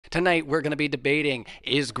Tonight we're going to be debating,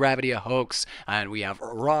 is gravity a hoax? And we have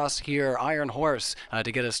Ross here, Iron Horse,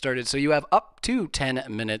 to get us started. So you have up to 10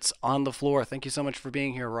 minutes on the floor. Thank you so much for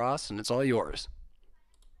being here, Ross, and it's all yours.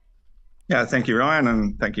 Yeah, thank you, Ryan,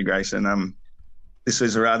 and thank you, Grayson. This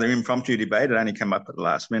was a rather impromptu debate. It only came up at the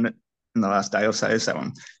last minute in the last day or so.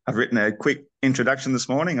 I've written a quick introduction this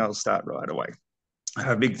morning. I'll start right away.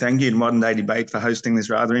 A big thank you to Modern Day Debate for hosting this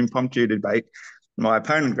rather impromptu debate. My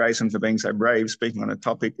opponent, Grayson, for being so brave, speaking on a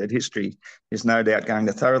topic that history is no doubt going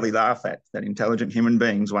to thoroughly laugh at, that intelligent human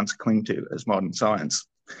beings once cling to as modern science.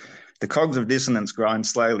 The cogs of dissonance grind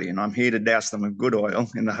slowly, and I'm here to douse them with good oil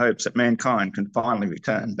in the hopes that mankind can finally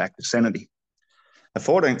return back to sanity. A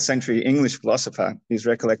 14th century English philosopher is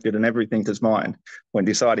recollected in every thinker's mind when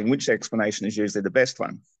deciding which explanation is usually the best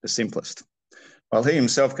one, the simplest. While he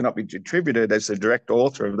himself cannot be attributed as the direct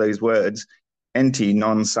author of these words, enti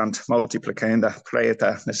non sunt multiplicanda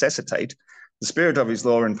praeta necessitate, the spirit of his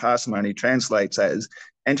law and parsimony translates as,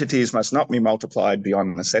 entities must not be multiplied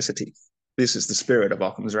beyond necessity. This is the spirit of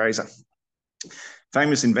Occam's razor.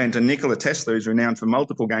 Famous inventor Nikola Tesla is renowned for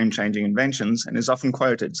multiple game-changing inventions and is often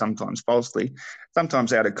quoted, sometimes falsely,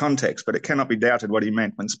 sometimes out of context, but it cannot be doubted what he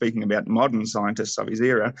meant when speaking about modern scientists of his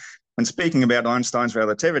era. When speaking about Einstein's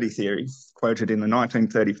relativity theory, quoted in the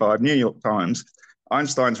 1935 New York Times,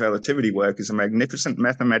 Einstein's relativity work is a magnificent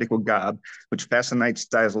mathematical garb which fascinates,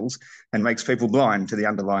 dazzles, and makes people blind to the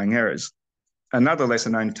underlying errors. Another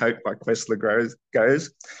lesser-known quote by Tesla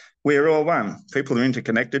goes, "We are all one. People are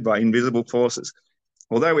interconnected by invisible forces.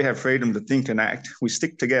 Although we have freedom to think and act, we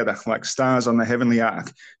stick together like stars on the heavenly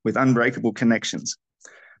arc with unbreakable connections.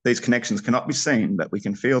 These connections cannot be seen, but we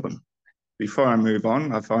can feel them." Before I move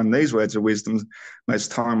on, I find these words of wisdom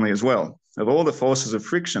most timely as well. Of all the forces of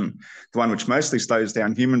friction, the one which mostly slows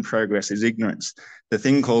down human progress is ignorance, the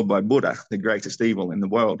thing called by Buddha the greatest evil in the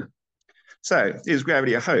world. So, is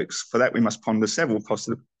gravity a hoax? For that, we must ponder several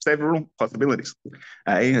possibilities.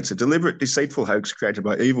 A, it's a deliberate, deceitful hoax created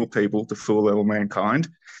by evil people to fool all mankind.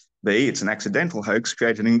 B, it's an accidental hoax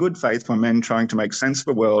created in good faith by men trying to make sense of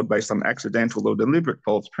a world based on accidental or deliberate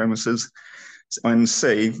false premises. And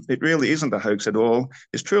C, it really isn't a hoax at all.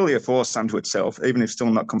 It's truly a force unto itself, even if still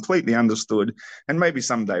not completely understood, and maybe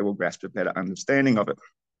someday we'll grasp a better understanding of it.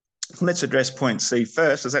 Let's address point C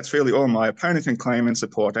first, as that's really all my opponent can claim and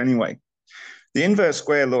support anyway. The inverse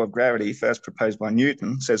square law of gravity, first proposed by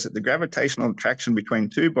Newton, says that the gravitational attraction between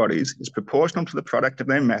two bodies is proportional to the product of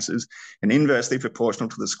their masses and inversely proportional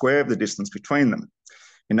to the square of the distance between them.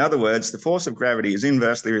 In other words, the force of gravity is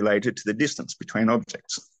inversely related to the distance between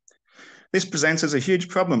objects. This presents as a huge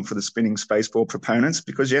problem for the spinning spaceball proponents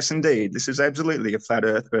because, yes, indeed, this is absolutely a flat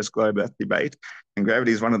Earth versus globe Earth debate, and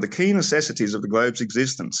gravity is one of the key necessities of the globe's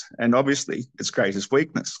existence, and obviously its greatest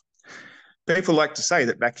weakness. People like to say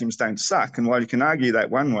that vacuums don't suck, and while you can argue that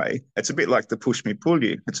one way, it's a bit like the push me, pull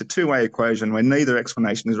you. It's a two-way equation where neither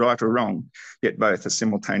explanation is right or wrong, yet both are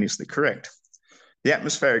simultaneously correct. The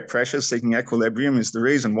atmospheric pressure seeking equilibrium is the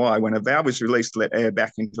reason why, when a valve is released to let air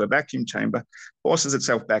back into a vacuum chamber, forces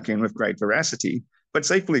itself back in with great veracity, but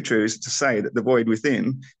it's equally true to say that the void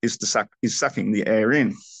within is sucking the air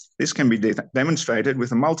in. This can be demonstrated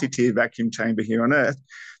with a multi-tier vacuum chamber here on Earth,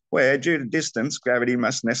 where, due to distance, gravity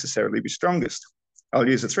must necessarily be strongest. I'll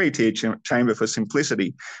use a three-tier chamber for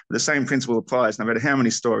simplicity, but the same principle applies no matter how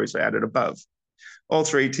many stories are added above. All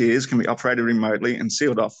three tiers can be operated remotely and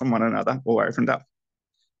sealed off from one another or opened up.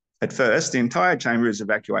 At first, the entire chamber is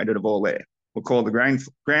evacuated of all air. We'll call the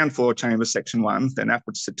ground floor chamber section 1, then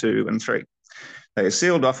upwards to 2 and 3. They are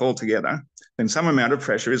sealed off altogether, then some amount of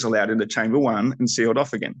pressure is allowed into chamber 1 and sealed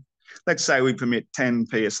off again. Let's say we permit 10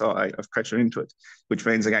 psi of pressure into it, which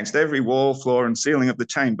means against every wall, floor, and ceiling of the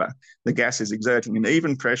chamber, the gas is exerting an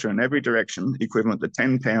even pressure in every direction, equivalent to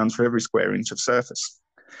 10 pounds for every square inch of surface.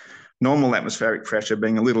 Normal atmospheric pressure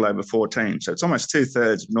being a little over 14, so it's almost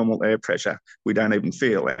 2/3 of normal air pressure we don't even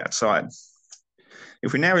feel outside.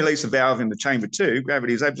 If we now release a valve into chamber 2,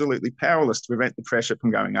 gravity is absolutely powerless to prevent the pressure from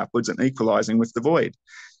going upwards and equalising with the void.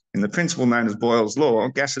 In the principle known as Boyle's law,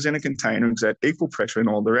 gases in a container exert equal pressure in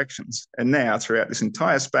all directions. And now, throughout this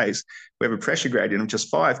entire space, we have a pressure gradient of just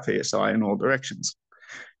 5 psi in all directions.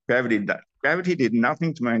 Gravity did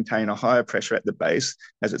nothing to maintain a higher pressure at the base,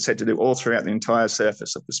 as it's said to do all throughout the entire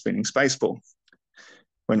surface of the spinning spaceball.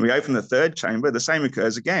 When we open the third chamber, the same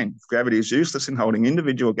occurs again. Gravity is useless in holding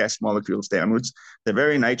individual gas molecules downwards. Their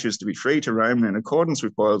very nature is to be free to roam and, in accordance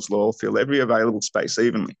with Boyle's law, fill every available space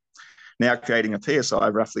evenly, now creating a psi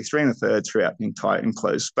of roughly 3 1/3 throughout the entire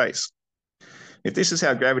enclosed space. If this is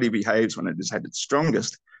how gravity behaves when it is at its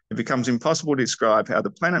strongest, it becomes impossible to describe how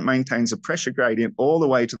the planet maintains a pressure gradient all the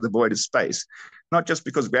way to the void of space, not just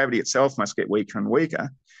because gravity itself must get weaker and weaker,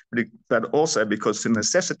 but also because to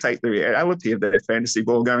necessitate the reality of their fantasy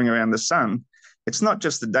ball going around the sun, it's not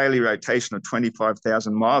just the daily rotation of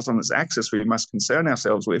 25,000 miles on its axis we must concern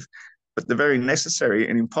ourselves with, but the very necessary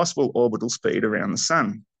and impossible orbital speed around the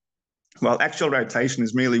sun. While actual rotation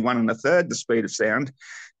is merely 1 1/3 the speed of sound,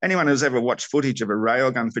 anyone who's ever watched footage of a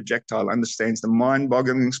railgun projectile understands the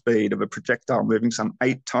mind-boggling speed of a projectile moving some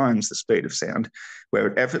 8 times the speed of sound, where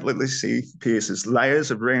it effortlessly pierces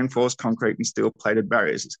layers of reinforced concrete and steel-plated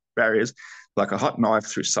barriers like a hot knife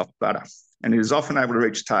through soft butter. And it is often able to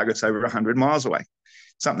reach targets over 100 miles away.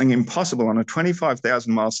 Something impossible on a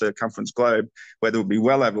 25,000-mile circumference globe where there would be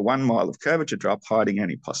well over 1 mile of curvature drop hiding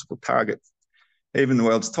any possible target. Even the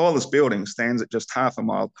world's tallest building stands at just half a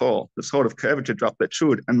mile tall, the sort of curvature drop that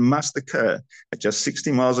should and must occur at just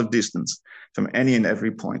 60 miles of distance from any and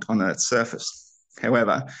every point on Earth's surface.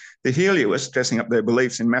 However, the helioists, dressing up their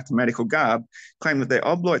beliefs in mathematical garb, claim that their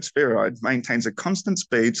obloit spheroid maintains a constant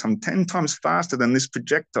speed some 10 times faster than this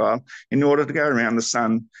projectile in order to go around the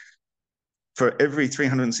sun for every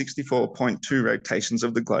 364.2 rotations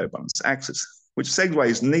of the globe on its axis, which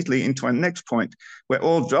segues neatly into our next point, where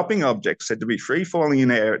all dropping objects said to be free-falling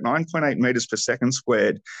in air at 9.8 meters per second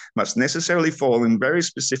squared must necessarily fall in very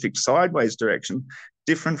specific sideways direction,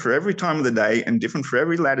 different for every time of the day and different for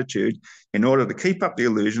every latitude, in order to keep up the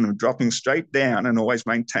illusion of dropping straight down and always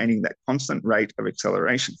maintaining that constant rate of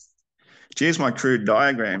acceleration. Here's my crude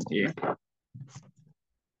diagram here.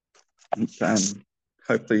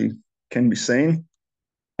 Hopefully can be seen.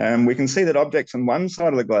 We can see that objects on one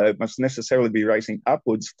side of the globe must necessarily be racing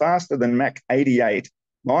upwards faster than Mach 88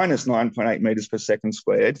 minus 9.8 meters per second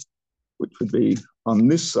squared, which would be on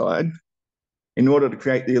this side, in order to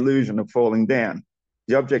create the illusion of falling down.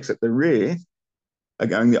 The objects at the rear are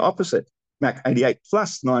going the opposite, Mach 88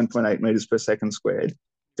 plus 9.8 meters per second squared.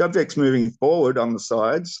 The objects moving forward on the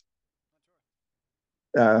sides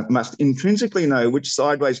must intrinsically know which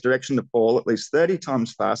sideways direction to fall at least 30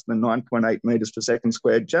 times faster than 9.8 meters per second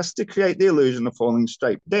squared just to create the illusion of falling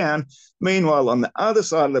straight down. Meanwhile, on the other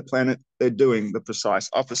side of the planet, they're doing the precise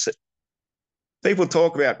opposite. People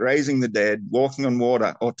talk about raising the dead, walking on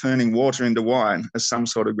water, or turning water into wine as some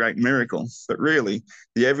sort of great miracle. But really,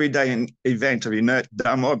 the everyday event of inert,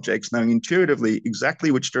 dumb objects knowing intuitively exactly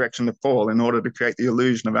which direction to fall in order to create the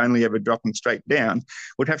illusion of only ever dropping straight down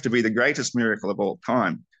would have to be the greatest miracle of all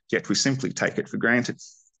time, yet we simply take it for granted.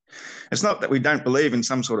 It's not that we don't believe in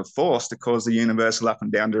some sort of force to cause the universal up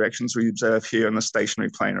and down directions we observe here on the stationary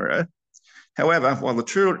planar Earth. However, while the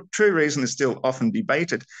true reason is still often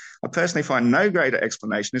debated, I personally find no greater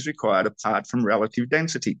explanation is required apart from relative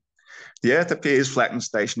density. The Earth appears flat and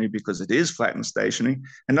stationary because it is flat and stationary,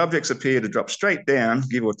 and objects appear to drop straight down,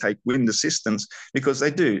 give or take wind assistance, because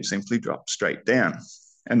they do simply drop straight down.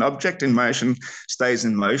 An object in motion stays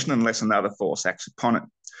in motion unless another force acts upon it.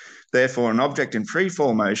 Therefore, an object in free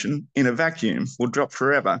fall motion in a vacuum will drop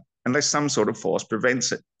forever unless some sort of force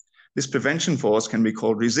prevents it. This prevention force can be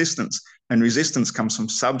called resistance, and resistance comes from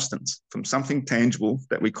substance, from something tangible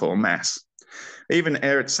that we call mass. Even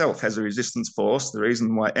air itself has a resistance force, the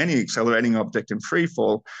reason why any accelerating object in free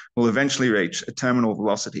fall will eventually reach a terminal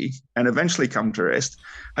velocity and eventually come to rest,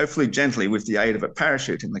 hopefully gently with the aid of a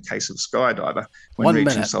parachute in the case of a skydiver, when 1 reaching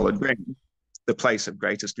minute. solid ground, the place of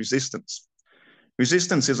greatest resistance.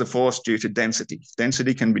 Resistance is a force due to density.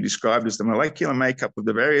 Density can be described as the molecular makeup of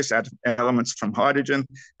the various elements from hydrogen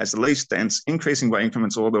as the least dense, increasing by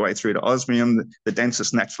increments all the way through to osmium, the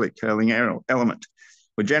densest naturally occurring element.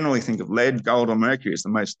 We generally think of lead, gold, or mercury as the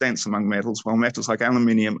most dense among metals, while metals like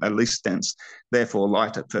aluminium are least dense, therefore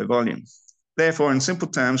lighter per volume. Therefore, in simple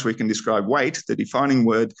terms, we can describe weight, the defining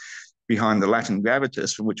word behind the Latin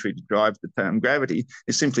gravitas, from which we derive the term gravity,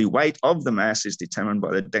 is simply weight of the mass is determined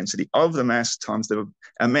by the density of the mass times the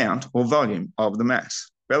amount or volume of the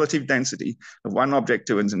mass. Relative density of one object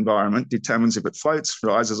to its environment determines if it floats,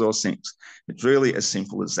 rises, or sinks. It's really as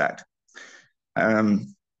simple as that.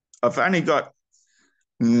 I've only got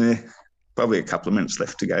probably a couple of minutes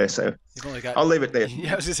left to go, so You've only got, I'll leave it there.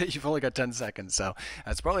 yeah, I was going to say, you've only got 10 seconds, so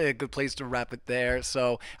that's probably a good place to wrap it there.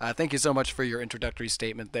 So thank you so much for your introductory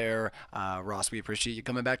statement there, Ross. We appreciate you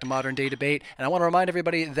coming back to Modern Day Debate. And I want to remind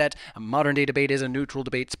everybody that Modern Day Debate is a neutral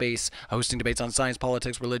debate space hosting debates on science,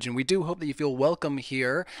 politics, religion. We do hope that you feel welcome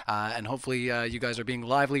here, and hopefully you guys are being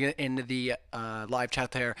lively in the live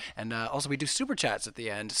chat there. And also, we do super chats at the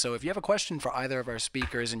end. So if you have a question for either of our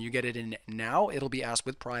speakers and you get it in now, it'll be asked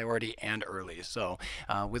with priority and early. So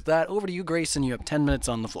with that, over to you, Grayson. You have 10 minutes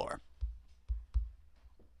on the floor.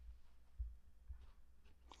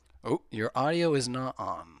 Oh, your audio is not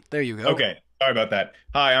on. There you go. Okay. Sorry about that.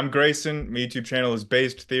 Hi, I'm Grayson. My YouTube channel is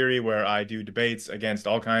Based Theory, where I do debates against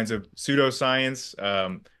all kinds of pseudoscience,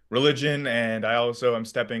 religion, and I also am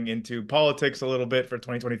stepping into politics a little bit for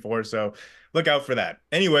 2024. So look out for that.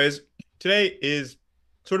 Anyways, today is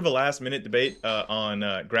sort of a last minute debate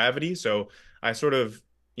on gravity. So I sort of,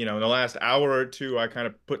 in the last hour or two, I kind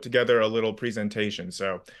of put together a little presentation.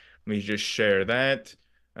 So let me just share that.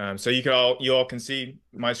 So you all can see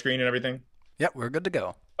my screen and everything. Yep, we're good to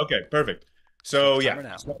go. Okay, perfect. Start the So yeah, timer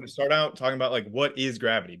now. just wanted to start out talking about like what is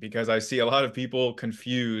gravity because I see a lot of people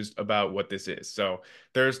confused about what this is. So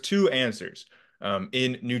there's two answers.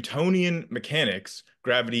 In Newtonian mechanics,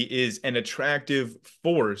 gravity is an attractive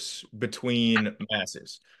force between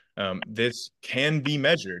masses. This can be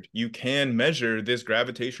measured. You can measure this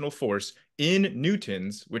gravitational force in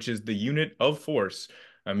newtons, which is the unit of force.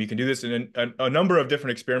 You can do this in a number of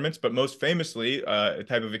different experiments, but most famously, a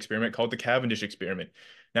type of experiment called the Cavendish experiment.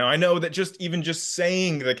 Now, I know that just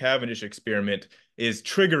saying the Cavendish experiment is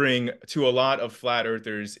triggering to a lot of flat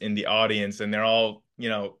earthers in the audience, and they're all,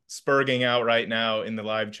 spurging out right now in the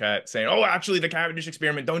live chat saying, "Oh, actually, the Cavendish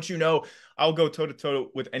experiment, don't you know? I'll go toe to toe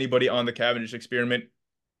with anybody on the Cavendish experiment."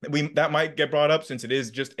 That might get brought up since it is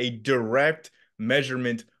just a direct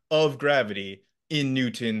measurement of gravity in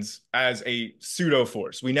newtons as a pseudo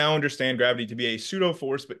force. We now understand gravity to be a pseudo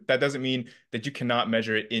force, but that doesn't mean that you cannot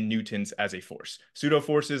measure it in newtons as a force. Pseudo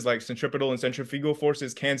forces like centripetal and centrifugal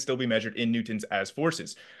forces can still be measured in newtons as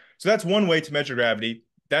forces. So that's one way to measure gravity.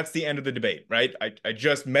 That's the end of the debate, right? I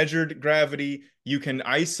just measured gravity. You can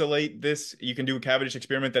isolate this. You can do a Cavendish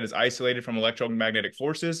experiment that is isolated from electromagnetic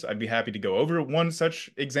forces. I'd be happy to go over one such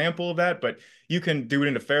example of that, but you can do it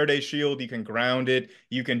in a Faraday shield. You can ground it.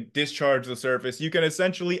 You can discharge the surface. You can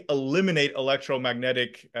essentially eliminate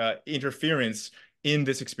electromagnetic interference in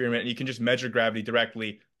this experiment, and you can just measure gravity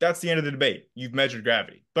directly. That's the end of the debate. You've measured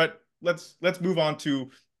gravity. But let's move on to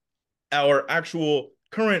our actual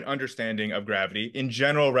current understanding of gravity in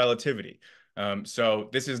general relativity. So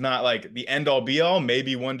this is not like the end all be all.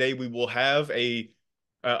 Maybe one day we will have an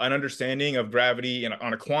understanding of gravity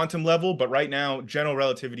on a quantum level, but right now, general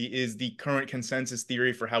relativity is the current consensus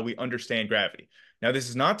theory for how we understand gravity. Now, this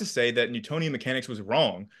is not to say that Newtonian mechanics was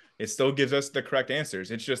wrong. It still gives us the correct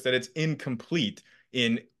answers. It's just that it's incomplete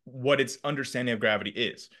in what its understanding of gravity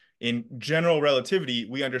is. In general relativity,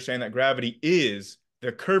 we understand that gravity is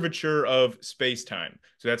the curvature of space-time.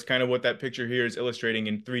 So that's kind of what that picture here is illustrating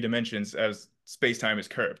in 3 dimensions as space-time is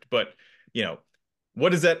curved. But,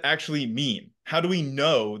 what does that actually mean? How do we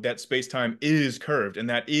know that space-time is curved and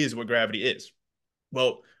that is what gravity is?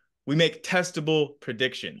 Well, we make testable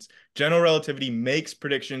predictions. General relativity makes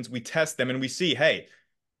predictions, we test them, and we see, hey,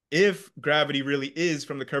 if gravity really is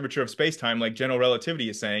from the curvature of space-time, like general relativity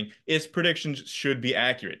is saying, its predictions should be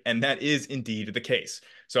accurate. And that is indeed the case.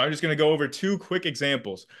 So I'm just going to go over two quick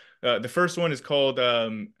examples. The first one is called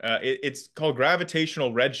it's called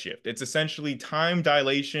gravitational redshift. It's essentially time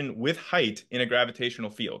dilation with height in a gravitational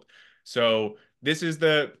field. So this is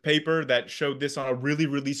the paper that showed this on a really,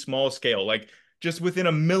 really small scale, like just within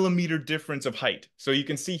a millimeter difference of height. So you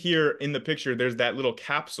can see here in the picture, there's that little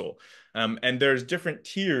capsule. And there's different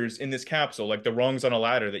tiers in this capsule, like the rungs on a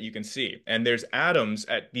ladder that you can see. And there's atoms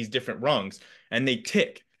at these different rungs, and they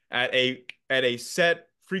tick at a set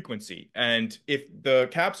frequency. And if the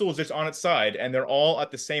capsule is just on its side and they're all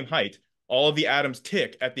at the same height, all of the atoms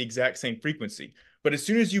tick at the exact same frequency. But as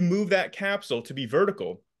soon as you move that capsule to be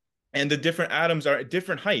vertical, and the different atoms are at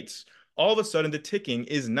different heights, all of a sudden the ticking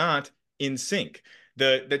is not in sync.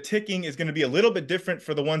 The ticking is going to be a little bit different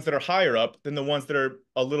for the ones that are higher up than the ones that are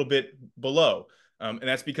a little bit below. And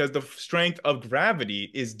that's because the strength of gravity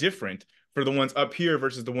is different for the ones up here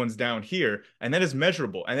versus the ones down here. And that is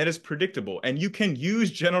measurable and that is predictable. And you can use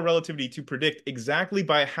general relativity to predict exactly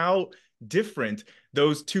by how different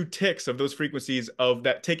those two ticks of those frequencies of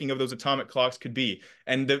that ticking of those atomic clocks could be.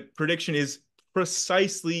 And the prediction is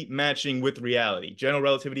precisely matching with reality. General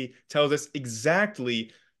relativity tells us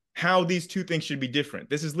exactly how these two things should be different.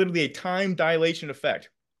 This is literally a time dilation effect,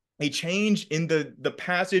 a change in the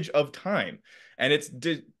passage of time. And it's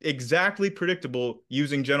exactly predictable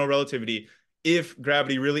using general relativity. If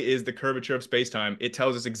gravity really is the curvature of space-time, it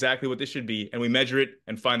tells us exactly what this should be, and we measure it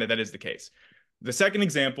and find that that is the case. The second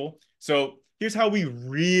example, so here's how we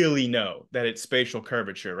really know that it's spatial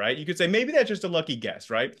curvature, right? You could say maybe that's just a lucky guess,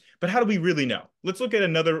 right? But how do we really know? Let's look at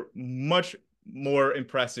another much more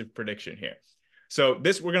impressive prediction here. So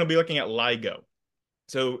this, we're going to be looking at LIGO.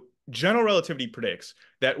 So general relativity predicts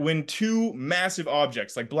that when two massive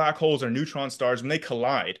objects like black holes or neutron stars, when they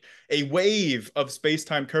collide, a wave of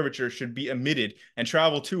space-time curvature should be emitted and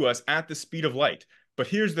travel to us at the speed of light. But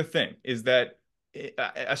here's the thing, is that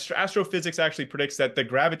astrophysics actually predicts that the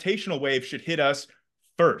gravitational wave should hit us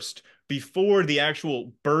first before the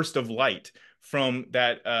actual burst of light from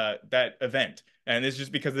that event. And this is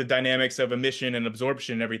just because of the dynamics of emission and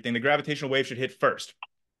absorption and everything. The gravitational wave should hit first.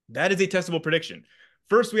 That is a testable prediction.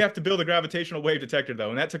 First, we have to build a gravitational wave detector, though,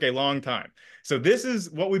 and that took a long time. So this is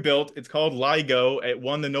what we built. It's called LIGO. It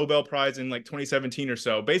won the Nobel Prize in like 2017 or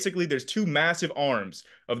so. Basically, there's two massive arms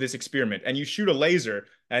of this experiment, and you shoot a laser,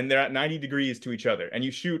 and they're at 90 degrees to each other. And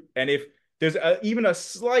you shoot, and if there's even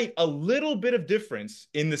a little bit of difference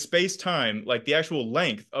in the space-time, like the actual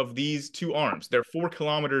length of these two arms, they're 4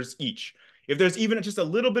 kilometers each. If there's even just a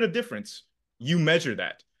little bit of difference, you measure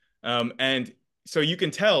that. And so you can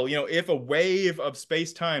tell, if a wave of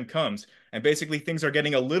space-time comes and basically things are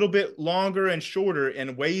getting a little bit longer and shorter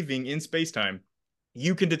and waving in space-time,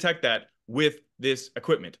 you can detect that with this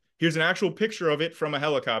equipment. Here's an actual picture of it from a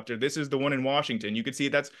helicopter. This is the one in Washington. You can see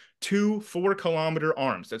that's 2 4-kilometer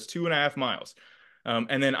arms. That's 2.5 miles.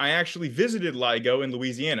 And then I actually visited LIGO in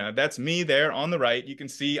Louisiana. That's me there on the right. You can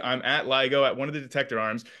see I'm at LIGO at one of the detector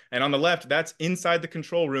arms. And on the left, that's inside the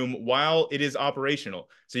control room while it is operational.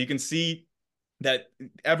 So you can see that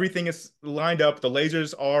everything is lined up. The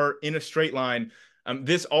lasers are in a straight line.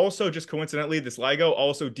 This also, just coincidentally, this LIGO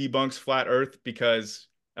also debunks flat Earth because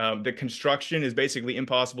the construction is basically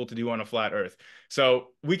impossible to do on a flat Earth. So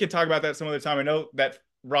we can talk about that some other time. I know that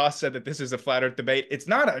Ross said that this is a flat Earth debate. It's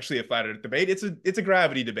not actually a flat Earth debate. It's a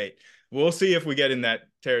gravity debate. We'll see if we get in that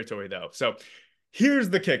territory, though. So here's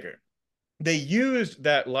the kicker. They used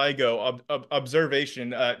that LIGO observation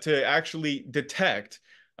to actually detect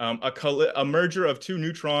a merger of two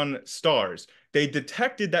neutron stars. They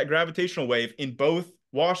detected that gravitational wave in both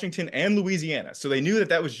Washington and Louisiana. So they knew that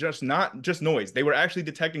that was just not just noise. They were actually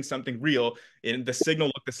detecting something real, and the signal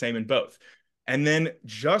looked the same in both. And then,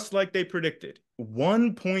 just like they predicted,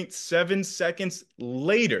 1.7 seconds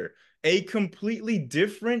later, a completely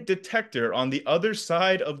different detector on the other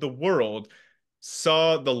side of the world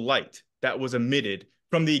saw the light that was emitted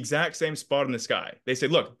from the exact same spot in the sky. They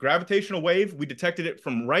said, look, gravitational wave, we detected it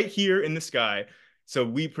from right here in the sky. So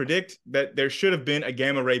we predict that there should have been a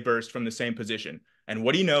gamma ray burst from the same position. And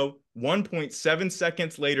what do you know? 1.7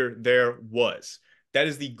 seconds later, there was. That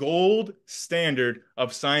is the gold standard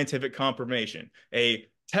of scientific confirmation. A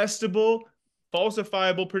testable,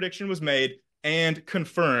 falsifiable prediction was made and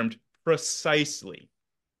confirmed precisely.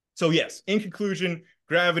 So yes, in conclusion,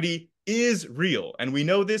 gravity is real. And we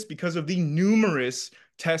know this because of the numerous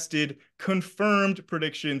tested, confirmed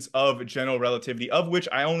predictions of general relativity, of which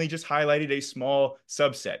I only just highlighted a small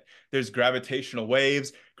subset. There's gravitational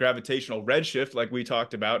waves, gravitational redshift, like we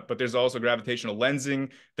talked about, but there's also gravitational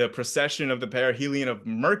lensing, the precession of the perihelion of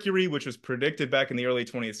Mercury, which was predicted back in the early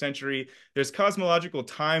 20th century. There's cosmological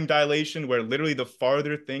time dilation, where literally the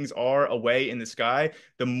farther things are away in the sky,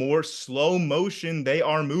 the more slow motion they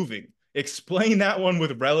are moving. Explain that one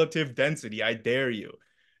with relative density. I dare you.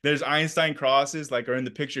 There's Einstein crosses, like are in the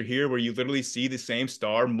picture here, where you literally see the same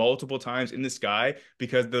star multiple times in the sky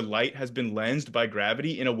because the light has been lensed by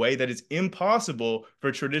gravity in a way that is impossible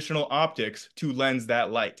for traditional optics to lens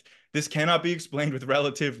that light. This cannot be explained with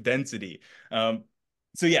relative density.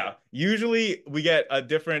 So yeah, usually we get a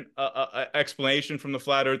different explanation from the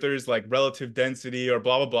flat earthers, like relative density or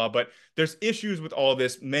blah, blah, blah. But there's issues with all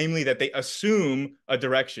this, mainly that they assume a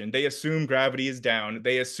direction. They assume gravity is down.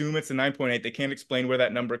 They assume it's a 9.8. They can't explain where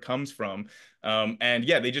that number comes from. And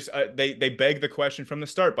yeah, they just they beg the question from the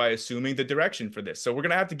start by assuming the direction for this. So we're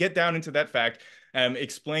going to have to get down into that fact,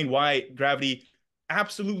 explain why gravity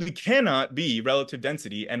absolutely cannot be relative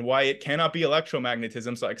density, and why it cannot be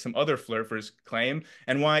electromagnetism, like some other flurfers claim,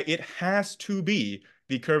 and why it has to be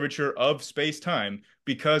the curvature of space-time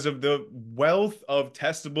because of the wealth of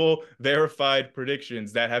testable, verified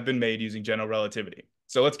predictions that have been made using general relativity.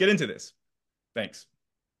 So let's get into this. Thanks.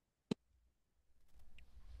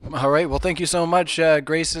 All right. Well, thank you so much,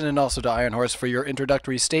 Grayson, and also to Iron Horse for your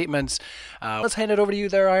introductory statements. Let's hand it over to you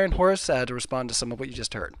there, Iron Horse, to respond to some of what you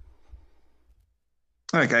just heard.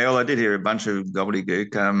 Okay, well, I did hear a bunch of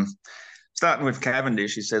gobbledygook. Starting with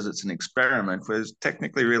Cavendish, he says it's an experiment, whereas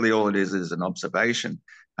technically, really, all it is an observation.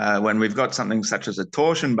 When we've got something such as a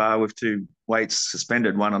torsion bar with two weights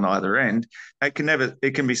suspended, one on either end, it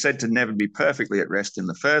can be said to never be perfectly at rest in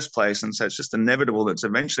the first place, and so it's just inevitable that it's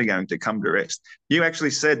eventually going to come to rest. You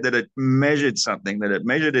actually said that it measured something, that it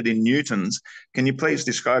measured it in newtons. Can you please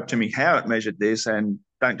describe to me how it measured this, and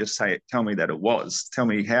don't just say it, tell me that it was. Tell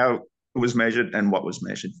me how it was measured and what was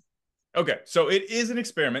measured. Okay, so it is an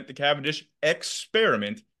experiment, the Cavendish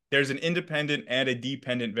experiment. There's an independent and a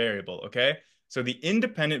dependent variable, okay? So the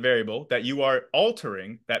independent variable that you are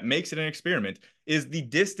altering that makes it an experiment is the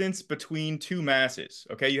distance between two masses.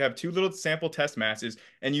 Okay, you have two little sample test masses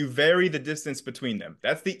and you vary the distance between them.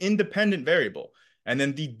 That's the independent variable. And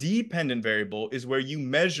then the dependent variable is where you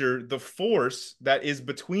measure the force that is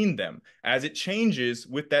between them as it changes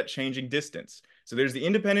with that changing distance. So there's the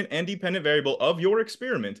independent and dependent variable of your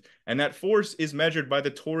experiment, and that force is measured by the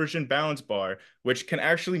torsion balance bar, which can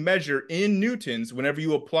actually measure in newtons whenever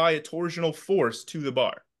you apply a torsional force to the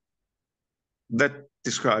bar. That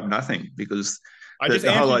described nothing, because I just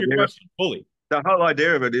the whole answered your idea question fully. the whole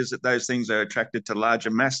idea of it is that those things are attracted to larger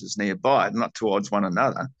masses nearby, not towards one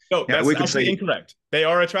another. No, that's We could actually see. incorrect. They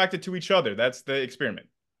are attracted to each other. That's the experiment.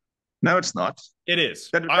 No, it's not. It is.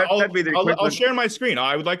 That'd be the I'll equivalent. share my screen.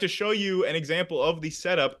 I would like to show you an example of the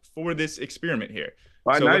setup for this experiment here.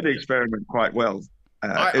 I So know the experiment quite well.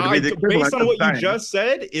 It'd be the based equivalent on of what you saying, just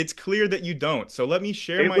said, it's clear that you don't. So let me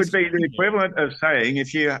share it my would be screen the here. equivalent of saying,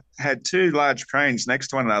 if you had two large cranes next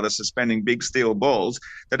to one another suspending big steel balls,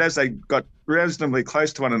 that as they got reasonably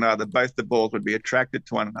close to one another, both the balls would be attracted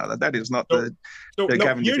to one another. That is not the No,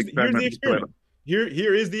 Cavendish here's the experiment whatsoever. experiment.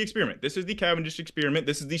 Here is the experiment. This is the Cavendish experiment.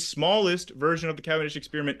 This is the smallest version of the Cavendish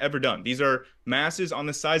experiment ever done. These are masses on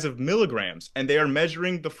the size of milligrams, and they are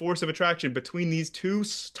measuring the force of attraction between these two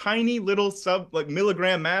tiny little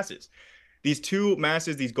milligram masses. These two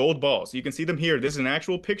masses, these gold balls. You can see them here. This is an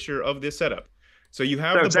actual picture of this setup. So you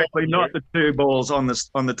have So the it's ball actually here. not the two balls on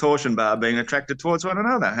the torsion bar being attracted towards one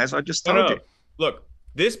another, as I just told you. Look,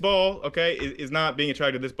 this ball, okay, is not being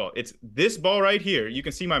attracted to this ball. It's this ball right here. You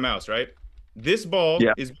can see my mouse, right? This ball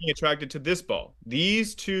Yeah. is being attracted to this ball.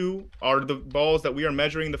 These two are the balls that we are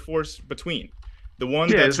measuring the force between. The one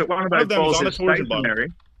So one of those them is balls on the is torsion bar.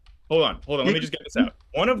 stationary. Hold on. Let me just get this out.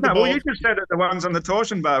 One of the No, balls. well, you just said that the ones on the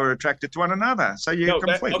torsion bar were attracted to one another. So you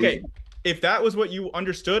completely. Okay. If that was what you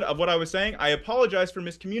understood of what I was saying, I apologize for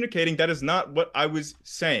miscommunicating. That is not what I was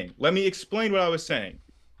saying. Let me explain what I was saying.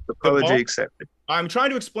 Apology accepted. I'm trying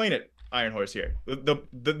to explain it, Iron Horse here.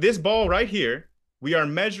 This ball right here, we are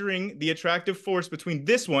measuring the attractive force between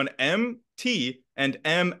this one, MT, and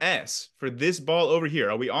MS for this ball over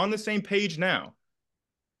here. Are we on the same page now?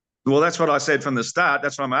 Well, that's what I said from the start.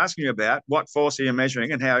 That's what I'm asking you about. What force are you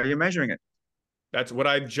measuring and how are you measuring it? That's what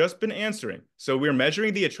I've just been answering. So we're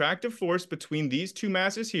measuring the attractive force between these two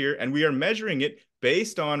masses here, and we are measuring it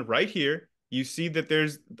based on right here. You see that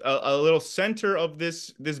there's a little center of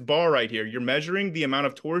this bar right here. You're measuring the amount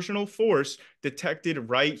of torsional force detected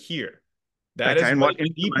right here. That is what is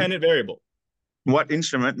the dependent variable. What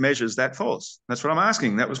instrument measures that force? That's what I'm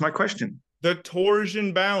asking. That was my question. The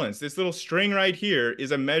torsion balance, this little string right here,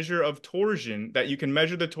 is a measure of torsion that you can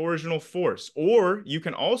measure the torsional force. Or you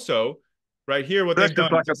can also, right here, what they've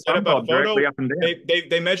done is set up a photo.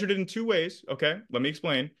 They measured it in two ways. Okay, let me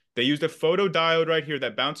explain. They used a photodiode right here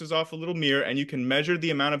that bounces off a little mirror, and you can measure the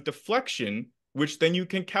amount of deflection, which then you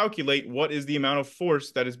can calculate what is the amount of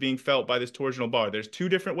force that is being felt by this torsional bar. There's two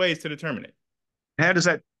different ways to determine it. How does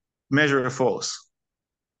that measure a force?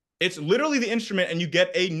 It's literally the instrument, and you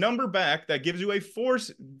get a number back that gives you a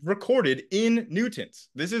force recorded in newtons.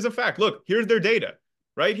 This is a fact. Look, here's their data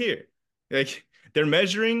right here. Like, they're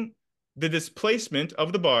measuring the displacement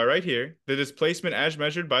of the bar right here, the displacement as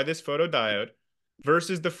measured by this photodiode,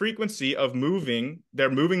 versus the frequency of moving.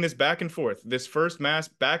 They're moving this back and forth, this first mass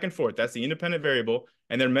back and forth. That's the independent variable.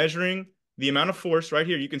 And they're measuring the amount of force right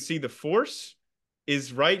here. You can see the force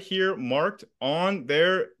is right here marked on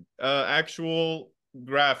their actual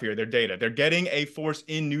graph here, their data. They're getting a force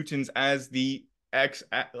in newtons as the as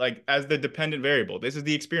the dependent variable. This is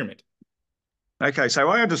the experiment. Okay, so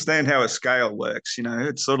I understand how a scale works.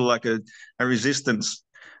 It's sort of like a resistance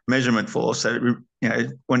measurement force. So,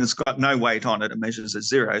 when it's got no weight on it, it measures at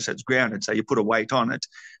zero, so it's grounded. So you put a weight on it.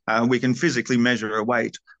 We can physically measure a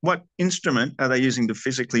weight. What instrument are they using to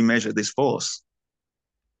physically measure this force?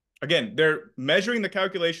 Again, they're measuring the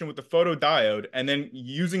calculation with the photodiode and then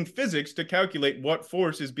using physics to calculate what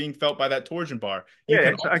force is being felt by that torsion bar.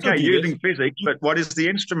 Using physics, but what is the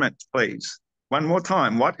instrument, please? One more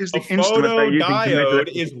time. What is the instrument they're using to measure? A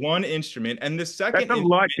photodiode is one instrument, and the second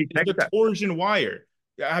instrument is the torsion wire.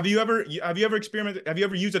 Have you ever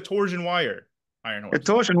used a torsion wire, Iron Horse? A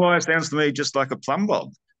torsion wire sounds to me just like a plumb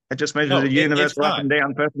bob. It just measures a universal up and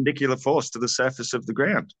down perpendicular force to the surface of the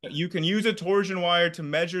ground. You can use a torsion wire to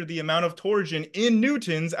measure the amount of torsion in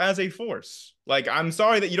newtons as a force. Like, I'm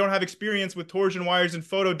sorry that you don't have experience with torsion wires and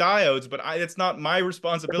photodiodes, but it's not my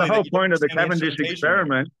responsibility. The whole point of the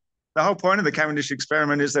Cavendish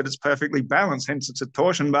experiment, is that it's perfectly balanced. Hence, it's a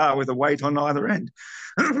torsion bar with a weight on either end.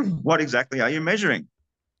 What exactly are you measuring?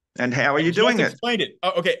 And how are I you just doing it? explained it.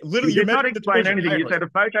 Oh, okay, You literally, you're did not measuring the explain torsion. anything. You said a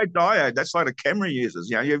photodiode. That's like a camera uses.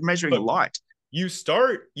 You're measuring Look, light. you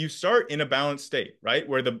start in a balanced state, right?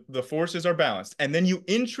 Where the forces are balanced. And then you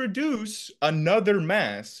introduce another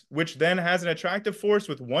mass, which then has an attractive force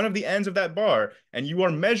with one of the ends of that bar, and you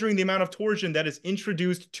are measuring the amount of torsion that is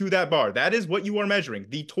introduced to that bar. That is what you are measuring,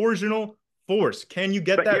 the torsional force. Can you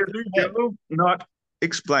get But that you're through your head? still not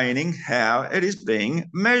explaining how it is being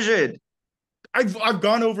measured. I've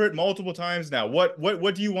gone over it multiple times now. What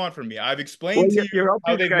do you want from me? I've Well, explained to you you're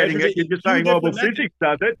how they've obfuscating measured it. it You're in just two saying, oh, well, different methods. physics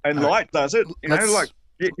does it and All right, light does it. Like let's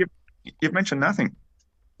you've mentioned nothing.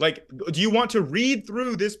 Like, do you want to read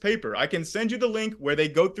through this paper? I can send you the link where they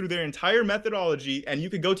go through their entire methodology, and you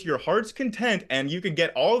could go to your heart's content and you can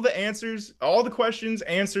get all the answers, all the questions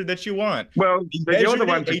answered that you want. Well, They but you're the measured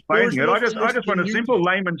ones a explaining it. torsional I force just want in a simple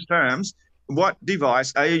Newton, layman's terms. What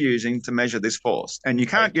device are you using to measure this force? And you a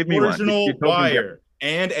can't give me one. You're torsional talking about wire,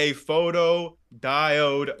 and a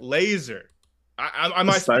photodiode laser. Am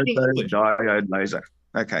a I speaking English? photodiode laser.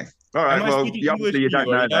 Okay. All Am right. I Well, speaking English obviously you to don't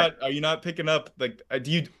you? Are know you that. not? Are you not picking up? Like,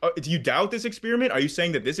 do you doubt this experiment? Are you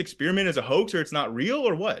saying that this experiment is a hoax or it's not real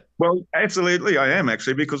or what? Well, absolutely, I am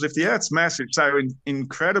actually, because if the Earth's mass is so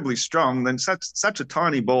incredibly strong, then such a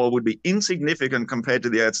tiny ball would be insignificant compared to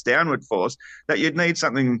the Earth's downward force. That you'd need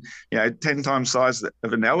something, 10 times size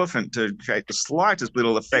of an elephant to create the slightest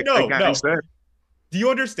little effect No, no. against Earth. Do you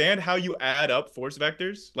understand how you add up force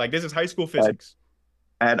vectors? Like this is high school Add, physics.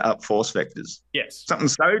 add up force vectors. Yes. Something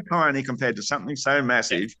so tiny compared to something so Yes.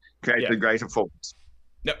 massive creates Yeah. a greater force.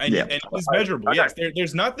 No, Yeah, and it is measurable. I Yes. don't.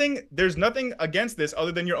 There's nothing against this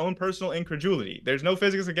other than your own personal incredulity. There's no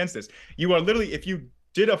physics against this. You are literally, if you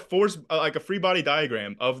did a force like a free body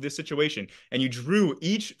diagram of this situation and you drew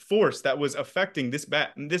each force that was affecting this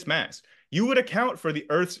mass, you would account for the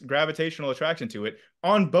Earth's gravitational attraction to it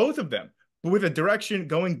on both of them, but with a direction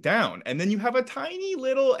going down. And then you have a tiny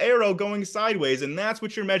little arrow going sideways, and that's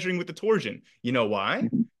what you're measuring with the torsion. You know why?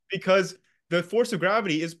 Because the force of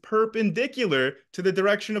gravity is perpendicular to the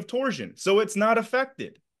direction of torsion, so it's not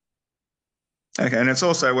affected. Okay, and it's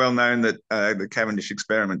also well known that the Cavendish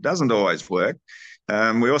experiment doesn't always work.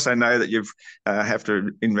 We also know that you have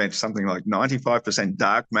to invent something like 95%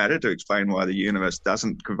 dark matter to explain why the universe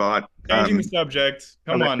doesn't provide Changing the subject.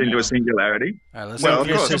 Come collapse on into a now. singularity. all right. Let's Well, let him of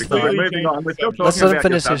finish course, his because we're thought. moving on. We're still Let's talking let him about your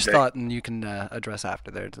finish his subject. thought, and you can address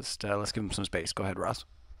after there. Just let's give him some space. Go ahead, Ross.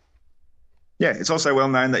 Yeah, it's also well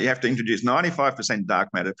known that you have to introduce 95% dark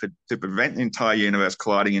matter to prevent the entire universe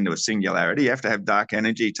colliding into a singularity. You have to have dark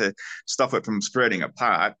energy to stop it from spreading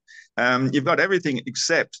apart. You've got everything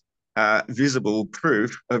except visible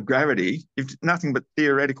proof of gravity. You've nothing but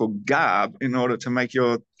theoretical garb in order to make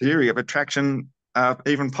your theory of attraction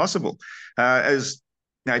even possible. As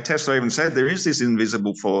Tesla even said, there is this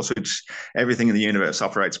invisible force which everything in the universe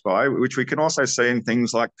operates by, which we can also see in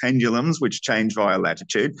things like pendulums, which change via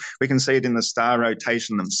latitude. We can see it in the star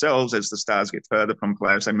rotation themselves as the stars get further from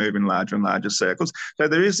clouds, they move in larger and larger circles. So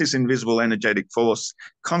there is this invisible energetic force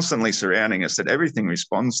constantly surrounding us that everything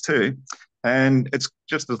responds to. And it's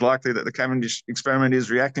just as likely that the Cavendish experiment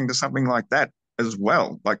is reacting to something like that as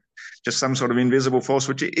well, like just some sort of invisible force,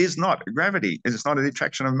 which is not gravity. It's not a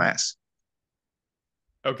attraction of mass.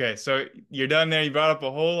 Okay, so you're done there. You brought up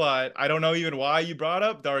a whole lot. I don't know even why you brought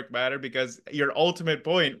up dark matter because your ultimate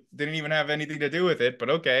point didn't even have anything to do with it, but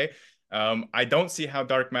okay. I don't see how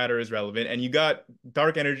dark matter is relevant. And you got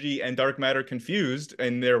dark energy and dark matter confused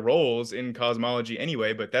in their roles in cosmology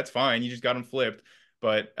anyway, but that's fine. You just got them flipped.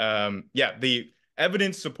 But yeah, the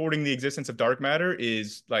evidence supporting the existence of dark matter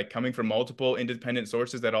is like coming from multiple independent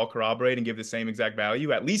sources that all corroborate and give the same exact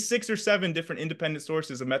value. At least 6 or 7 different independent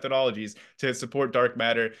sources of methodologies to support dark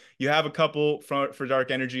matter. You have a couple for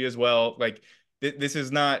dark energy as well. Like this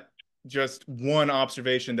is not just one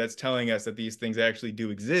observation that's telling us that these things actually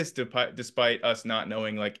do exist, despite us not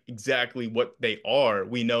knowing like exactly what they are.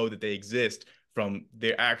 We know that they exist from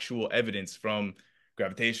their actual evidence from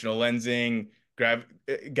gravitational lensing,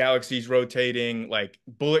 galaxies rotating, like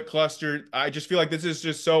bullet cluster. I just feel like this is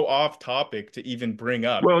just so off topic to even bring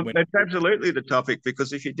up. Well, that's absolutely the topic,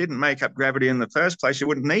 because if you didn't make up gravity in the first place, you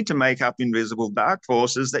wouldn't need to make up invisible dark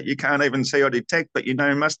forces that you can't even see or detect, but you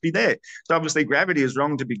know must be there. So obviously gravity is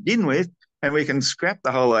wrong to begin with, and we can scrap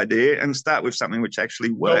the whole idea and start with something which actually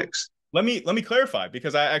So works. let me clarify,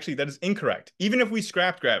 because I actually that is incorrect. Even if we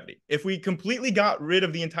scrapped gravity, if we completely got rid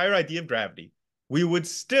of the entire idea of gravity, we would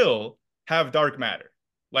still have dark matter.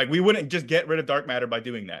 Like we wouldn't just get rid of dark matter by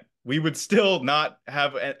doing that. We would still not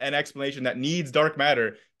have an explanation that needs dark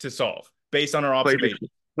matter to solve based on our Please, observation.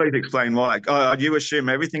 Please explain why. Oh, you assume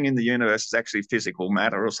everything in the universe is actually physical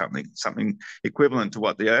matter or something equivalent to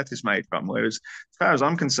what the Earth is made from. Whereas, as far as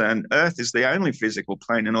I'm concerned, Earth is the only physical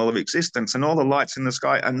plane in all of existence, and all the lights in the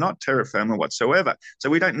sky are not terra firma whatsoever. So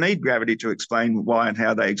we don't need gravity to explain why and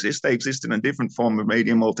how they exist. They exist in a different form of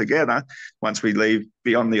medium altogether once we leave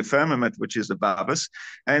beyond the firmament, which is above us,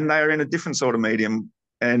 and they are in a different sort of medium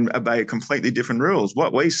and obey completely different rules.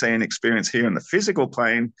 What we see and experience here in the physical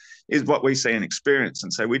plane is what we see and experience.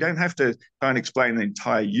 And so we don't have to try and explain the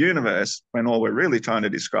entire universe when all we're really trying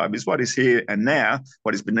to describe is what is here and now,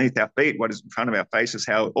 what is beneath our feet, what is in front of our faces,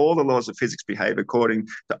 how all the laws of physics behave according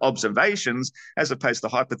to observations, as opposed to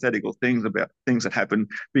hypothetical things about things that happen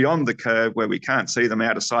beyond the curve where we can't see them,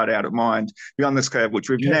 out of sight, out of mind, beyond this curve, which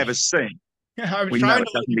we've never seen. I was We know trying it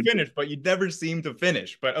to let doesn't you exist. finish, but you never seem to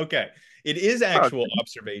finish. But okay, it is actual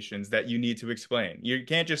observations that you need to explain. You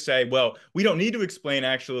can't just say, well, we don't need to explain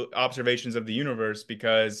actual observations of the universe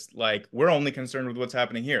because, like, we're only concerned with what's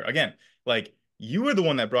happening here. Again, like, you were the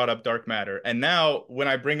one that brought up dark matter. And now when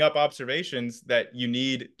I bring up observations that you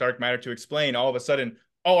need dark matter to explain, all of a sudden,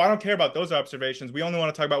 oh, I don't care about those observations. We only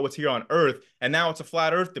want to talk about what's here on Earth. And now it's a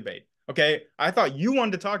flat Earth debate. Okay, I thought you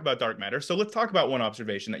wanted to talk about dark matter, so let's talk about one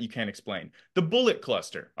observation that you can't explain. The bullet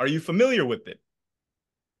cluster. Are you familiar with it?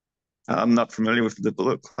 I'm not familiar with the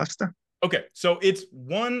bullet cluster. Okay, so it's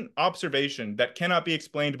one observation that cannot be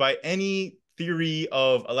explained by any theory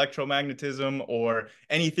of electromagnetism or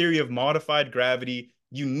any theory of modified gravity.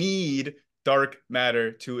 You need dark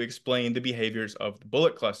matter to explain the behaviors of the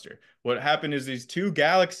bullet cluster. What happened is these two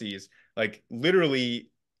galaxies, like literally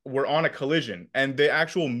were on a collision, and the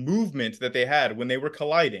actual movement that they had when they were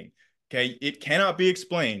colliding, okay, it cannot be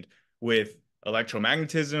explained with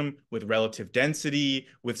electromagnetism, with relative density,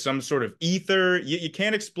 with some sort of ether. You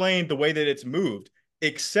can't explain the way that it's moved,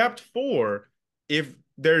 except for if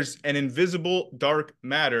there's an invisible dark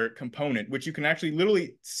matter component, which you can actually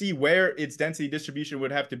literally see where its density distribution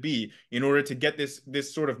would have to be in order to get this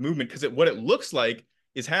sort of movement. Because what it looks like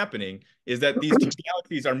is happening is that these two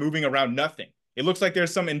galaxies are moving around nothing. It looks like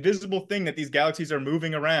there's some invisible thing that these galaxies are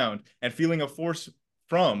moving around and feeling a force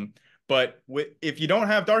from. But if you don't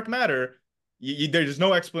have dark matter, there's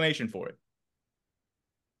no explanation for it.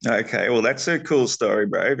 Okay, well, that's a cool story,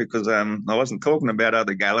 bro, because I wasn't talking about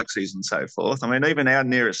other galaxies and so forth. I mean, even our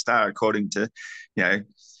nearest star, according to, you know,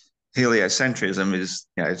 heliocentrism, is,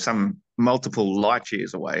 you know, some multiple light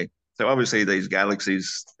years away. So obviously these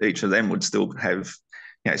galaxies, each of them would still have,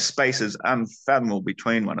 you know, spaces unfathomable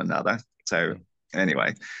between one another. So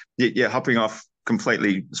anyway, yeah, hopping off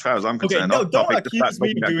completely, as far as I'm Okay, concerned, no, off don't topic to start accuse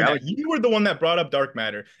me talking of about doing that. galaxies. You were the one that brought up dark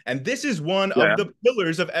matter, and this is one Yeah. of the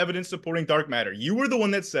pillars of evidence supporting dark matter. You were the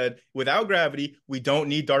one that said, without gravity, we don't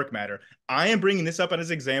need dark matter. I am bringing this up as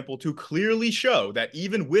an example to clearly show that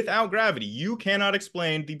even without gravity, you cannot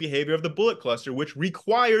explain the behavior of the bullet cluster, which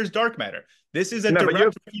requires dark matter. This is a No, but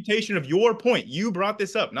direct refutation of your point. You brought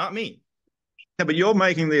this up, not me. yeah, but you're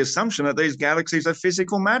making the assumption that these galaxies are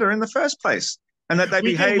physical matter in the first place, and that they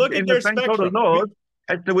We can behave look in at the their same sort of spectrum. laws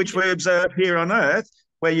as to which we observe here on Earth,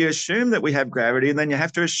 where you assume that we have gravity, and then you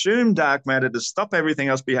have to assume dark matter to stop everything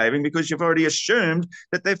else behaving because you've already assumed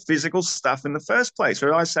that they're physical stuff in the first place.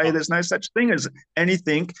 Where I say there's no such thing as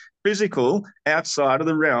anything physical outside of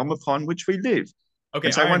the realm upon which we live. Okay,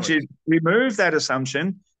 And so once you remove that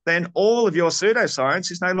assumption, then all of your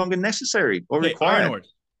pseudoscience is no longer necessary or required. Iron,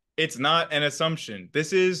 it's not an assumption.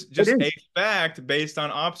 This is It just is. a fact based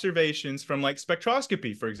on observations from like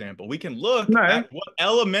spectroscopy, for example. We can look No, at what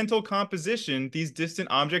elemental composition these distant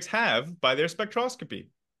objects have by their spectroscopy.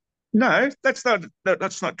 no, that's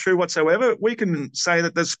not true whatsoever. We can say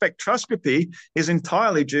that the spectroscopy is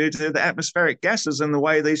entirely due to the atmospheric gases and the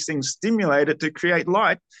way these things stimulate it to create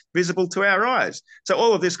light visible to our eyes. So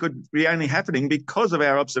all of this could be only happening because of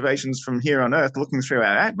our observations from here on Earth, looking through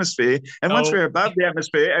our atmosphere. And once So, we're above the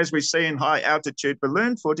atmosphere, as we see in high altitude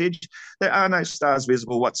balloon footage, there are no stars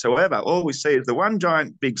visible whatsoever. All we see is the one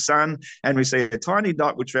giant big sun, and we see a tiny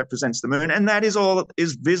dot which represents the moon, and that is all that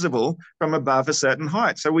is visible from above a certain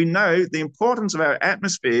height. So we know the importance of our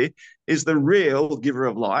atmosphere is the real giver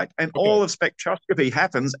of light, and all of spectroscopy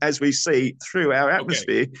happens as we see through our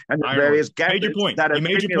atmosphere and the various gases that are You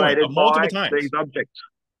made your point stimulated multiple by times. these objects.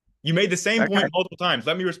 You made the same Okay, point multiple times.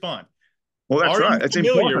 Let me respond. well, that's Are you right. It's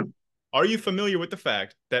familiar? important. Are you familiar with the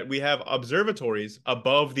fact that we have observatories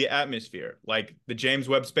above the atmosphere, like the James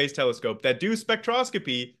Webb Space Telescope, that do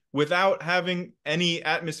spectroscopy without having any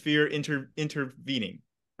atmosphere intervening,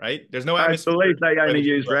 right? There's no I atmosphere believe they where only the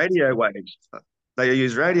James use Webb is. radio waves. They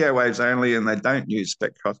use radio waves only, and they don't use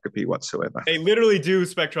spectroscopy whatsoever. They literally do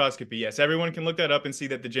spectroscopy. Yes, everyone can look that up and see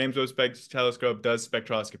that the James Webb Space Telescope does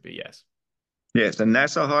spectroscopy. Yes. Yes, and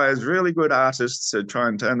NASA hires really good artists to try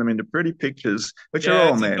and turn them into pretty pictures, which are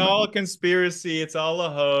all Yes, it's all man-made. a conspiracy. It's all a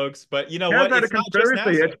hoax. But you know How's what? that a It's not just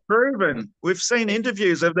conspiracy? NASA. It's proven. We've seen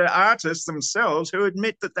interviews of the artists themselves who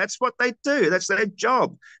admit that that's what they do. That's their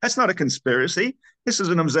job. That's not a conspiracy. This is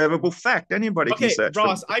an observable fact. Anybody can Okay, search for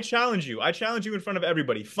Ross, I challenge you. I challenge you in front of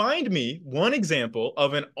everybody. Find me one example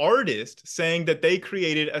of an artist saying that they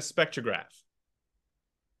created a spectrograph.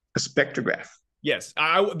 a spectrograph. Yes,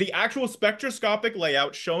 the actual spectroscopic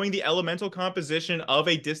layout showing the elemental composition of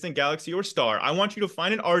a distant galaxy or star. I want you to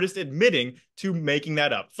find an artist admitting to making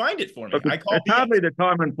that up. Find it for me. Look, I call it's BS. hardly the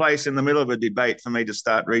time and place in the middle of a debate for me to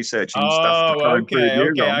start researching stuff to try Oh, and prove okay, you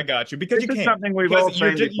okay, I wrong. got you. Because This you is can't. something we've Because all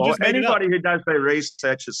seen you before. just made it up. Anybody who does their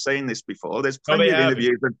research has seen this before. There's No, they plenty of haven't.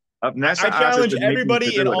 interviews of NASA I artists challenge admitting to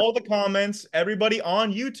everybody in do it. all the comments, everybody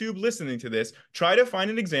on YouTube listening to this, try to find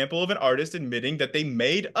an example of an artist admitting that they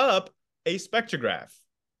made up a spectrograph.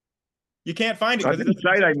 You can't find it I because it didn't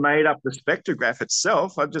doesn't say they exist. made up the spectrograph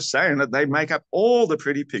itself. I'm just saying that they make up all the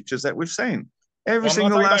pretty pictures that we've seen. Every Well, I'm not single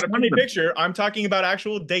talking about last a one of pretty them. picture. I'm talking about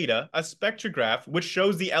actual data, a spectrograph, which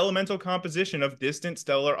shows the elemental composition of distant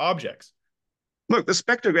stellar objects. Look, the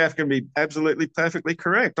spectrograph can be absolutely perfectly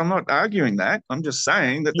correct. I'm not arguing that. I'm just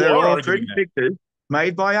saying that You they're are all arguing pretty that. pictures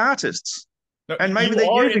made by artists. No, And maybe you they're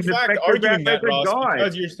are in using the fact spectrograph arguing as that, a Ross, guide.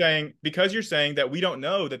 because you're saying that we don't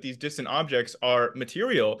know that these distant objects are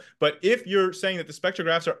material. But if you're saying that the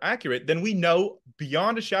spectrographs are accurate, then we know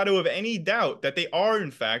beyond a shadow of any doubt that they are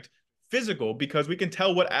in fact physical because we can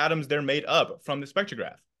tell what atoms they're made up from the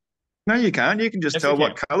spectrograph. No, you can't. You can just Yes, we tell can.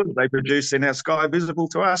 what colors they produce in our sky visible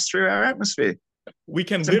to us through our atmosphere. We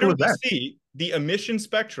can Simple as literally that. see the emission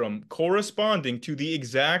spectrum corresponding to the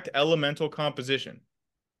exact elemental composition.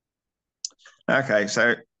 Okay,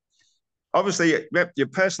 so obviously you're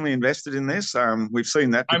personally invested in this. We've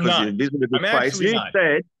seen that I'm because you not. visited this I'm place. actually You not.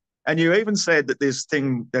 said, and you even said that this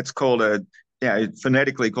thing that's called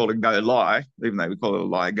phonetically called a go lie, even though we call it a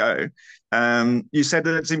LIGO. You said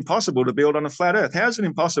that it's impossible to build on a flat Earth. How is it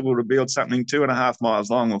impossible to build something 2.5 miles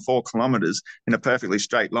long or 4 kilometers in a perfectly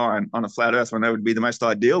straight line on a flat Earth when that would be the most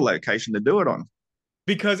ideal location to do it on?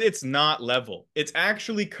 Because it's not level. It's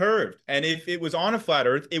actually curved. And if it was on a flat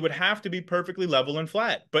Earth, it would have to be perfectly level and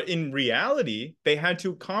flat. But in reality, they had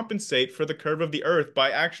to compensate for the curve of the Earth by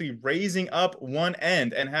actually raising up one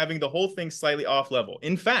end and having the whole thing slightly off level.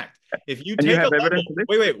 In fact, if you And you take a have level, evidence of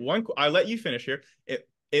this? I'll let you finish here.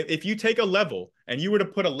 If you take a level and you were to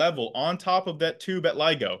put a level on top of that tube at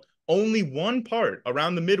LIGO, only one part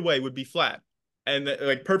around the midway would be flat and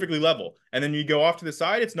like perfectly level. And then you go off to the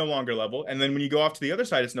side, it's no longer level. And then when you go off to the other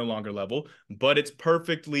side, it's no longer level, but it's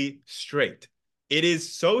perfectly straight. It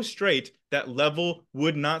is so straight that level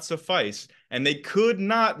would not suffice. And they could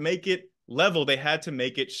not make it level. They had to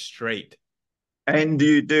make it straight. And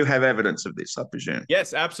you do have evidence of this, I presume.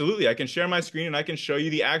 Yes, absolutely. I can share my screen and I can show you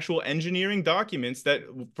the actual engineering documents that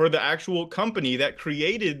for the actual company that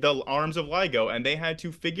created the arms of LIGO, and they had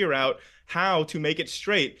to figure out how to make it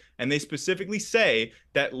straight. And they specifically say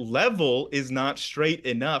that level is not straight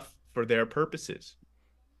enough for their purposes.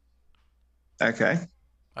 Okay.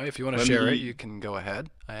 If you want to Let share it, me- you can go ahead.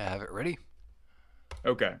 I have it ready.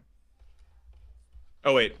 Okay.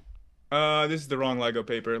 Oh, wait. This is the wrong LIGO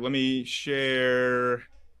paper. Let me share.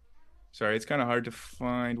 Sorry, it's kind of hard to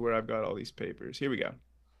find where I've got all these papers. Here we go.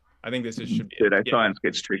 I think should be it. Yeah. Science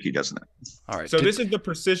gets tricky, doesn't it? All right. So this is the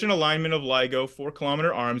precision alignment of LIGO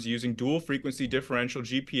 4-kilometer arms using dual frequency differential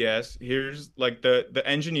GPS. Here's like the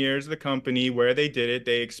engineers, the company, where they did it.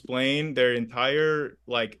 They explain their entire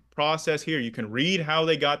like process here. You can read how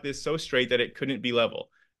they got this so straight that it couldn't be level.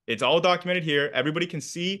 It's all documented here. Everybody can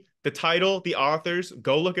see the title, the authors.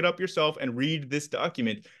 Go look it up yourself and read this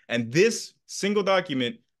document. And this single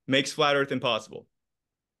document makes flat Earth impossible.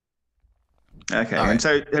 Okay. All And right.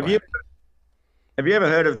 so Go ahead. have you ever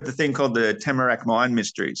heard of the thing called the Tamarack Mine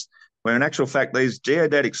Mysteries, where in actual fact these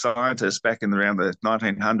geodetic scientists back in around the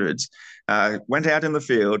 1900s went out in the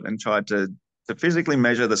field and tried to physically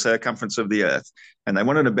measure the circumference of the Earth, and they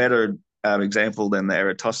wanted a better example than the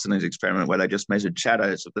Eratosthenes experiment, where they just measured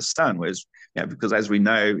shadows of the sun. Whereas, because as we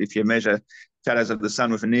know, if you measure shadows of the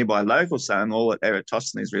sun with a nearby local sun, all that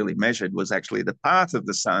Eratosthenes really measured was actually the path of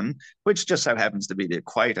the sun, which just so happens to be the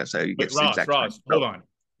equator. So you get Wait, the exact same Ross, hold result. on.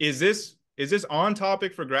 Is this on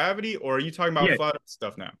topic for gravity, or are you talking about Yeah, flat Earth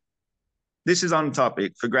stuff now? this is on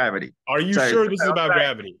topic for gravity. Are you So sure this is about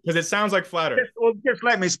gravity? Because it sounds like flat Earth. just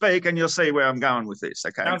let me speak and you'll see where I'm going with this,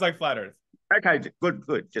 okay? Sounds like flat Earth. Okay, good.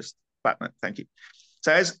 Just button it. Thank you.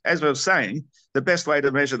 So as I was saying, the best way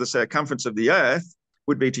to measure the circumference of the Earth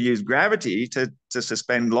would be to use gravity to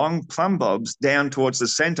suspend long plumb bobs down towards the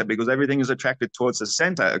center, because everything is attracted towards the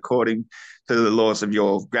center according to the laws of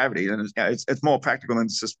your gravity. And it's more practical than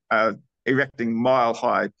erecting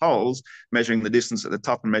mile-high poles, measuring the distance at the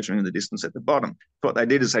top and measuring the distance at the bottom. What they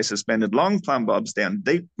did is they suspended long plumb bobs down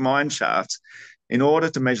deep mine shafts in order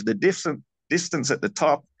to measure the distance at the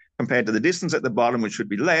top compared to the distance at the bottom, which would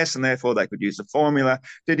be less, and therefore they could use a formula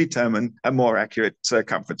to determine a more accurate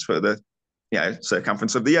circumference for the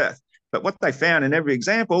circumference of the Earth. But what they found in every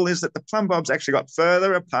example is that the plumb bobs actually got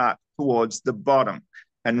further apart towards the bottom.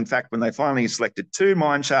 And in fact, when they finally selected two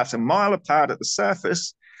mine shafts a mile apart at the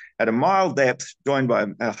surface, at a mile depth, joined by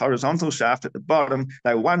a horizontal shaft at the bottom,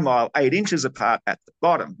 they were 1 mile, 8 inches apart at the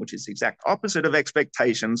bottom, which is the exact opposite of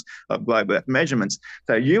expectations of globe Earth measurements.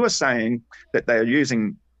 So you are saying that they are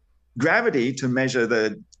using gravity to measure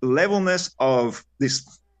the levelness of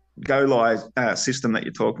this GOLI system that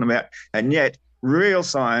you're talking about, and yet real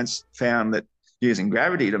science found that using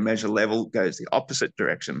gravity to measure level goes the opposite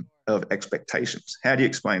direction of expectations. How do you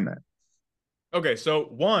explain that? Okay, so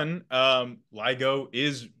one, LIGO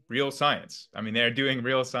is real science. I mean, they're doing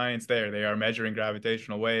real science there. They are measuring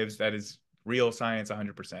gravitational waves. That is real science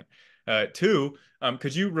 100%. Two,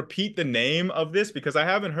 could you repeat the name of this? Because I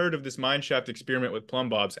haven't heard of this mineshaft experiment with plumb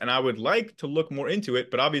bobs, and I would like to look more into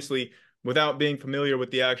it, but obviously, without being familiar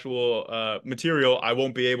with the actual material, I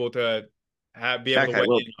won't be able to be able to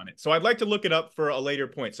weigh in on it. So I'd like to look it up for a later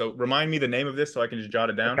point. So remind me the name of this so I can just jot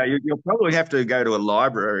it down. Okay, you'll probably have to go to a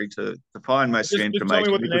library to find most of the information. Just tell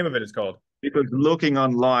me what the name of it is called. Because looking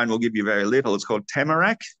online will give you very little. It's called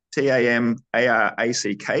Tamarack,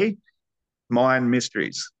 Tamarack, Mine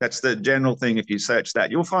Mysteries. That's the general thing. If you search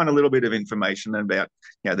that, you'll find a little bit of information about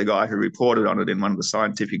the guy who reported on it in one of the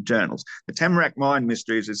scientific journals. The Tamarack Mine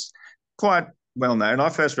Mysteries is quite well known. I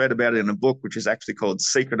first read about it in a book which is actually called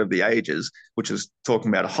Secret of the Ages, which is talking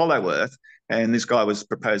about a hollow Earth. And this guy was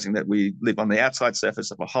proposing that we live on the outside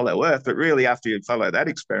surface of a hollow Earth. But really, after you follow that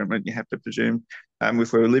experiment, you have to presume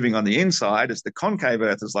if we're living on the inside, as the concave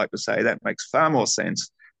Earthers like to say, that makes far more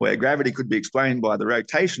sense, where gravity could be explained by the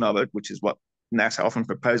rotation of it, which is what NASA often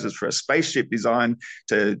proposes for a spaceship designed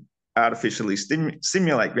to artificially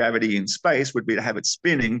simulate gravity in space, would be to have it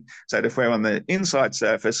spinning. So that if we're on the inside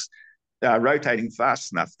surface, rotating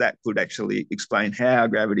fast enough, that could actually explain how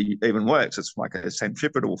gravity even works. It's like a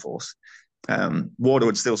centripetal force. Water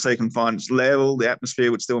would still seek and find its level. The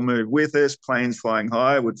atmosphere would still move with us. Planes flying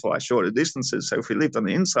high would fly shorter distances. So if we lived on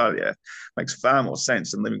the inside of the Earth, it makes far more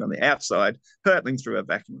sense than living on the outside, hurtling through a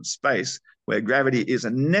vacuum of space, where gravity is a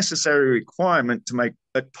necessary requirement to make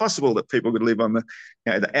it possible that people could live on the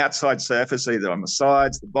outside surface, either on the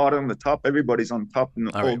sides, the bottom, the top. Everybody's on top in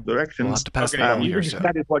all directions. We'll have to pass that here soon.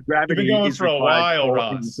 That is what gravity is for a while,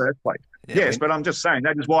 Ross. In the first place. Yeah, yes, but I'm just saying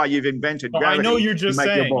that is why you've invented gravity. I know you're just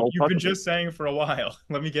saying. You've been just saying for a while.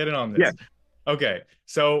 Let me get in on this. Yeah. Okay,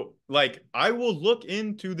 so I will look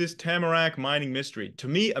into this Tamarack mining mystery. To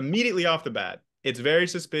me, immediately off the bat, it's very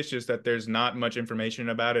suspicious that there's not much information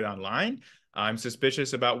about it online. I'm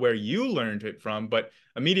suspicious about where you learned it from, but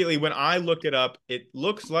immediately when I look it up, it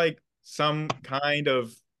looks like some kind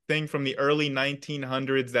of thing from the early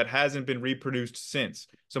 1900s that hasn't been reproduced since.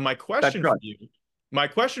 So my question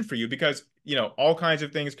for you, because all kinds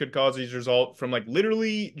of things could cause these results from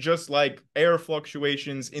literally just air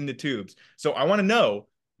fluctuations in the tubes. So I want to know,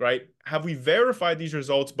 right? Have we verified these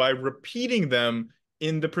results by repeating them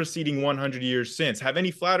in the preceding 100 years since? Have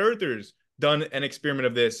any flat earthers done an experiment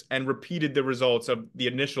of this and repeated the results of the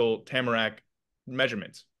initial Tamarack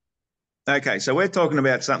measurements? Okay, so we're talking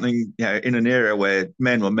about something, in an era where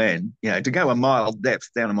men were men. To go a mile depth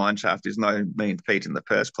down a mine shaft is no mean feat in the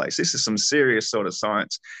first place. This is some serious sort of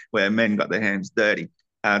science where men got their hands dirty.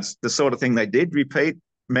 It's the sort of thing they did repeat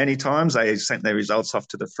many times. They sent their results off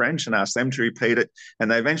to the French and asked them to repeat it. And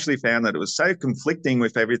they eventually found that it was so conflicting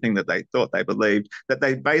with everything that they thought they believed that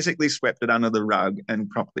they basically swept it under the rug and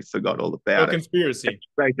promptly forgot all about it. Conspiracy. It's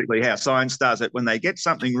basically how science does it. When they get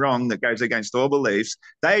something wrong that goes against all beliefs,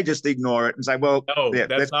 they just ignore it and say, well,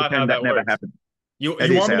 let's pretend that never happened. You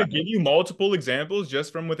want me to give you multiple examples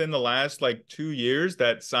just from within the last 2 years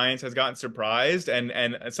that science has gotten surprised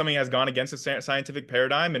and something has gone against the scientific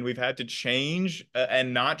paradigm and we've had to change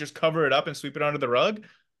and not just cover it up and sweep it under the rug?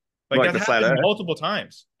 That happens multiple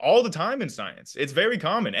times, all the time in science. It's very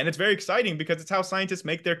common and it's very exciting because it's how scientists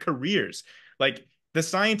make their careers. The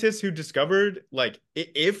scientists who discovered,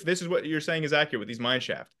 if this is what you're saying is accurate with these mine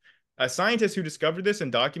shafts, a scientist who discovered this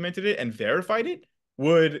and documented it and verified it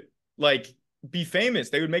would be famous.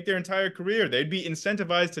 They would make their entire career. They'd be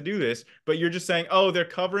incentivized to do this. But you're just saying, oh, they're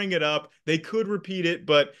covering it up. They could repeat it,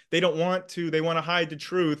 but they don't want to. They want to hide the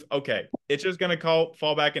truth. Okay, it's just going to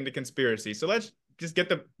fall back into conspiracy. So let's just get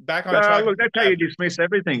the back on track. Look, that's how you dismiss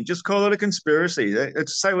everything. Just call it a conspiracy.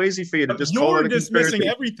 It's so easy for you to just call You're it a dismissing conspircy.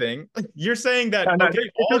 everything. You're saying that, No, okay, this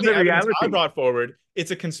all is the the evidence I reality. brought forward,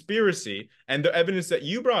 it's a conspiracy. And the evidence that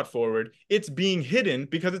you brought forward, it's being hidden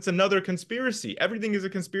because it's another conspiracy. Everything is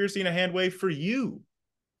a conspiracy in a hand way for you.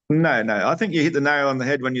 No, no. I think you hit the nail on the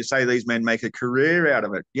head when you say these men make a career out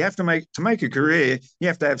of it. You have to make a career, you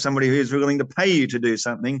have to have somebody who's willing to pay you to do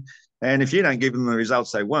something. And if you don't give them the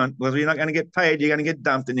results they want, well, you're not going to get paid. You're going to get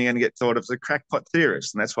dumped, and you're going to get thought of as a crackpot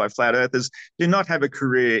theorist. And that's why flat earthers do not have a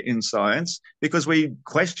career in science, because we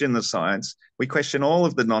question the science. We question all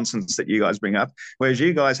of the nonsense that you guys bring up, whereas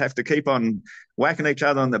you guys have to keep on whacking each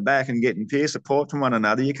other on the back and getting peer support from one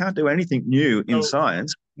another. You can't do anything new in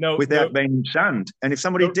science No, without being shunned. And if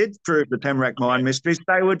somebody did prove the Tamarack mine mysteries,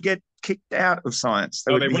 they would get kicked out of science.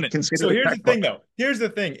 They no, would they be wouldn't. considered So a here's the crackpot. thing, though. Here's the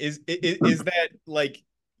thing: is that like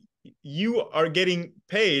you are getting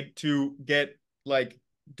paid to get like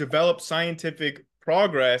develop scientific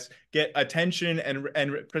progress, get attention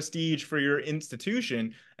and prestige for your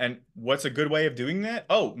institution. And what's a good way of doing that?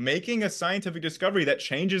 Oh, making a scientific discovery that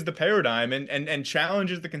changes the paradigm and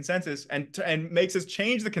challenges the consensus and makes us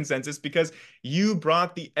change the consensus because you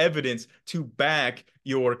brought the evidence to back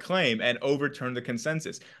your claim and overturn the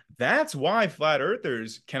consensus. That's why flat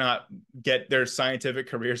earthers cannot get their scientific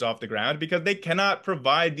careers off the ground, because they cannot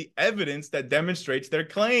provide the evidence that demonstrates their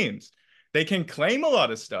claims. They can claim a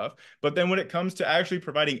lot of stuff, but then when it comes to actually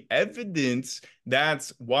providing evidence,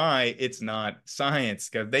 that's why it's not science,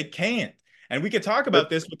 because they can't. And we could talk about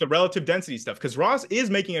this with the relative density stuff, because Ross is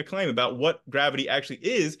making a claim about what gravity actually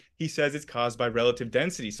is. He says it's caused by relative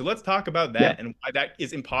density. So let's talk about Yeah. that and why that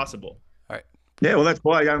is impossible. All right. Yeah, well, that's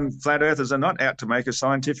why flat earthers are not out to make a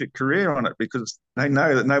scientific career on it, because they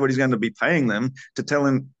know that nobody's going to be paying them to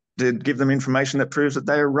give them information that proves that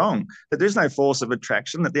they are wrong, that there's no force of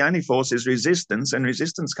attraction, that the only force is resistance, and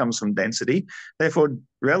resistance comes from density. Therefore,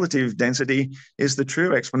 relative density is the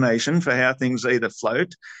true explanation for how things either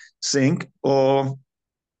float, sink, or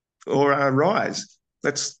rise.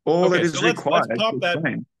 That's all that is required. Let's pop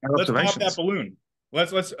that balloon.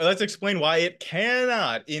 Let's explain why it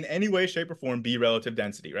cannot in any way, shape, or form be relative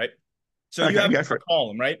density, right? So you have a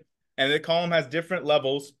column, right? And the column has different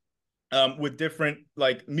levels with different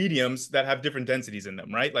like mediums that have different densities in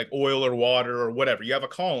them, right? Like oil or water or whatever. You have a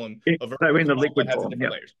column of in the liquid that has form,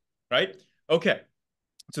 different layers, right? Okay.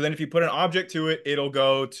 So then if you put an object to it, it'll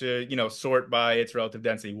go to, sort by its relative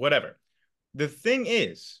density, whatever. The thing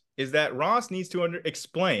is that Ross needs to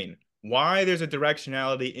explain why there's a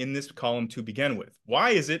directionality in this column to begin with. Why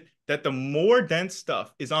is it that the more dense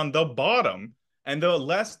stuff is on the bottom and the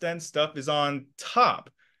less dense stuff is on top?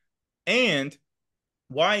 And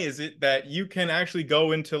why is it that you can actually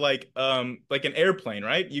go into like an airplane,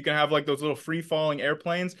 right? You can have like those little free falling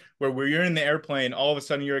airplanes where you're in the airplane, all of a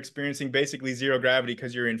sudden you're experiencing basically zero gravity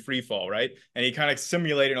because you're in free fall, right? And you kind of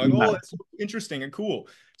simulate it and like, oh, that's so interesting and cool.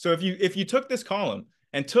 So if you took this column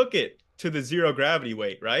and took it to the zero gravity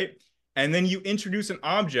weight, right? And then you introduce an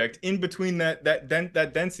object in between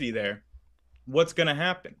that density there, what's going to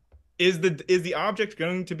happen? Is the object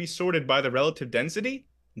going to be sorted by the relative density?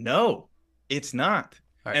 No. It's not.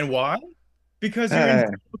 Right. And why? Because you're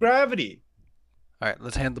in gravity. All right,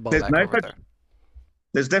 let's hand the ball back over there.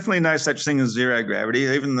 There's definitely no such thing as zero gravity.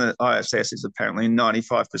 Even the ISS is apparently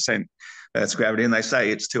 95% Earth's gravity, and they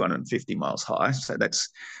say it's 250 miles high. So that's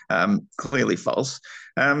clearly false.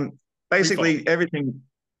 Basically,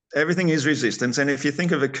 everything is resistance. And if you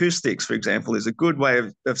think of acoustics, for example, is a good way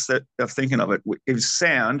of thinking of it. Is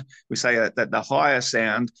sound, we say that the higher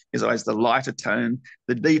sound is always the lighter tone.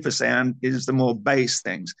 The deeper sound is the more bass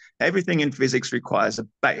things. Everything in physics requires a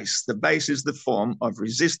base. The base is the form of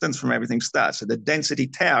resistance from everything starts. So the density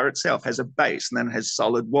tower itself has a base, and then it has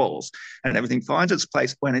solid walls. And everything finds its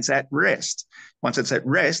place when it's at rest. Once it's at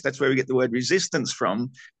rest, that's where we get the word resistance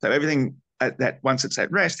from. So everything that once it's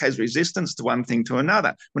at rest has resistance to one thing to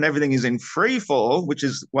another. When everything is in free fall, which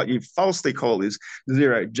is what you falsely call is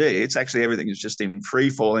zero G, it's actually everything is just in free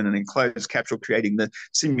fall in an enclosed capsule, creating the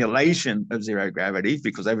simulation of zero gravity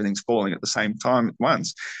because everything's falling at the same time at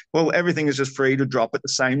once. Well, everything is just free to drop at the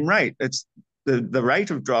same rate. It's the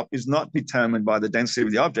rate of drop is not determined by the density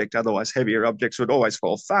of the object. Otherwise, heavier objects would always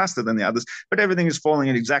fall faster than the others, but everything is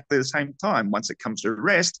falling at exactly the same time. Once it comes to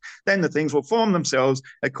rest, then the things will form themselves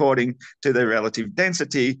according to their relative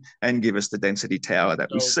density and give us the density tower that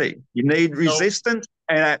we see. You need resistance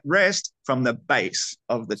and at rest from the base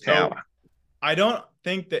of the tower. I don't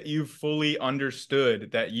think that you've fully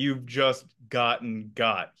understood that you've just got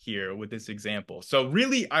here with this example. So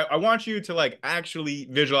really, I want you to like actually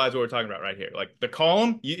visualize what we're talking about right here. Like the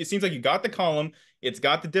column, it seems like you got the column, it's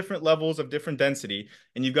got the different levels of different density,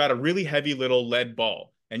 and you've got a really heavy little lead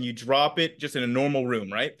ball, and you drop it just in a normal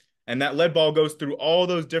room, right? And that lead ball goes through all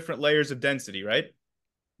those different layers of density, right?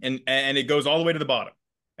 And it goes all the way to the bottom.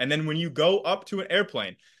 And then when you go up to an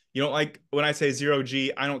airplane, you don't like when I say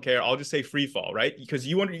 0G, I don't care. I'll just say free fall, right? Because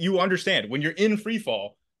you understand when you're in free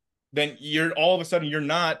fall, then you're all of a sudden you're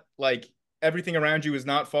not like everything around you is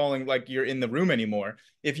not falling like you're in the room anymore.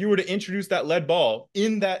 If you were to introduce that lead ball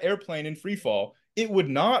in that airplane in free fall, it would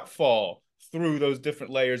not fall through those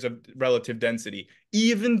different layers of relative density,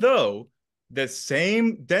 even though the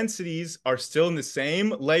same densities are still in the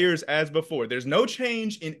same layers as before. There's no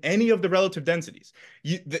change in any of the relative densities.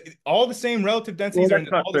 All the same relative densities are in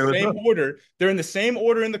all the same order. They're in the same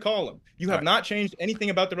order in the column. You have not changed anything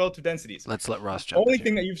about the relative densities. Let's let Ross The jump only in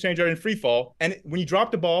thing here. that you've changed are in free fall. And when you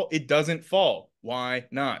drop the ball, it doesn't fall. Why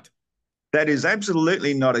not? That is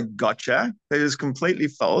absolutely not a gotcha. That is completely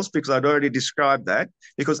false because I'd already described that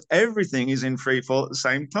because everything is in free fall at the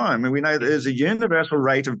same time. And we know that there's a universal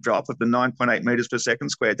rate of drop of the 9.8 meters per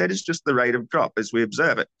second squared. That is just the rate of drop as we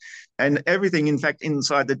observe it. And everything, in fact,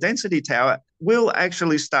 inside the density tower will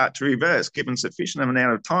actually start to reverse given sufficient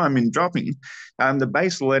amount of time in dropping. The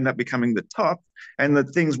base will end up becoming the top and the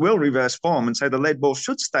things will reverse form. And so the lead ball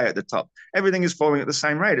should stay at the top. Everything is falling at the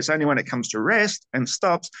same rate. It's only when it comes to rest and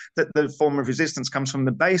stops that the form of resistance comes from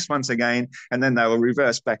the base once again, and then they will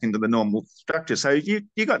reverse back into the normal structure. So you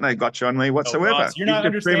got no gotcha on me whatsoever. Ross, you're not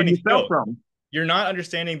understanding. Wrong. You're not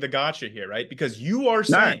understanding the gotcha here, right? Because you are No.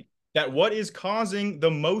 saying that what is causing the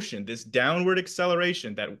motion, this downward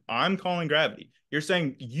acceleration that I'm calling gravity,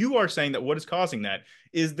 you are saying that what is causing that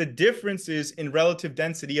is the differences in relative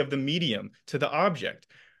density of the medium to the object.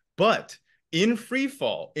 But in free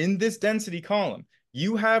fall, in this density column,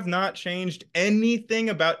 you have not changed anything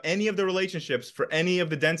about any of the relationships for any of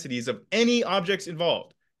the densities of any objects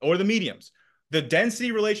involved or the mediums. The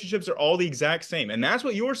density relationships are all the exact same. And that's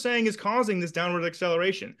what you're saying is causing this downward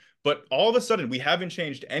acceleration. But all of a sudden, we haven't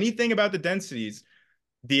changed anything about the densities.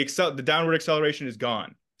 The downward acceleration is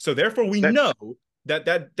gone. So therefore, we know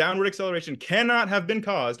that downward acceleration cannot have been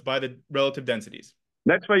caused by the relative densities.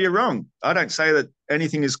 That's where you're wrong. I don't say that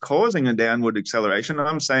anything is causing a downward acceleration.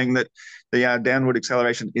 I'm saying that the downward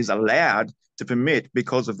acceleration is allowed to permit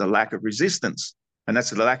because of the lack of resistance. And that's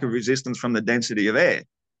the lack of resistance from the density of air.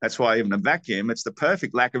 That's why even a vacuum, it's the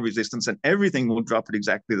perfect lack of resistance and everything will drop at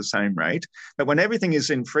exactly the same rate. But when everything is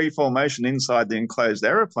in free fall motion inside the enclosed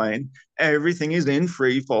aeroplane, everything is in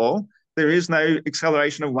free fall. There is no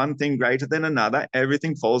acceleration of one thing greater than another.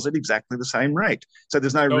 Everything falls at exactly the same rate. So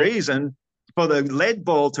there's no reason for the lead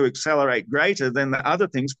ball to accelerate greater than the other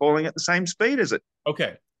things falling at the same speed as it.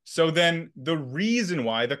 Okay. So then the reason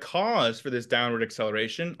why, the cause for this downward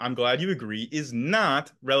acceleration, I'm glad you agree, is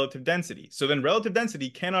not relative density. So then relative density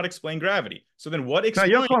cannot explain gravity. So then what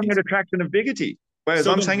explains... No, you're calling it attraction of biggity. Whereas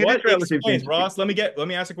I'm saying it is relative density. Ross, let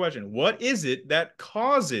me ask a question. What is it that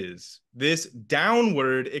causes this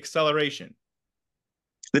downward acceleration?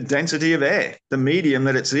 The density of air, the medium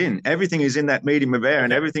that it's in. Everything is in that medium of air,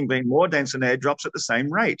 and everything being more dense than air drops at the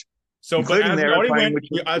same rate. So, but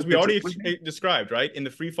as we already described, right, in the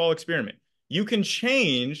free fall experiment, you can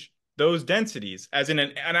change those densities as in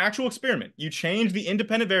an actual experiment. You change the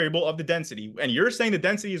independent variable of the density, and you're saying the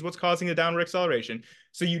density is what's causing the downward acceleration.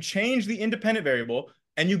 So you change the independent variable,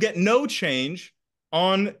 and you get no change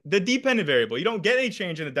on the dependent variable. You don't get any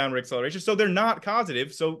change in the downward acceleration, so they're not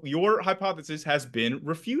causative. So your hypothesis has been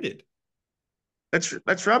refuted.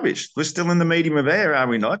 That's rubbish. We're still in the medium of air, are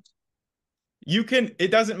we not?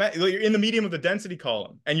 It doesn't matter. You're in the medium of the density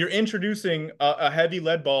column and you're introducing a heavy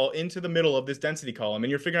lead ball into the middle of this density column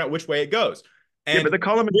and you're figuring out which way it goes. And yeah, but the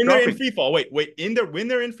column is when dropping. They're in free fall, when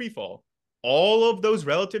they're in free fall, all of those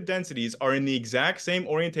relative densities are in the exact same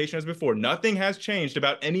orientation as before. Nothing has changed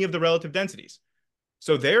about any of the relative densities.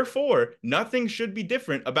 So therefore, nothing should be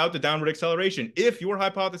different about the downward acceleration if your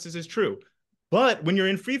hypothesis is true. But when you're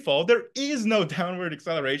in free fall, there is no downward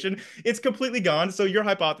acceleration. It's completely gone. So your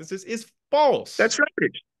hypothesis is false. That's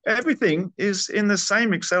right. Everything is in the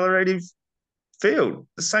same accelerative field,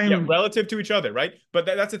 the same relative to each other, right? But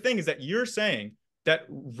that's the thing, is that you're saying that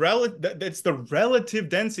it's the relative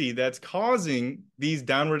density that's causing these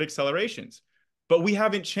downward accelerations. But we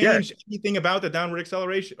haven't changed anything about the downward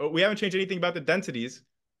acceleration. Or we haven't changed anything about the densities,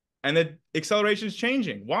 and the acceleration is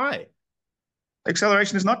changing. Why?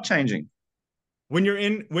 Acceleration is not changing. When you're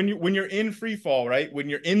in free fall, right? When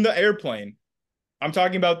you're in the airplane, I'm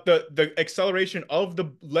talking about the acceleration of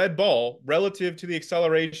the lead ball relative to the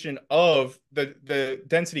acceleration of the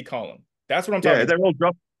density column. That's what I'm talking Yeah,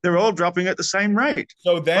 about. they're all dropping at the same rate.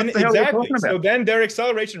 So then, What the hell are you exactly. talking about? So then their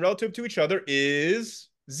acceleration relative to each other is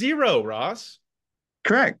zero, Ross.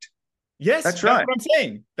 Correct. Yes, That's that's right. what I'm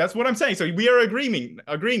saying. That's what I'm saying. So we are agreeing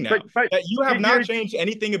But now that you have not you're changed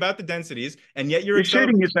anything about the densities, and yet your you're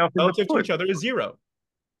shooting acceleration yourself in the relative to foot. each other is zero.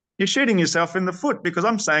 You're shooting yourself in the foot because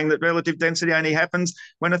I'm saying that relative density only happens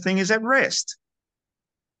when a thing is at rest.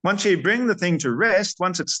 Once you bring the thing to rest,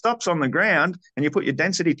 once it stops on the ground and you put your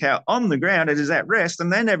density tower on the ground, it is at rest,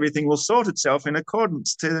 and then everything will sort itself in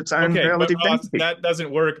accordance to its own Okay, but relative Ross, density. that doesn't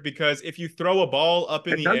work because if you throw a ball up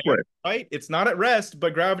in It the does air, work. right, it's not at rest,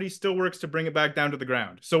 but gravity still works to bring it back down to the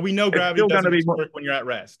ground. So we know It's gravity still going to doesn't be just more, work when you're at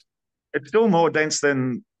rest. it's still more dense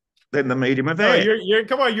than the medium of No, air. you're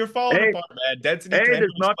come on, you're falling Air, apart, man. Density air cannot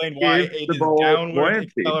does not explain why give it the is ball downward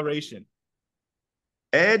buoyancy. acceleration.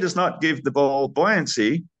 Air does not give the ball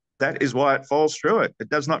buoyancy. That is why it falls through it. It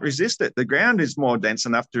does not resist it. The ground is more dense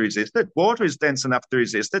enough to resist it. Water is dense enough to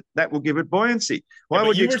resist it. That will give it buoyancy. Yeah, Why but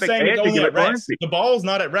would you you were expect saying air it's to only give at it rest. buoyancy? The ball's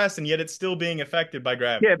not at rest, and yet it's still being affected by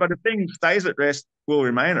gravity. Yeah, but if thing stays at rest, will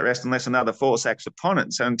remain at rest unless another force acts upon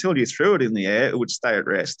it. So until you threw it in the air, it would stay at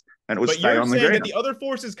rest and it would But stay you're on the saying that ground. the other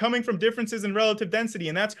force is coming from differences in relative density,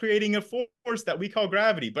 and that's creating a force that we call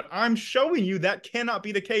gravity. But I'm showing you that cannot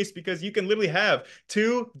be the case because you can literally have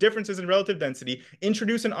two differences in relative density,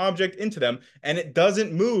 introduce an object into them, and it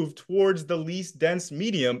doesn't move towards the least dense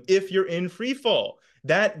medium if you're in free fall.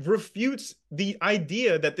 That refutes the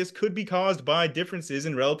idea that this could be caused by differences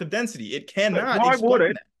in relative density. It But cannot why would explain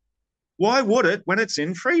it? that. Why would it when it's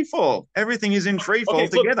in free fall? Everything is in free fall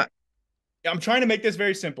Okay, look, together. I'm trying to make this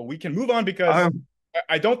very simple. We can move on because Um,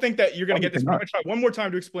 I don't think that you're going to you get this. I'm cannot going to try one more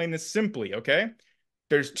time to explain this simply, okay?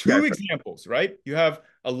 There's go two for it. examples, right? You have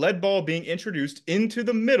a lead ball being introduced into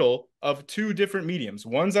the middle of two different mediums.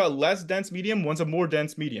 One's a less dense medium, one's a more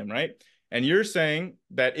dense medium, right? And you're saying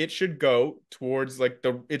that it should go towards like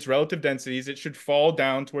its relative densities, it should fall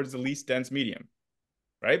down towards the least dense medium,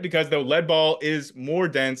 right? Because the lead ball is more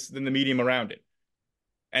dense than the medium around it.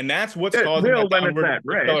 And that's what's It causing will that when it's downward at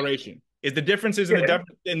rest. acceleration. Is the differences in Yeah,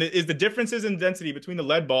 is the differences in density between the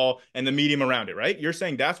lead ball and the medium around it, right? You're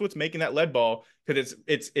saying that's what's making that lead ball because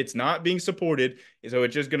it's not being supported, so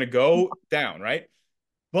it's just going to go down, right?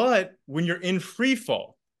 But when you're in free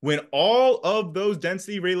fall, when all of those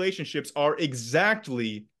density relationships are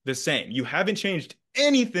exactly the same, you haven't changed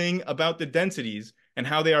anything about the densities and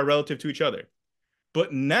how they are relative to each other.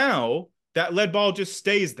 But now that lead ball just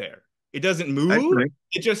stays there. It doesn't move. actually,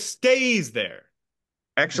 It just stays there.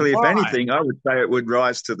 actually, if Why? anything, I would say it would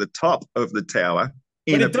rise to the top of the tower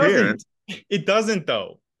But in it doesn't. appearance. It doesn't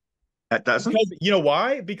though. That doesn't. Because you know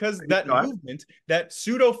why? Because that Right? movement, that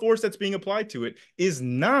pseudo force that's being applied to it is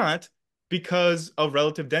not because of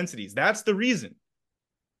relative densities. That's the reason.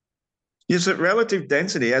 Is that relative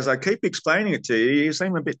density, as I keep explaining it to you, you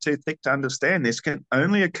seem a bit too thick to understand this, can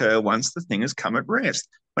only occur once the thing has come at rest.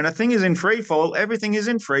 When a thing is in free fall, everything is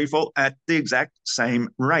in free fall at the exact same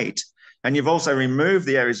rate. And you've also removed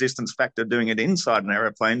the air resistance factor doing it inside an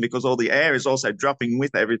aeroplane because all the air is also dropping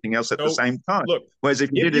with everything else at the So same time. look, Whereas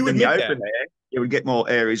if you if did it you in the admit open that, air, you would get more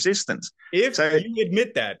air resistance. if So you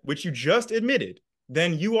admit that, which you just admitted,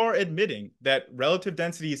 then you are admitting that relative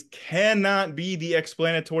densities cannot be the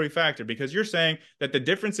explanatory factor because you're saying that the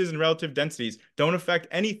differences in relative densities don't affect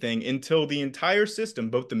anything until the entire system,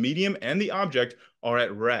 both the medium and the object, are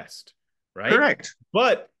at rest, right? correct.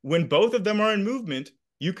 But when both of them are in movement,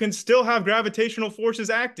 you can still have gravitational forces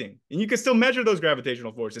acting and you can still measure those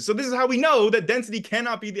gravitational forces. So this is how we know that density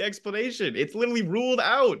cannot be the explanation. It's literally ruled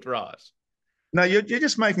out, Ross. No, you're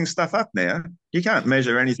just making stuff up now. You can't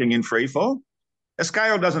measure anything in free fall. A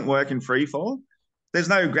scale doesn't work in free fall. There's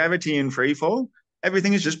no gravity in free fall.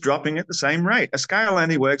 Everything is just dropping at the same rate. A scale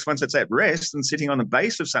only works once it's at rest and sitting on the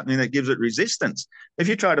base of something that gives it resistance. If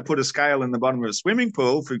you try to put a scale in the bottom of a swimming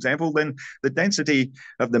pool, for example, then the density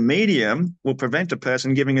of the medium will prevent a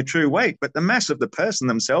person giving a true weight, but the mass of the person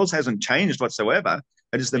themselves hasn't changed whatsoever.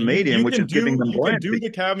 It is the medium which is giving them You can do buoyancy.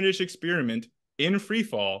 the Cavendish experiment in free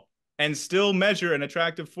fall and still measure an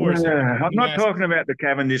attractive force. I'm not talking about the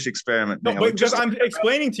Cavendish experiment No, now. We're but because just I'm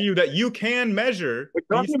explaining to you that you can measure we're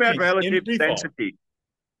these talking about things in relative free fall. density.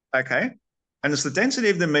 Okay. And it's the density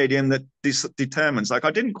of the medium that determines. Like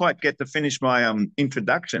I didn't quite get to finish my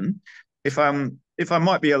introduction. If I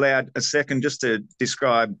might be allowed a second just to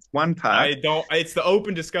describe one part. I don't. It's the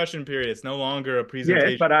open discussion period. It's no longer a Yeah,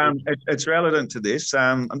 presentation. but it's relevant to this.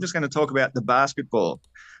 I'm just going to talk about the basketball.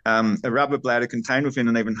 A rubber bladder contained within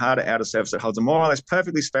an even harder outer surface that holds a more or less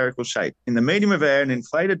perfectly spherical shape. In the medium of air, an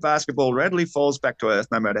inflated basketball readily falls back to Earth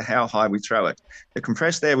no matter how high we throw it. The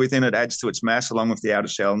compressed air within it adds to its mass along with the outer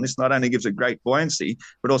shell, and this not only gives it great buoyancy,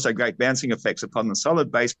 but also great bouncing effects upon the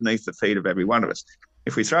solid base beneath the feet of every one of us.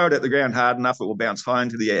 If we throw it at the ground hard enough, it will bounce high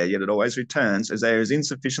into the air, yet it always returns, as air is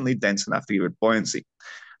insufficiently dense enough to give it buoyancy.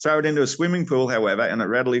 Throw it into a swimming pool, however, and it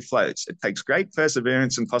readily floats. It takes great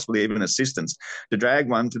perseverance and possibly even assistance to drag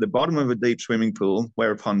one to the bottom of a deep swimming pool,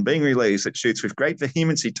 whereupon, being released, it shoots with great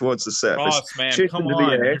vehemency towards the surface, Ross, man, shoots come into the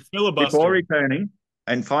on. air You're before filibustering. returning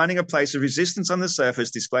and finding a place of resistance on the surface,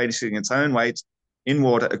 displacing its own weight in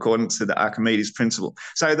water according to the Archimedes principle.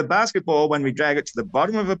 So the basketball, when we drag it to the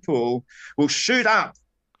bottom of a pool, will shoot up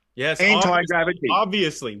Yes, obviously. anti-gravity.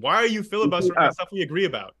 Obviously. Why are you filibustering on stuff we agree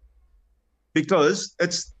about? Because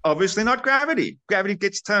it's obviously not gravity. Gravity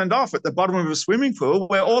gets turned off at the bottom of a swimming pool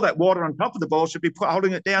where all that water on top of the ball should be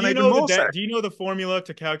holding it down even more so. Do you know the formula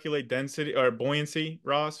to calculate density or buoyancy,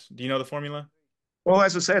 Ross? Do you know the formula? Well,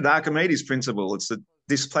 as I said, Archimedes' principle, it's the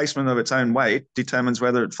displacement of its own weight determines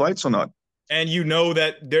whether it floats or not. And you know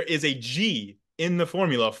that there is a G in the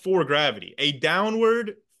formula for gravity. A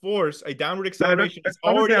downward force, a downward acceleration is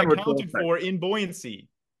already accounted for in buoyancy.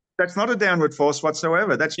 That's not a downward force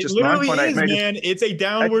whatsoever. That's just It literally 9.8 is, meters. man. It's a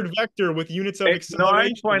downward vector with units of It's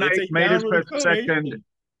acceleration. 9.8 meters per acceleration. second.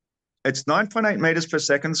 It's 9.8 meters per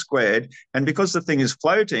second squared. And because the thing is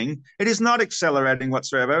floating, it is not accelerating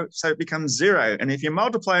whatsoever. So it becomes zero. And if you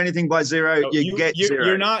multiply anything by zero, you get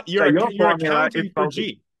zero. You're accounting for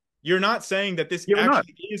G. You're not saying that this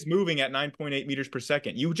actually is moving at 9.8 meters per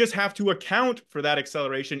second. You just have to account for that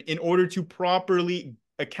acceleration in order to properly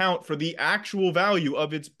account for the actual value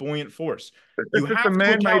of its buoyant force. You have to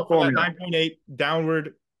account for that 9.8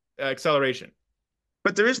 downward acceleration.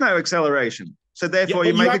 But there is no acceleration. So therefore,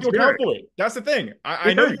 you make it zero. Account for it. That's the thing.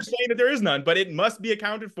 I know you're saying that there is none, but it must be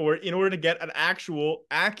accounted for in order to get an actual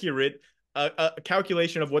accurate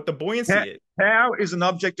calculation of what the buoyancy is. How is an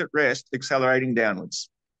object at rest accelerating downwards?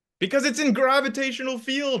 Because it's in gravitational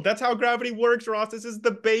field. That's how gravity works, Ross. This is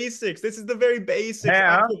the basics. This is the very basics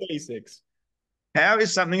of the basics. How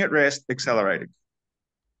is something at rest accelerating?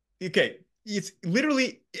 Okay. It's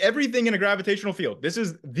literally everything in a gravitational field. This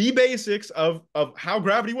is the basics of how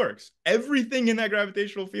gravity works. Everything in that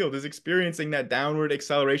gravitational field is experiencing that downward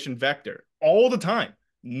acceleration vector all the time,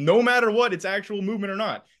 no matter what its actual movement or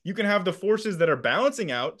not. You can have the forces that are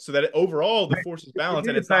balancing out so that overall the forces balance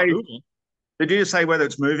and it's not moving. Did you just say whether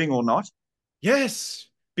it's moving or not? Yes.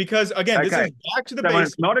 Because again, this is back to the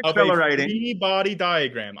basics not accelerating. Of a free body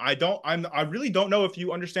diagram. I really don't know if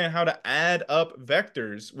you understand how to add up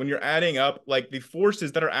vectors when you're adding up like the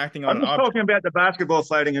forces that are acting on an object. I'm talking about the basketball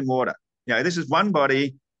floating in water. This is one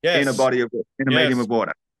body in a body of in a medium of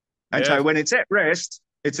water. And so when it's at rest,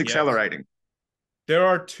 it's accelerating. There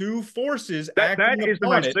are two forces acting upon it. That is the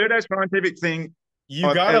most pseudoscientific thing.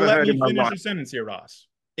 You gotta let me finish your sentence here, Ross.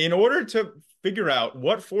 In order to figure out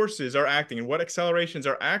what forces are acting and what accelerations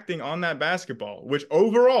are acting on that basketball, which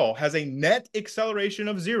overall has a net acceleration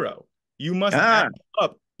of zero, you must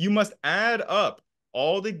add up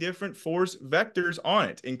all the different force vectors on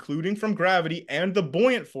it, including from gravity and the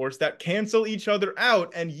buoyant force that cancel each other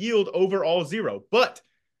out and yield overall zero. But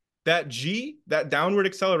that G, that downward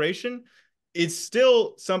acceleration, it's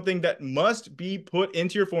still something that must be put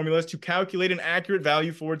into your formulas to calculate an accurate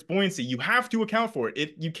value for its buoyancy. You have to account for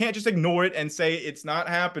it. You can't just ignore it and say it's not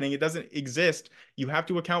happening. It doesn't exist. You have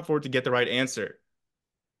to account for it to get the right answer.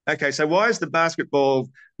 Okay, so why is the basketball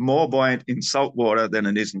more buoyant in salt water than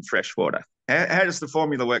it is in fresh water? How does the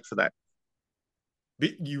formula work for that?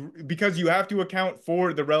 Because you have to account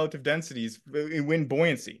for the relative densities in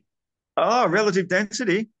buoyancy. Oh, relative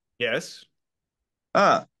density? Yes.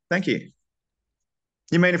 Thank you.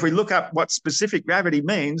 You mean if we look up what specific gravity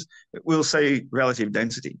means, we'll see relative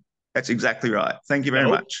density. That's exactly right. Thank you very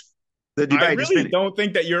much. The debate is finished. I really don't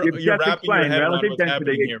think that you're wrapping your head around what's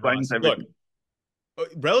happening here, Ross. Look,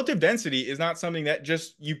 relative density is not something that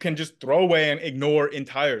you can just throw away and ignore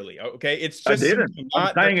entirely. Okay, it's just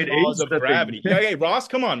not the cause of gravity. Okay, Ross,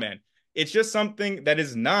 come on, man. It's just something that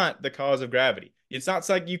is not the cause of gravity. It's not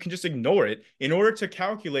like you can just ignore it. In order to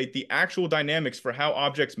calculate the actual dynamics for how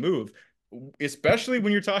objects move, especially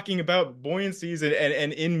when you're talking about buoyancies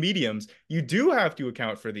and in mediums, you do have to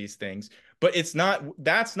account for these things, but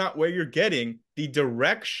that's not where you're getting the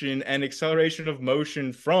direction and acceleration of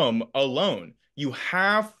motion from alone. You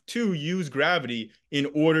have to use gravity in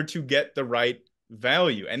order to get the right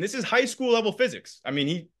value. And this is high school level physics. I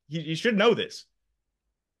mean, he should know this.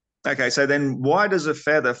 Okay, so then why does a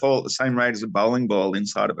feather fall at the same rate as a bowling ball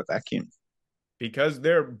inside of a vacuum? Because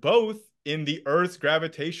they're both in the Earth's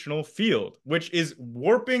gravitational field, which is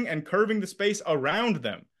warping and curving the space around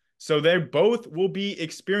them. So they both will be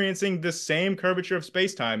experiencing the same curvature of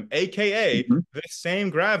space-time, aka the same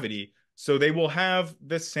gravity. So they will have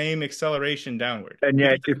the same acceleration downward. And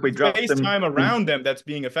Because yet, if we it's drop them, space-time around them that's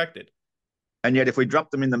being affected. and yet if we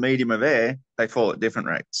drop them in the medium of air, they fall at different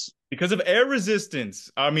rates. Because of air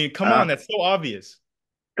resistance. I mean, come Uh, on, that's so obvious.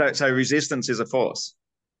 so resistance is a force.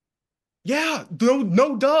 Yeah,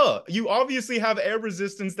 no, duh. You obviously have air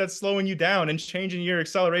resistance that's slowing you down and changing your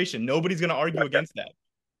acceleration. Nobody's going to argue against that.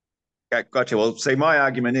 Gotcha. Well, see, my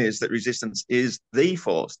argument is that resistance is the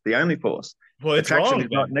force, the only force. Well, it's Attraction wrong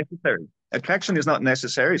is not then. necessary. Attraction is not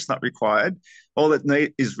necessary. It's not required. All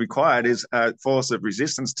that is required is a force of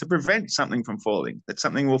resistance to prevent something from falling, that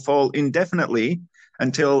something will fall indefinitely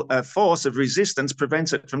until a force of resistance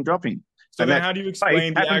prevents it from dropping. So And then that how do you space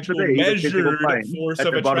explain the happens to actual be the physical measured plane force at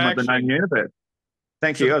of the bottom of the known attraction? universe.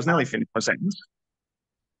 Thank So, you. I was nearly finished my sentence.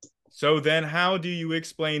 so then how do you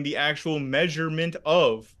explain the actual measurement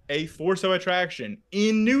of a force of attraction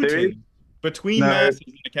in There is Newton between no, masses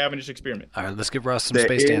in a Cavendish experiment? All right, let's give Ross some there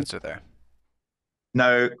space to is answer there.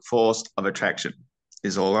 no force of attraction,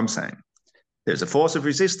 is all I'm saying. There's a force of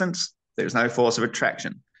resistance. There's no force of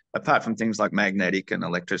attraction, apart from things like magnetic and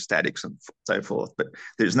electrostatics and so forth. But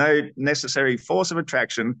there's no necessary force of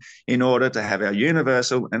attraction in order to have our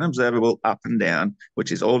universal and observable up and down,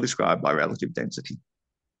 which is all described by relative density.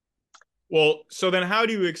 Well, so then how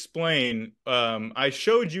do you explain? I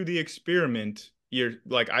showed you the experiment. You're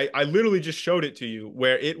like, I literally just showed it to you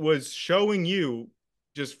where it was showing you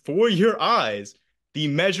just for your eyes the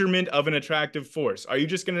measurement of an attractive force. Are you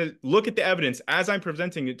just going to look at the evidence as I'm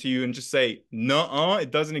presenting it to you and just say, nuh-uh,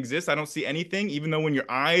 it doesn't exist? I don't see anything, even though when your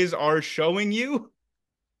eyes are showing you?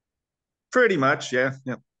 Pretty much, yeah.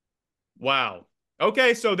 Wow.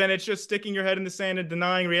 Okay, so then it's just sticking your head in the sand and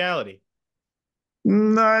denying reality.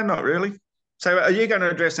 No, not really. So are you going to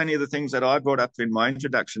address any of the things that I brought up in my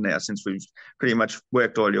introduction now, since we've pretty much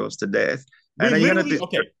worked all yours to death? We And are you going literally, to...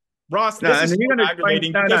 okay, Ross, No, this and is are so you going to explain...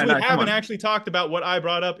 aggravating No, because we come haven't on. actually talked about what I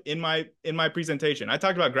brought up in my presentation. I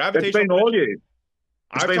talked about It's gravitational been all redshift. you.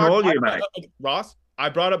 It's been all you, mate. Ross, I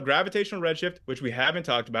brought up gravitational redshift, which we haven't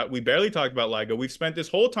talked about. We barely talked about LIGO. We've spent this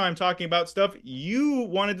whole time talking about stuff you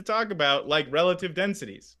wanted to talk about, like relative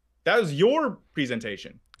densities. That was your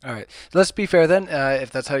presentation. All right, let's be fair then. If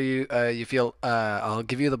that's how you feel, I'll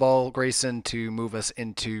give you the ball, Grayson, to move us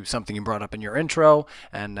into something you brought up in your intro,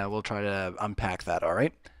 and we'll try to unpack that. All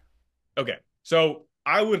right? Okay, so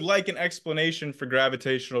I would like an explanation for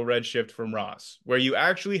gravitational redshift from Ross, where you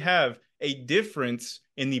actually have a difference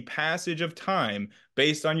in the passage of time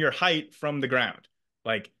based on your height from the ground.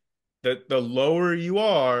 Like the lower you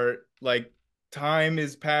are, like time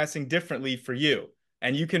is passing differently for you.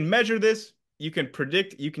 And you can measure this, you can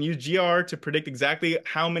predict, you can use GR to predict exactly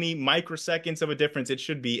how many microseconds of a difference it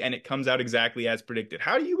should be, and it comes out exactly as predicted.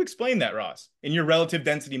 How do you explain that, Ross, in your relative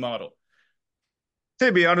density model?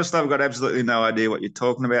 To be honest, I've got absolutely no idea what you're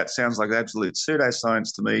talking about. It sounds like absolute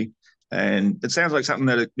pseudoscience to me. And it sounds like something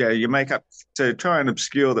that you make up to try and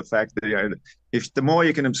obscure the fact that if the more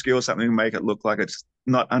you can obscure something and make it look like it's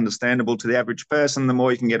not understandable to the average person, the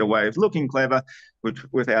more you can get away with looking clever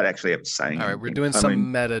without actually ever saying All right, anything. we're doing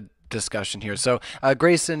some meta discussion here. So,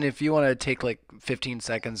 Grayson, if you want to take like 15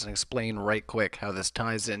 seconds and explain right quick how this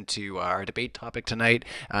ties into our debate topic tonight,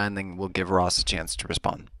 and then we'll give Ross a chance to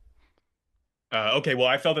respond. Okay, well,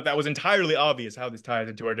 I felt that was entirely obvious how this ties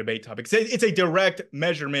into our debate topic. It's a direct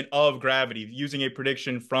measurement of gravity using a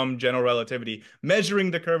prediction from general relativity,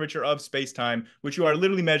 measuring the curvature of space-time, which you are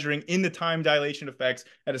literally measuring in the time dilation effects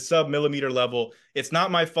at a sub-millimeter level. It's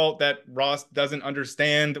not my fault that Ross doesn't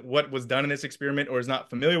understand what was done in this experiment or is not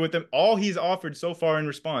familiar with them. All he's offered so far in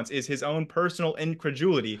response is his own personal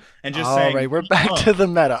incredulity and just saying, all right, we're back to the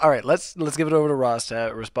meta. All right, let's give it over to Ross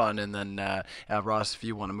to respond, and then Ross, if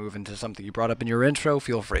you want to move into something you brought up in your intro,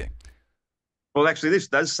 feel free. Well, actually, this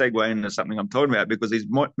does segue into something I'm talking about because he's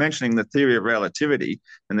mentioning the theory of relativity,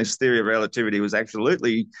 and this theory of relativity was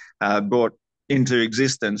absolutely brought into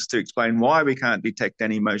existence to explain why we can't detect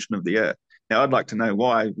any motion of the Earth. Now, I'd like to know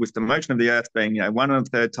why, with the motion of the Earth being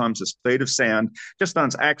 1/3 times the speed of sound, just on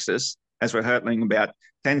its axis, as we're hurtling about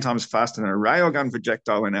 10 times faster than a railgun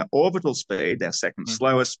projectile in our orbital speed, our second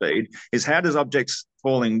slowest speed, is how does objects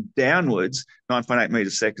falling downwards, 9.8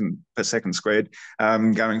 meters per second squared,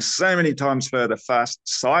 going so many times further fast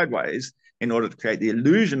sideways in order to create the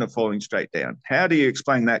illusion of falling straight down? How do you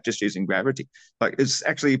explain that just using gravity? Like, it's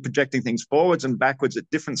actually projecting things forwards and backwards at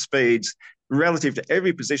different speeds relative to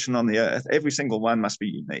every position on the Earth. Every single one must be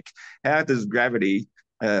unique. How does gravity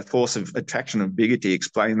force of attraction of bigger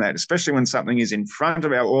explain that, especially when something is in front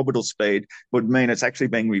of our orbital speed, would mean it's actually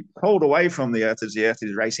being repelled away from the Earth as the Earth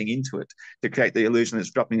is racing into it to create the illusion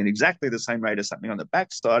it's dropping at exactly the same rate as something on the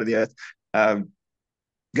back side of the Earth,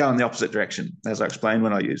 go in the opposite direction, as I explained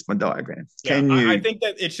when I used my diagram. Yeah, I think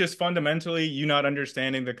that it's just fundamentally you not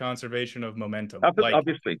understanding the conservation of momentum.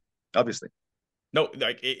 Obviously. No,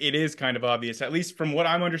 like it is kind of obvious, at least from what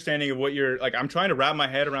I'm understanding of what you're like. I'm trying to wrap my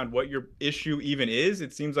head around what your issue even is.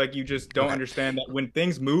 It seems like you just don't understand that when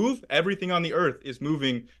things move, everything on the earth is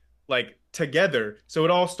moving like together. So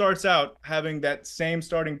it all starts out having that same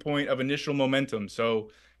starting point of initial momentum. So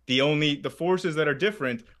the forces that are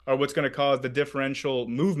different are what's going to cause the differential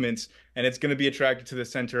movements, and it's going to be attracted to the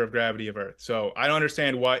center of gravity of Earth. So I don't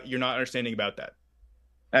understand what you're not understanding about that.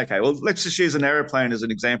 Okay, well, let's just use an aeroplane as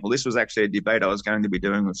an example. This was actually a debate I was going to be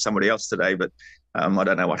doing with somebody else today, but I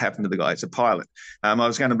don't know what happened to the guy. It's a pilot. I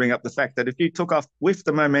was going to bring up the fact that if you took off with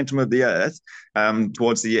the momentum of the Earth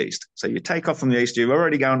towards the east, so you take off from the east, you're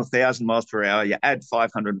already going 1,000 miles per hour, you add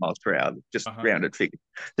 500 miles per hour, just rounded figure.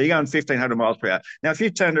 So you're going 1,500 miles per hour. Now, if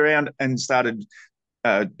you turned around and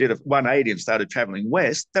did a 180 and started traveling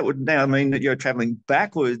west, that would now mean that you're traveling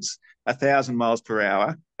backwards 1,000 miles per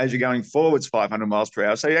hour as you're going forwards 500 miles per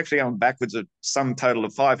hour. So you're actually going backwards a sum total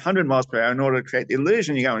of 500 miles per hour in order to create the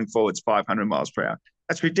illusion you're going forwards 500 miles per hour.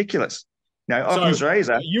 That's ridiculous. Now, Occam's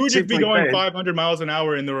razor. You would just be going 500 miles an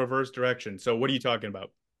hour in the reverse direction. So what are you talking about?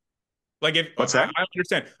 Like if what's that? I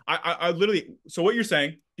understand. I literally. So what you're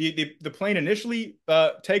saying? The plane initially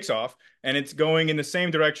takes off and it's going in the same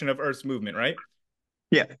direction of Earth's movement, right?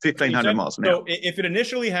 Yeah, 1,500 miles an hour. So if it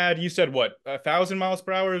initially had, you said what, 1,000 miles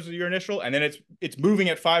per hour is your initial, and then it's moving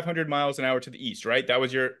at 500 miles an hour to the east, right? That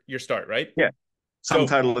was your start, right? Yeah. Sum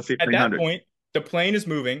total of 1,500. At that point, the plane is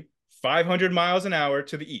moving 500 miles an hour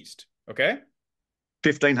to the east. Okay.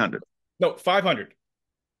 1,500. No, 500.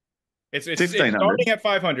 It's starting at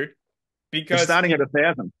 500 because it's starting at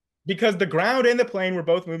 1,000. Because the ground and the plane were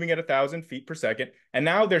both moving at 1,000 feet per second, and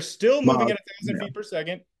now they're still moving at 1,000 feet per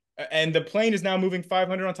second. And the plane is now moving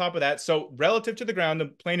 500 on top of that. So relative to the ground, the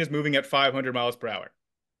plane is moving at 500 miles per hour.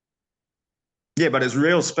 Yeah, but its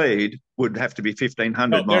real speed would have to be 1,500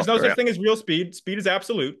 miles per hour. There's no such thing as real speed. Speed is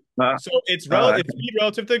absolute. So its speed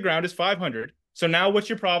relative to the ground is 500. So now what's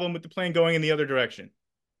your problem with the plane going in the other direction?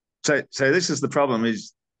 So this is the problem,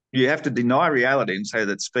 is you have to deny reality and say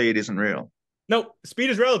that speed isn't real. No,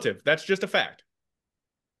 speed is relative. That's just a fact.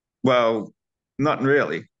 Well, not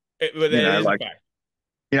really. It is a fact.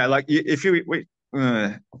 If you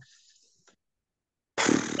I'm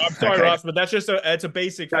sorry, Ross, but that's just it's a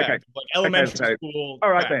basic fact. Okay. Like elementary school. All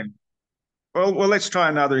right, then. Well, let's try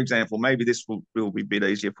another example. Maybe this will be a bit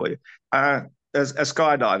easier for you. A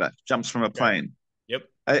skydiver jumps from a plane. Yep.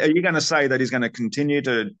 Are you going to say that he's going to continue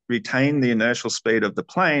to retain the inertial speed of the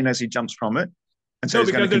plane as he jumps from it? And so no,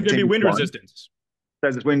 because there's going to be wind resistance.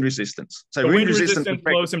 So there's wind resistance. So the wind resistance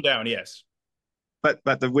slows him down, yes.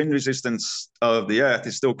 But the wind resistance of the Earth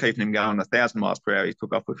is still keeping him going 1,000 miles per hour he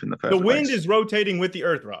took off with in the first place. The wind is rotating with the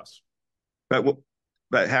Earth, Ross.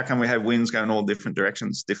 But how can we have winds going all different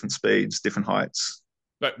directions, different speeds, different heights?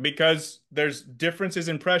 But because there's differences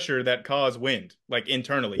in pressure that cause wind, like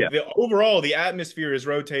internally. Yeah. Overall, the atmosphere is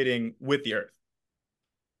rotating with the Earth.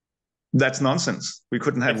 That's nonsense. We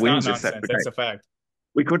couldn't have winds if that's the case. That's a fact.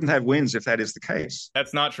 We couldn't have winds if that is the case.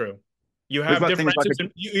 That's not true. You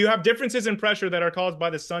have differences in pressure that are caused by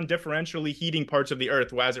the sun differentially heating parts of the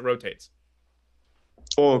Earth as it rotates.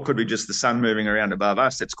 Or could be just the sun moving around above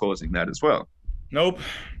us that's causing that as well? Nope.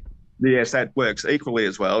 Yes, that works equally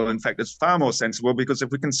as well. In fact, it's far more sensible because if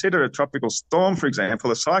we consider a tropical storm, for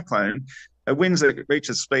example, a cyclone, winds that reach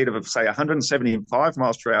a speed of, say, 175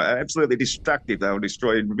 miles per hour are absolutely destructive. They will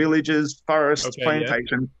destroy villages, forests,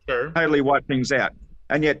 plantations, totally wipe things out.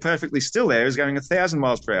 And yet perfectly still air is going 1,000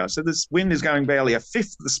 miles per hour. So this wind is going barely a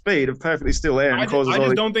fifth the speed of perfectly still air. And I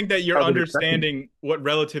just don't think that you're understanding what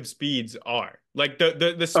relative speeds are. Like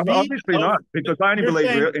the speed. Obviously not, because I only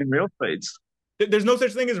believe in real speeds. There's no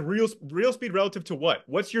such thing as real speed relative to what?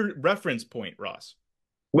 What's your reference point, Ross?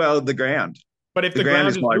 Well, the ground. But if the ground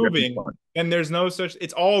is moving, then there's no such.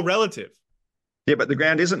 It's all relative. Yeah, but the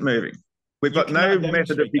ground isn't moving. We've got no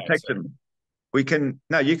method of detection. You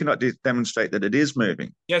cannot demonstrate that it is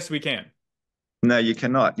moving. Yes, we can. No, you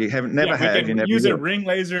cannot. You haven't never have. We can use a ring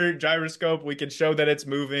laser gyroscope. We can show that it's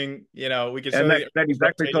moving. We can show that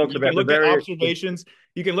exactly talks about the very observations.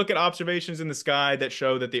 You can look at observations in the sky that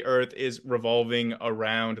show that the Earth is revolving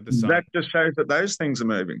around the sun. That just shows that those things are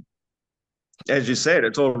moving. As you said,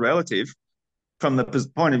 it's all relative. from the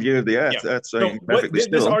point of view of the Earth, Yeah. Earth's So being perfectly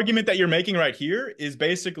this still. argument that you're making right here is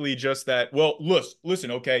basically just that, well,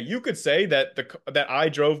 listen, okay, you could say that that I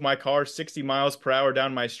drove my car 60 miles per hour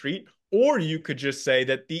down my street, or you could just say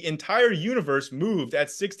that the entire universe moved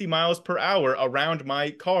at 60 miles per hour around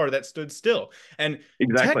my car that stood still. And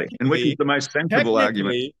Exactly. And which is technically, the most sensible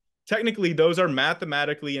argument. technically, technically, those are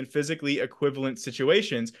mathematically and physically equivalent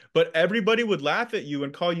situations, but everybody would laugh at you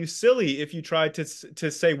and call you silly if you tried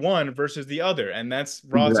to say one versus the other. And that's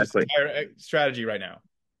Ross's Exactly. entire strategy right now.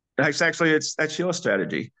 That's your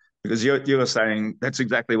strategy, because you're saying that's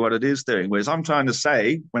exactly what it is doing. Whereas I'm trying to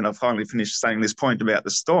say, when I've finally finished saying this point about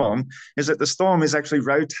the storm, is that the storm is actually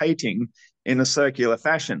rotating in a circular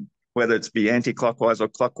fashion, whether it's be anti-clockwise or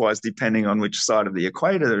clockwise, depending on which side of the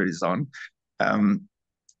equator it is on. Um,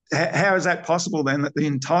 how is that possible then, that the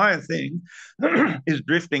entire thing is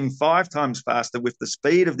drifting 5 times faster with the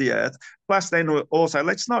speed of the Earth? Plus, then also,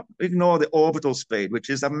 let's not ignore the orbital speed, which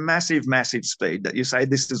is a massive, massive speed that you say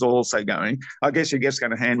this is also going. I guess you're just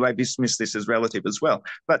going to handwave dismiss this as relative as well.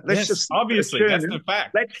 But Yes, obviously, that's the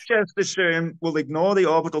fact. let's just assume we'll ignore the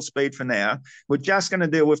orbital speed for now. We're just going to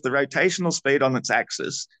deal with the rotational speed on its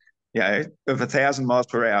axis, of 1,000 miles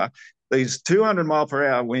per hour. These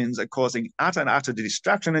 200-mile-per-hour winds are causing utter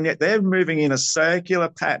destruction, and yet they're moving in a circular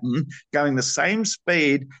pattern, going the same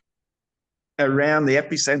speed around the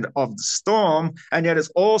epicenter of the storm, and yet it's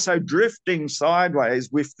also drifting sideways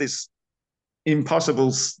with this impossible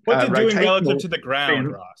What's it doing relative rotational to the ground, spin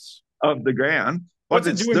Ross? of the ground. What's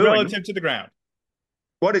it doing relative to the ground?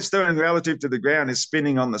 What it's doing relative to the ground is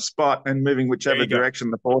spinning on the spot and moving whichever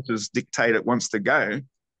direction the forces dictate it wants to go.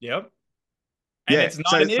 Yep. And it's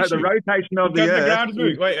not an issue. So the rotation of the Earth, the ground is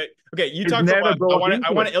moving. Wait. Okay, you talked about.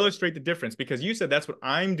 I want to illustrate the difference, because you said that's what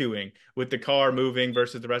I'm doing with the car moving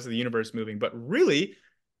versus the rest of the universe moving. But really,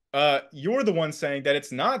 you're the one saying that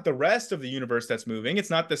it's not the rest of the universe that's moving. It's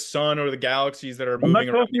not the sun or the galaxies that are moving. I'm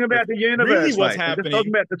not talking about the universe. Really, what's mate. happening? I'm just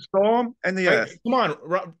talking about the storm and the Earth.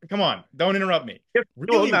 Come on! Don't interrupt me.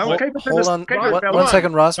 Really, hold on. 1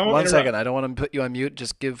 second, Ross. 1 second. I don't want to put you on mute.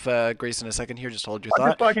 Just give Grayson a second here. Just hold your thought.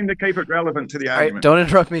 I'm just liking to keep it relevant to the argument. Right, don't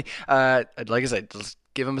interrupt me. Like I said, just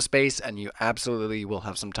give him a space, and you absolutely will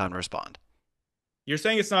have some time to respond. You're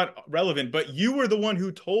saying it's not relevant, but you were the one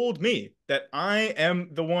who told me that I am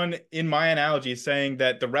the one in my analogy saying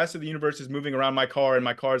that the rest of the universe is moving around my car and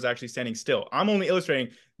my car is actually standing still. I'm only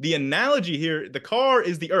illustrating the analogy here. The car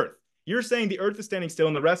is the Earth. You're saying the Earth is standing still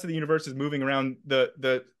and the rest of the universe is moving around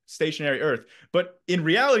the stationary Earth. But in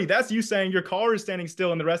reality, that's you saying your car is standing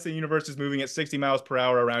still and the rest of the universe is moving at 60 miles per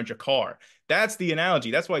hour around your car. That's the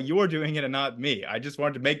analogy. That's why you're doing it and not me. I just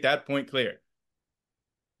wanted to make that point clear.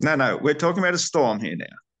 No, we're talking about a storm here now.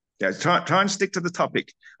 Yeah, try and stick to the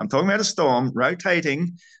topic. I'm talking about a storm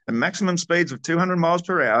rotating at maximum speeds of 200 miles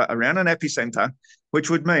per hour around an epicenter, which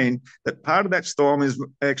would mean that part of that storm is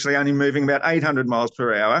actually only moving about 800 miles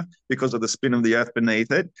per hour because of the spin of the Earth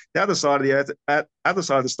beneath it. The other side of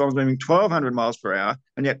the storm is moving 1,200 miles per hour,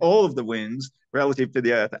 and yet all of the winds relative to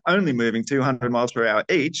the Earth are only moving 200 miles per hour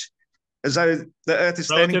each, as though the Earth is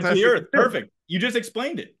standing perfectly still. Perfect. You just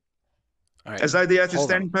explained it. All right. As though the Earth is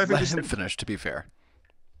standing perfectly still. Let him finish, to be fair.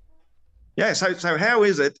 Yeah, so how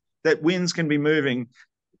is it that winds can be moving,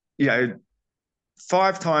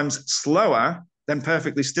 5 times slower than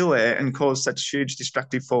perfectly still air and cause such huge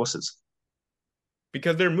destructive forces?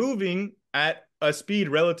 Because they're moving at a speed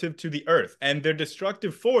relative to the Earth, and their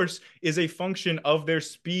destructive force is a function of their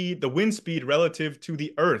speed, the wind speed relative to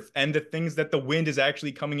the Earth, and the things that the wind is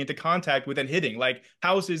actually coming into contact with and hitting, like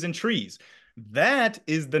houses and trees. That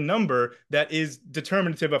is the number that is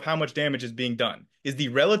determinative of how much damage is being done, is the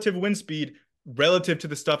relative wind speed relative to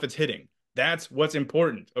the stuff it's hitting. That's what's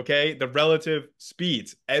important, okay? The relative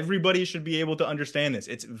speeds. Everybody should be able to understand this.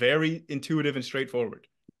 It's very intuitive and straightforward.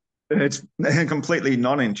 It's completely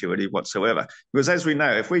non-intuitive whatsoever. Because as we know,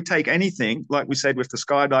 if we take anything, like we said with the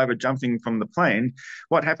skydiver jumping from the plane,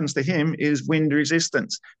 what happens to him is wind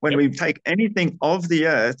resistance. When we take anything of the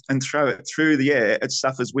Earth and throw it through the air, it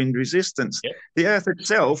suffers wind resistance. The Earth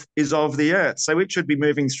itself is of the Earth, so it should be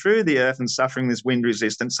moving through the Earth and suffering this wind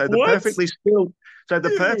resistance. So the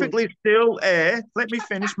perfectly still air, let me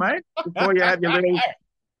finish, mate, before you have your little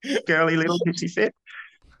girly little hissy fit.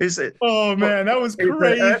 Is it? Oh man, that was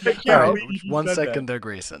crazy. Right, 1 second there,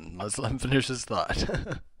 Grayson. Let's let him finish his thought.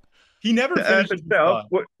 He never finished. The Earth itself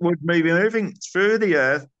would be moving through the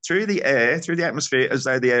Earth, through the air, through the atmosphere, as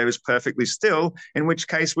though the air is perfectly still. In which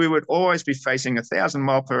case, we would always be facing 1,000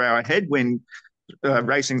 mile per hour headwind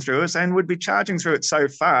racing through us and would be charging through it so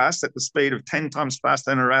fast at the speed of 10 times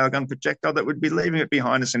faster than a railgun projectile that would be leaving it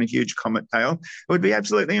behind us in a huge comet tail. It would be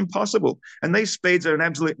absolutely impossible. And these speeds are an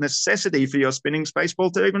absolute necessity for your spinning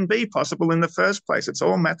spaceball to even be possible in the first place. It's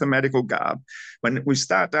all mathematical garb. When we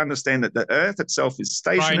start to understand that the Earth itself is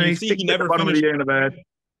stationary, fixed at the bottom of the universe,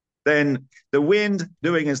 then the wind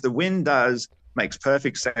doing as the wind does makes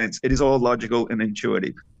perfect sense. It is all logical and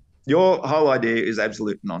intuitive. Your whole idea is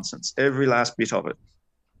absolute nonsense. Every last bit of it.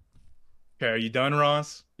 Okay, are you done,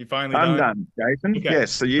 Ross? You finally I'm done? done, Jason. Okay.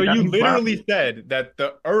 Yes. So you literally said that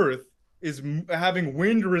the Earth is having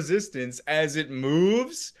wind resistance as it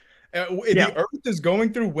moves. The Earth is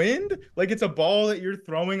going through wind, like it's a ball that you're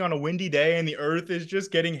throwing on a windy day, and the Earth is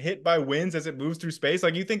just getting hit by winds as it moves through space.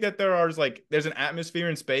 Like you think that there's an atmosphere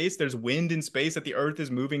in space, there's wind in space that the Earth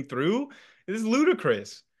is moving through? It is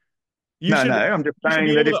ludicrous. No, I'm just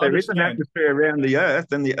saying that if there is an atmosphere around the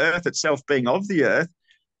Earth, and the Earth itself being of the Earth,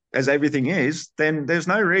 as everything is, then there's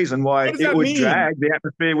no reason why it would drag the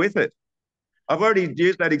atmosphere with it. I've already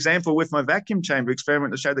used that example with my vacuum chamber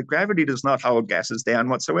experiment to show that gravity does not hold gases down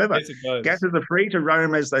whatsoever. Yes, it does. Gases are free to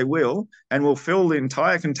roam as they will and will fill the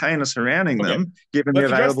entire container surrounding them, given the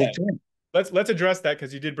available time. Let's address that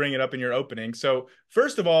because you did bring it up in your opening. So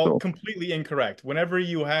first of all, completely incorrect. Whenever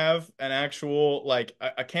you have an actual like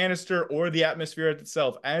a canister or the atmosphere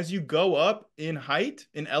itself, as you go up in height,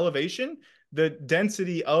 in elevation, the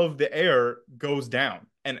density of the air goes down.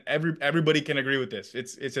 And everybody can agree with this.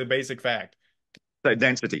 It's a basic fact. So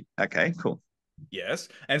density. Okay, cool. Yes.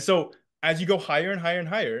 And so as you go higher and higher and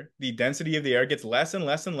higher, the density of the air gets less and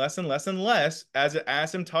less and less and less and less as it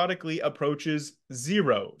asymptotically approaches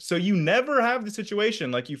zero. So you never have the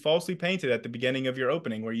situation like you falsely painted at the beginning of your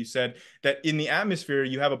opening, where you said that in the atmosphere,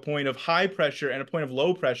 you have a point of high pressure and a point of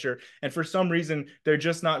low pressure. And for some reason, they're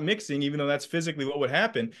just not mixing, even though that's physically what would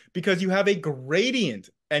happen, because you have a gradient.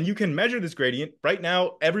 And you can measure this gradient. Right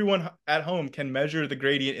now, everyone at home can measure the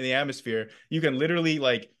gradient in the atmosphere. You can literally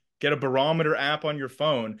get a barometer app on your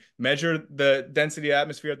phone, measure the density of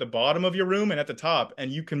atmosphere at the bottom of your room and at the top,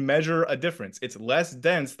 and you can measure a difference. It's less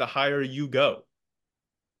dense the higher you go.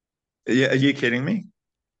 Yeah, are you kidding me?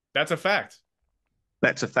 That's a fact.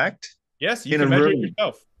 That's a fact? Yes, you can measure it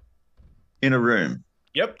yourself. In a room.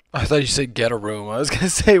 Yep. I thought you said get a room. I was going to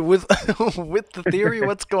say with the theory,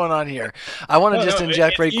 what's going on here? I want to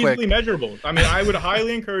inject right quick. It's easily measurable. I mean, I would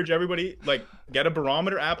highly encourage everybody, get a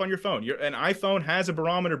barometer app on your phone. An iPhone has a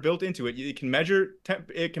barometer built into it. It can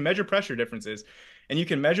measure pressure differences, and you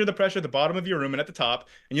can measure the pressure at the bottom of your room and at the top,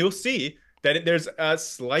 and you'll see that there's a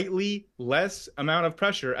slightly less amount of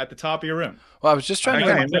pressure at the top of your room. Well, I was just trying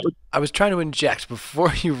to inject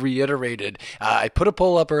before you reiterated. I put a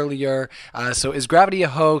poll up earlier. So is gravity a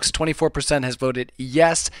hoax? 24% has voted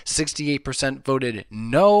yes, 68% voted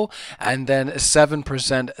no, and then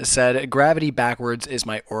 7% said gravity backwards is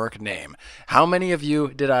my orc name. How many of you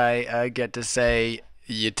did I get to say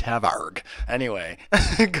Yitavarg? Anyway,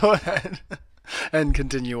 go ahead and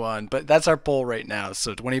continue on. But that's our poll right now.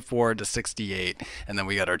 So 24 to 68. And then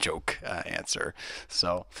we got our joke answer.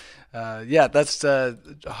 So, yeah, that's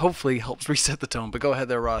hopefully helps reset the tone. But go ahead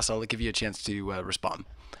there, Ross. I'll give you a chance to respond.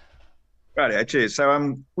 Right, cheers.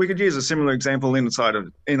 So we could use a similar example in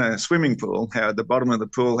a swimming pool, how the bottom of the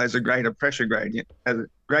pool has a greater pressure gradient,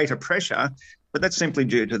 but that's simply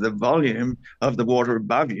due to the volume of the water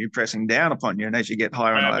above you pressing down upon you. And as you get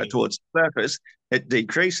higher and higher towards the surface, it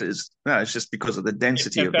decreases. No, it's just because of the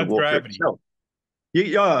density of the water itself.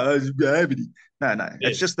 It's gravity. No.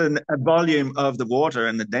 It's just the volume of the water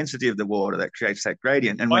and the density of the water that creates that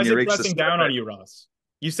gradient. And why is it pressing down on you, Ross?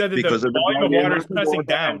 You said that the volume of water is pressing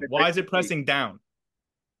down. Why is it pressing down?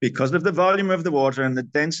 Because of the volume of the water and the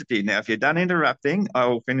density. Now, if you're done interrupting, I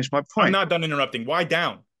will finish my point. I'm not done interrupting. Why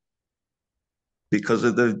down? Because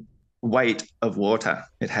of the weight of water.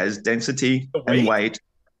 It has density and weight,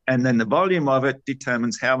 and then the volume of it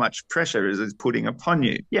determines how much pressure it is putting upon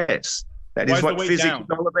you. Yes, that is what physics is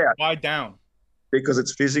all about. Why down? Because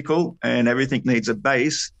it's physical, and everything needs a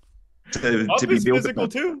base to be built physical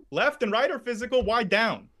too. Left and right are physical. Why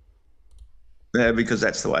down? Yeah, because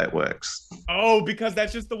that's the way it works. Oh, because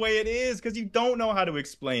that's just the way it is. Because you don't know how to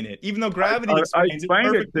explain it, even though gravity explains it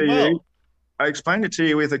perfectly well. I explained it to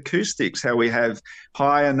you with acoustics, how we have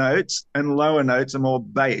higher notes and lower notes are more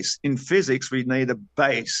bass. In physics, we need a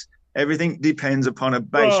base. Everything depends upon a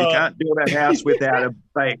base. You can't build a house without a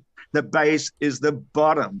base. The base is the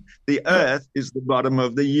bottom. The Earth is the bottom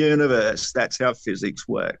of the universe. That's how physics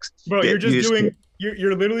works. Bro,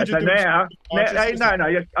 You're literally just So doing hey, consciousness.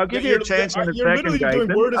 no, I'll give you a chance in a You're second, literally just doing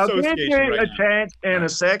Jason. word I'll give association you right a now. chance in All a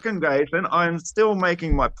second, Jason. I'm still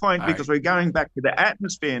making my point All because right. we're going back to the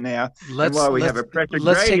atmosphere now, and while we have a pressure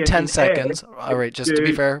Let's take gradient 10 in air, seconds. All it's right, just to be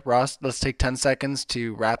due. fair, Ross, let's take 10 seconds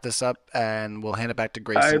to wrap this up and we'll hand it back to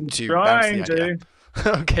Grayson I'm to bounce the trying idea.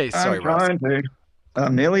 to. Okay, I'm sorry, Ross. trying to.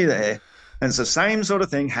 I'm nearly there. And it's the same sort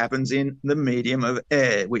of thing happens in the medium of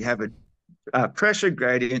air. We have a pressure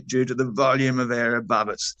gradient due to the volume of air above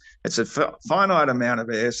us. It's a finite amount of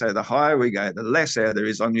air, so the higher we go, the less air there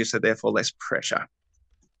is on you, so therefore less pressure.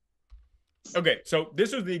 Okay, so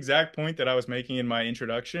this was the exact point that I was making in my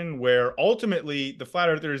introduction, where ultimately the flat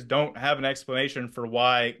earthers don't have an explanation for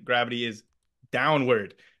why gravity is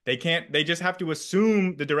downward. They just have to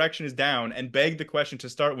assume the direction is down and beg the question to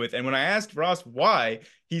start with. And when I asked Ross why,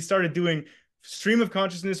 he started doing stream of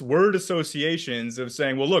consciousness word associations of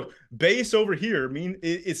saying, well, look, base over here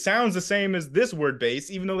it sounds the same as this word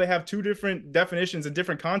base, even though they have two different definitions in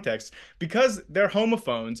different contexts. Because they're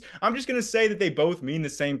homophones, I'm just going to say that they both mean the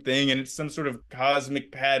same thing, and it's some sort of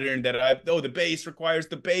cosmic pattern that the base requires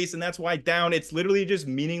the base, and that's why down. It's literally just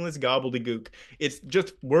meaningless gobbledygook. It's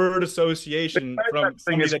just word association There's no from such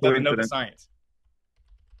thing somebody as that doesn't know the coincidence. science.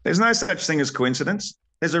 There's no such thing as coincidence.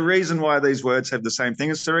 There's a reason why these words have the same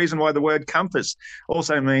thing. It's the reason why the word compass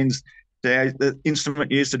also means the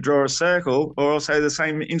instrument used to draw a circle, or also the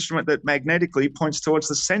same instrument that magnetically points towards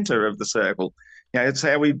the center of the circle. It's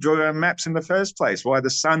how we draw our maps in the first place, why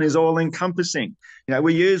the sun is all encompassing.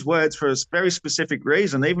 We use words for a very specific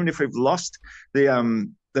reason, even if we've lost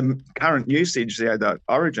the current usage, the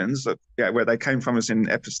origins, where they came from us in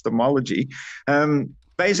epistemology.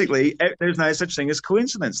 Basically, there's no such thing as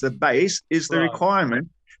coincidence. The base is the Ross, requirement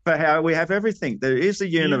for how we have everything. There is a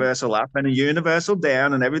universal up and a universal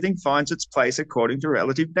down, and everything finds its place according to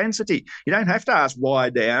relative density. You don't have to ask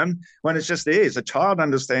why down when it just is. A child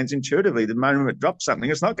understands intuitively the moment it drops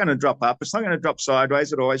something, it's not going to drop up, it's not going to drop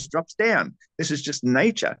sideways, it always drops down. This is just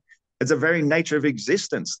nature. It's the very nature of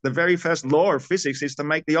existence. The very first law of physics is to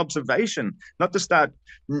make the observation, not to start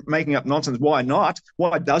making up nonsense. Why not?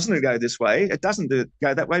 Why doesn't it go this way? It doesn't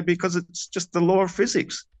go that way because it's just the law of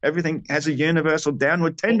physics. Everything has a universal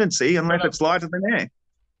downward tendency unless it's lighter than air.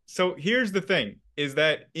 So here's the thing, is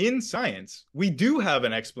that in science, we do have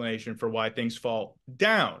an explanation for why things fall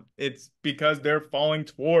down. It's because they're falling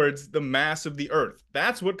towards the mass of the Earth.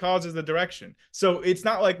 That's what causes the direction. So it's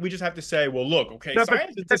not like we just have to say, well, look, okay, No,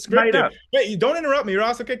 science is that's made descriptive. up. Wait, you don't interrupt me,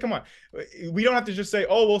 Ross. Okay, come on. We don't have to just say,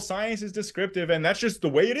 oh, well, science is descriptive and that's just the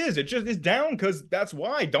way it is. It just is down because that's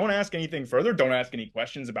why. Don't ask anything further. Don't ask any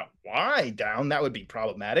questions about why down. That would be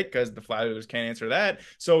problematic because the flat earthers can't answer that.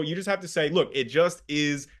 So you just have to say, look, it just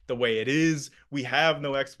is the way it is. We have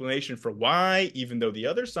no explanation for why, even though the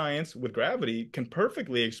other science with gravity can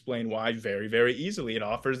perfectly explain why very, very easily. It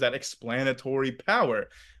offers that explanatory power.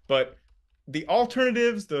 But the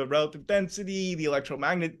alternatives, the relative density, the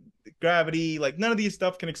electromagnetic gravity, like none of these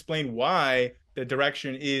stuff can explain why the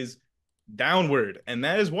direction is downward. And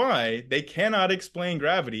that is why they cannot explain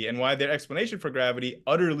gravity, and why their explanation for gravity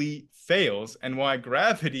utterly fails, and why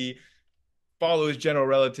gravity follows general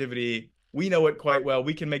relativity. We know it quite well.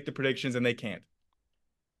 We can make the predictions and they can't.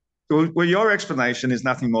 Well, your explanation is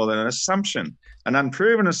nothing more than an assumption, an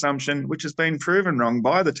unproven assumption, which has been proven wrong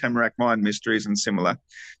by the Tamarack Mine mysteries and similar.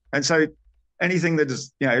 And so anything that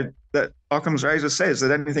is, that Occam's razor says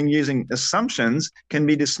that anything using assumptions can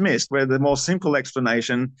be dismissed, where the more simple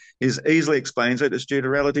explanation is easily explains it as due to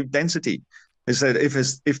relative density. Is that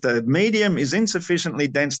if the medium is insufficiently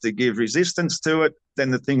dense to give resistance to it,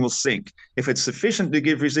 then the thing will sink. If it's sufficient to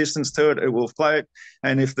give resistance to it, it will float.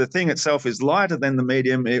 And if the thing itself is lighter than the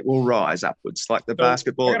medium, it will rise upwards, like the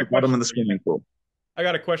basketball at the bottom of the swimming pool. I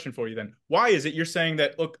got a question for you then. Why is it you're saying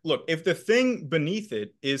that, look, if the thing beneath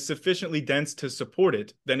it is sufficiently dense to support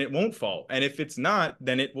it, then it won't fall. And if it's not,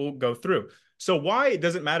 then it will go through. So why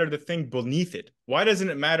does it matter the thing beneath it? Why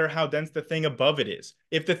doesn't it matter how dense the thing above it is?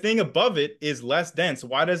 If the thing above it is less dense,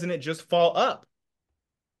 why doesn't it just fall up?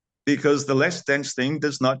 Because the less dense thing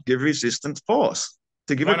does not give resistance force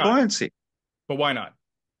to give it buoyancy. But why not?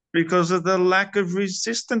 Because of the lack of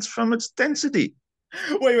resistance from its density.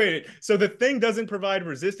 Wait. So the thing doesn't provide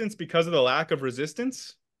resistance because of the lack of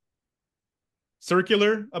resistance?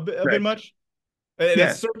 Circular a bit much?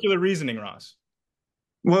 That's circular reasoning, Ross.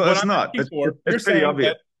 Well, it's not. It's pretty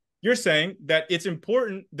obvious. You're saying that it's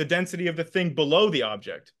important the density of the thing below the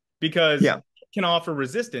object because it can offer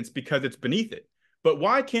resistance because it's beneath it. But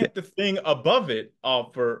why can't the thing above it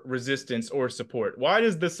offer resistance or support? Why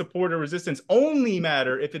does the support or resistance only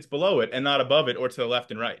matter if it's below it and not above it or to the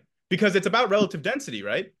left and right? Because it's about relative density,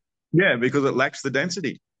 right? Yeah, because it lacks the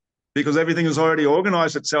density. because everything has already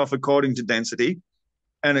organized itself according to density,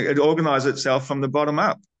 and it organized itself from the bottom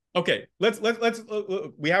up. Okay,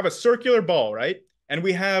 we have a circular ball, right? And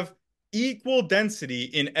we have equal density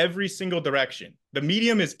in every single direction. The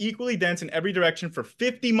medium is equally dense in every direction for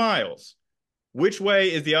 50 miles. Which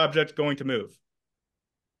way is the object going to move?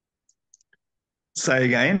 Say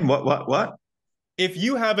again, what? If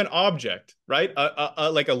you have an object, right,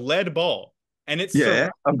 like a lead ball, and it's Yeah,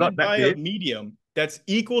 I've got surrounded that by a bit. medium that's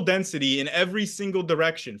equal density in every single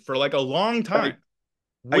direction for like a long Are, time,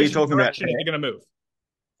 are you which talking about direction is air? it going to move?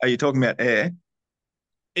 Are you talking about air?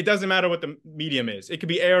 It doesn't matter what the medium is. It could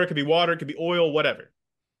be air, it could be water, it could be oil, whatever.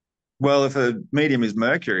 Well, if a medium is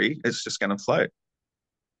mercury, it's just going to float.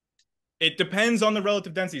 It depends on the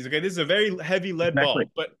relative densities. Okay, this is a very heavy lead Exactly.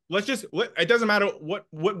 ball, but it doesn't matter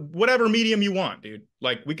whatever medium you want, dude.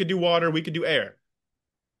 Like we could do water, we could do air.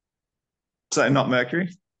 So not mercury.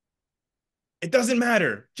 It doesn't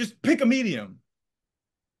matter. Just pick a medium.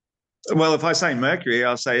 Well, if I say mercury,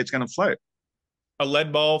 I'll say it's going to float. A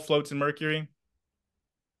lead ball floats in mercury.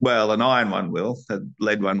 Well, an iron one will. A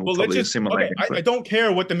lead one will Well, let's probably just assimilate okay. into I it. don't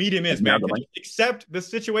care what the medium is, man. Could Amalgamate. you accept the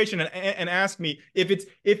situation and ask me if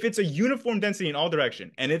it's a uniform density in all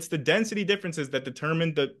direction, and it's the density differences that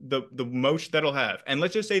determine the motion that'll have. And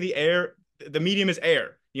let's just say the medium is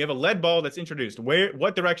air. You have a lead ball that's introduced.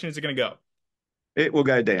 What direction is it going to go? It will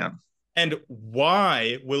go down. And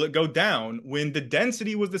why will it go down when the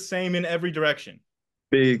density was the same in every direction?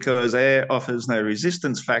 Because air offers no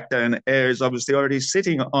resistance factor, and air is obviously already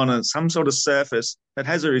sitting on some sort of surface that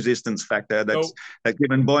has a resistance factor So, that's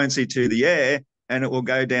given buoyancy to the air, and it will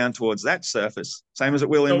go down towards that surface, same as it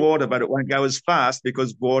will in so, water, but it won't go as fast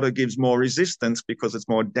because water gives more resistance because it's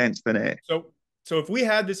more dense than air. so if we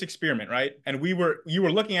had this experiment, right, and you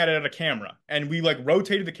were looking at it at a camera, and we like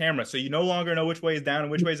rotated the camera so you no longer know which way is down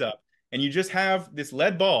and which way is up, and you just have this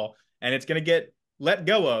lead ball, and it's going to get let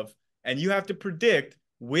go of, and you have to predict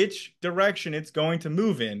which direction it's going to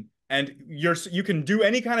move in, and you can do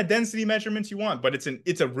any kind of density measurements you want, but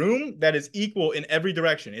it's a room that is equal in every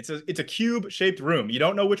direction. It's a cube shaped room. You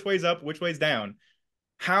don't know which way's up, which way's down.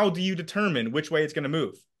 How do you determine which way it's going to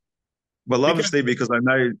move? Well, Because obviously, because I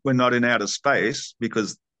know we're not in outer space,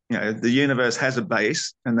 because the universe has a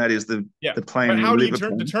base, and that is yeah, the but plane we how do you live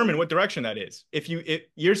upon. determine what direction that is? If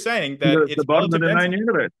you're saying that The it's bottom of relative the known density,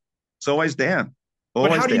 universe, it's always down,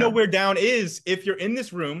 but how always do you know down. where down is if you're in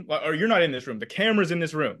this room or you're not in this room? The camera's in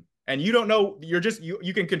this room, and you don't know. You're just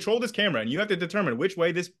you can control this camera, and you have to determine which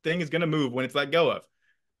way this thing is going to move when it's let go of.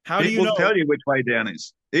 How do It you will know? tell you which way down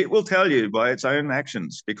is. It will tell you by its own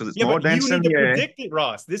actions because it's Yeah, more but you dense than need to the air. predict it,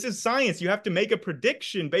 Ross. This is science. You have to make a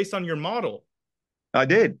prediction based on your model. I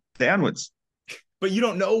did downwards. But you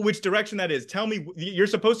don't know which direction that is. Tell me, you're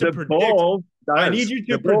supposed to The predict. ball I need does. you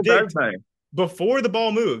The to ball does predict know. before the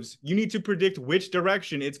ball moves. You need to predict which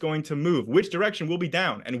direction it's going to move, which direction will be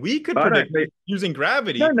down. And we could I don't predict need, using you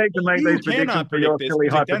gravity, don't need but to make you these predictions cannot for predict your this silly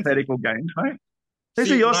using density. hypothetical games, mate.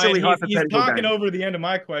 These are See, your Ryan, silly he's hypothetical talking games. over the end of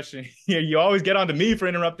my question here. You always get on to me for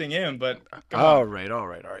interrupting him, but come All on. right, all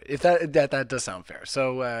right, all right. If that does sound fair.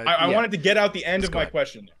 So I yeah, wanted to get out the end let's of go my ahead.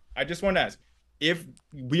 question. I just wanted to ask if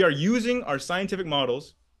we are using our scientific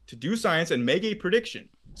models to do science and make a prediction.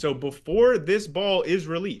 So before this ball is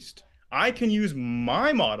released, I can use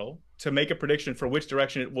my model to make a prediction for which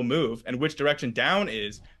direction it will move and which direction down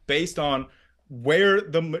is based on where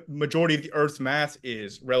the majority of the Earth's mass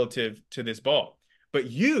is relative to this ball. But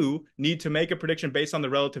you need to make a prediction based on the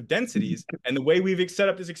relative densities. And the way we've set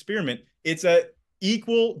up this experiment, it's a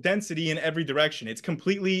equal density in every direction. It's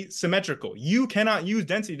completely symmetrical. You cannot use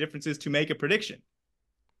density differences to make a prediction.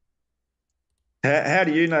 How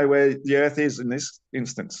do you know where the Earth is in this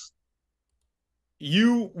instance?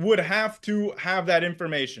 You would have to have that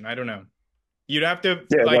information. I don't know. You'd have to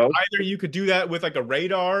Yeah, like well, either you could do that with like a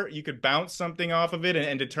radar, you could bounce something off of it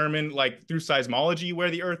and determine like through seismology where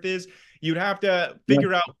the Earth is. You'd have to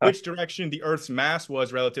figure out which direction the Earth's mass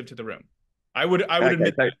was relative to the room. I would okay.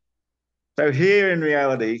 admit that. So here in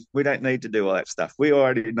reality, we don't need to do all that stuff. We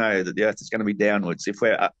already know that the Earth is going to be downwards. If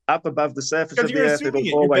we're up above the surface Because of the you're Earth, assuming it'll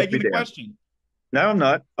it. You're always be begging the down. question. No, I'm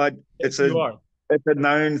not. Yes, you are. It's a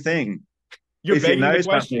known thing. You're If you begging know the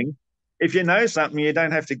question. something, if you know something, you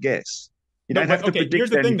don't have to guess. You No, don't but have to okay, here's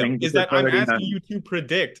predict the thing though, anything is because that it's I'm already asking known. you to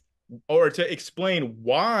predict or to explain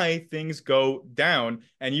why things go down,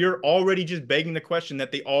 and you're already just begging the question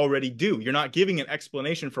that they already do. You're not giving an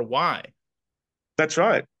explanation for why. That's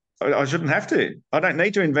right. I shouldn't have to. I don't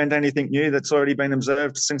need to invent anything new that's already been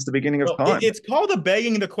observed since the beginning of Well, time. it's called a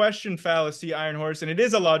begging the question fallacy, Iron Horse, and it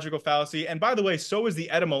is a logical fallacy. And by the way, so is the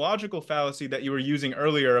etymological fallacy that you were using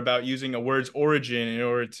earlier about using a word's origin in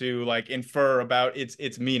order to like infer about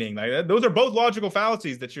its meaning. Like those are both logical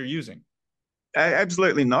fallacies that you're using.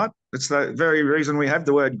 Absolutely not. It's the very reason we have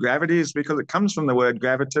the word gravity is because it comes from the word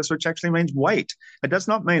gravitas, which actually means weight. It does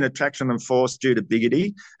not mean attraction and force due to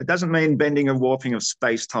biggity. It doesn't mean bending and warping of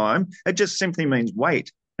space-time. It just simply means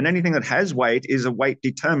weight. And anything that has weight is a weight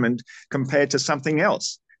determined compared to something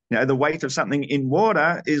else. You know, the weight of something in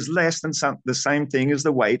water is less than the same thing as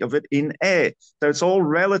the weight of it in air. So it's all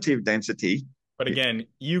relative density. But again,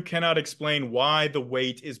 you cannot explain why the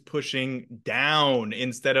weight is pushing down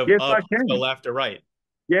instead of Yes, up I to can. the left or right.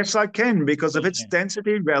 Yes, I can, because of its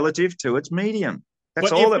density relative to its medium.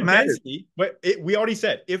 That's all that matters. We already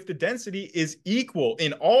said, if the density is equal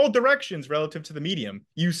in all directions relative to the medium,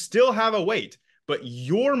 you still have a weight, but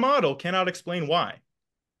your model cannot explain why.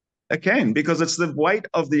 It can, because it's the weight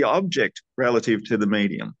of the object relative to the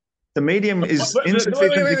medium. The medium is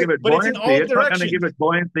insufficient to give it But it's in buoyancy. all It's not going to directions. give it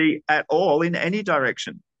buoyancy at all in any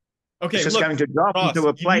direction. Okay, It's just look, going to drop Ross, into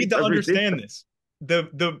a you place need to of understand resistance. this.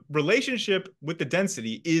 The relationship with the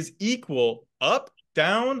density is equal up,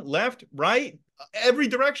 down, left, right, every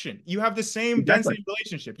direction. You have the same Exactly. density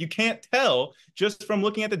relationship. You can't tell just from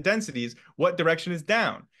looking at the densities what direction is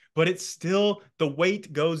down, but it's still the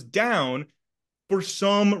weight goes down for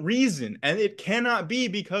some reason, and it cannot be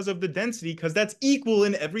because of the density because that's equal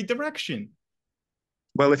in every direction.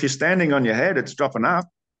 Well, if you're standing on your head, it's dropping up.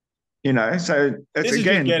 You know, so it's This is just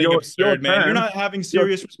again getting your absurd, man. You're terms. not having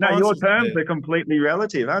serious Your responses to terms this. are completely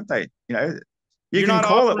relative, aren't they? You know, you You're can not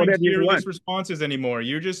call it offering whatever you serious want. responses anymore.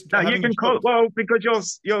 You're just No, you having a can call it, joke. well,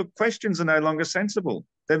 because your questions are no longer sensible.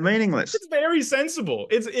 They're meaningless. It's very sensible.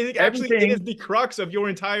 It is Everything the crux of your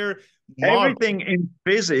entire model. everything in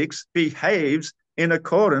physics behaves in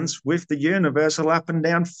accordance with the universal up and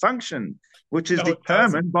down function, which is No, it doesn't.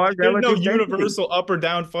 determined by There's no relative density. universal up or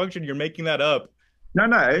down function. You're making that up. No,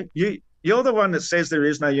 you're the one that says there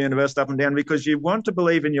is no universal up and down because you want to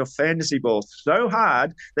believe in your fantasy ball so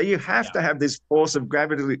hard that you have to have this force of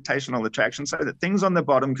gravitational attraction so that things on the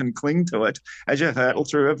bottom can cling to it as you hurtle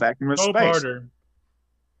through a vacuum of Hope space. harder.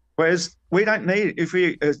 Whereas we don't need, if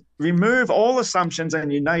we remove all assumptions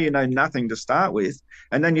and you know nothing to start with,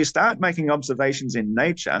 and then you start making observations in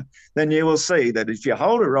nature, then you will see that if you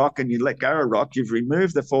hold a rock and you let go of a rock, you've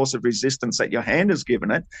removed the force of resistance that your hand has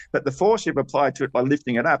given it, but the force you've applied to it by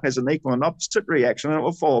lifting it up has an equal and opposite reaction and it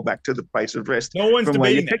will fall back to the place of rest No one's from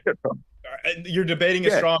where you debating picked that. it from. You're debating a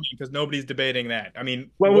Yeah. straw man because nobody's debating that. I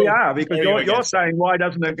mean, Well, we are, because are you you're against saying, why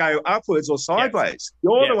doesn't it go upwards or sideways?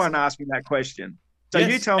 You're the Yes. one asking that question. So Yes,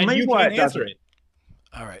 you tell and me you why can't it answer doesn't. it.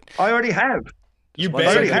 All right. I already have. You One I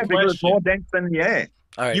already begged second. have the because it's more question. dense than the air.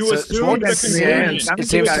 All right. You So assumed more the dense than the air. conclusion. Coming it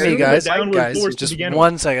seems to go me, the guys, downward force to just begin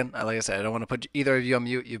one with. second. Like I said, I don't want to put either of you on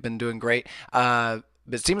mute. You've been doing great. But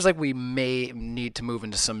it seems like we may need to move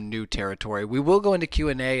into some new territory. We will go into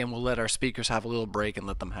Q&A and we'll let our speakers have a little break and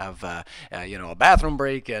let them have, a bathroom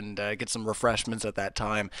break and get some refreshments at that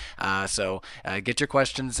time. So get your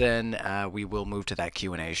questions in. We will move to that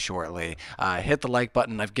Q&A shortly. Hit the like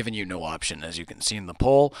button. I've given you no option, as you can see in the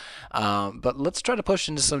poll. But let's try to push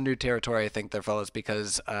into some new territory, I think, there, fellas,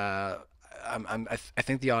 because I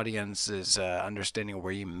think the audience is understanding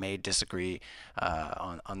where you may disagree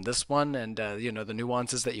on this one, and the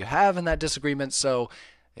nuances that you have in that disagreement. So,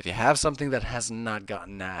 if you have something that has not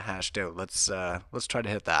gotten hashed out, let's try to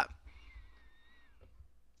hit that.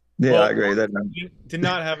 Yeah, Well, I agree. That did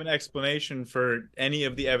not have an explanation for any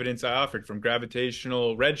of the evidence I offered, from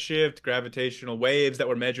gravitational redshift, gravitational waves that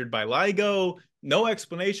were measured by LIGO. No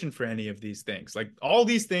explanation for any of these things. Like, all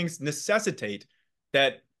these things necessitate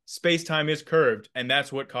that space-time is curved, and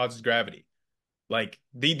that's what causes gravity. Like,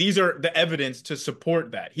 these are the evidence to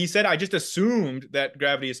support that. He said, I just assumed that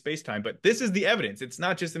gravity is space-time, but this is the evidence. It's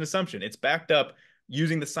not just an assumption. It's backed up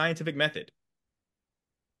using the scientific method.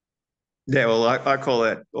 Yeah, well, I call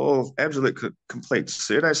that all absolute complete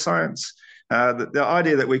pseudoscience. The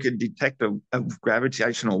idea that we could detect a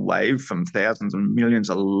gravitational wave from thousands and millions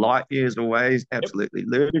of light years away is absolutely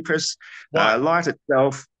ludicrous. Why? Light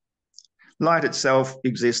itself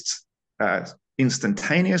exists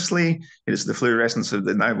instantaneously. It is the fluorescence of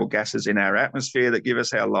the noble gases in our atmosphere that give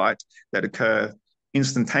us our light, that occur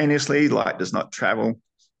instantaneously. Light does not travel.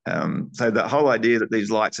 So the whole idea that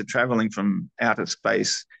these lights are traveling from outer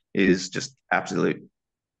space is just absolute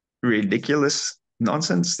ridiculous.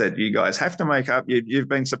 nonsense that you guys have to make up. You've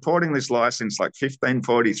been supporting this lie since like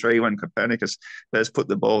 1543 when Copernicus first put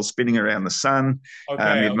the ball spinning around the sun.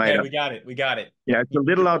 Okay, You've made okay, up, we got it. We got it. it's a You made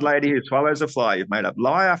little your old point. lady who swallows a fly. You've made up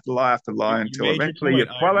lie after lie after lie You until made your eventually you've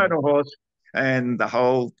point, Iron swallowed Horse. a horse and the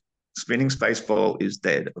whole spinning space ball is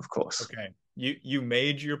dead, of course. Okay. You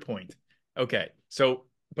made your point. Okay. So,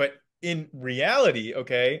 but in reality,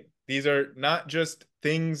 okay, these are not just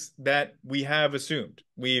things that we have assumed.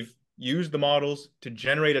 We've used the models to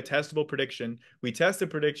generate a testable prediction. We test the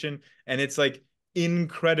prediction and it's like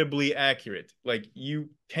incredibly accurate. Like you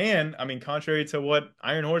can, I mean, contrary to what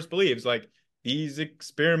Iron Horse believes, like these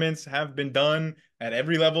experiments have been done at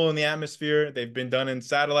every level in the atmosphere. They've been done in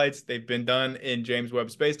satellites. They've been done in James Webb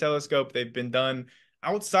Space Telescope. They've been done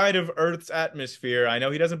outside of Earth's atmosphere. I know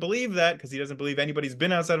he doesn't believe that because he doesn't believe anybody's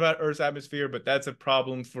been outside of Earth's atmosphere, but that's a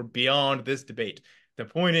problem for beyond this debate. The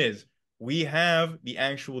point is, we have the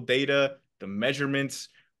actual data, the measurements.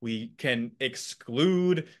 We can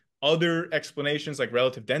exclude other explanations like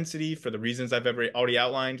relative density for the reasons I've already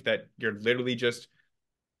outlined, that you're literally just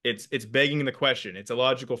it's begging the question. It's a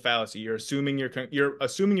logical fallacy. You're assuming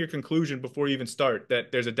your conclusion before you even start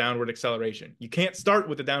that there's a downward acceleration. You can't start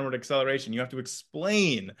with the downward acceleration. You have to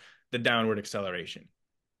explain the downward acceleration.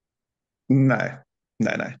 No,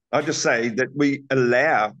 no. I'll just say that we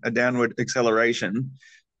allow a downward acceleration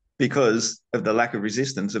because of the lack of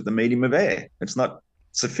resistance of the medium of air. It's not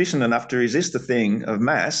sufficient enough to resist a thing of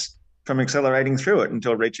mass from accelerating through it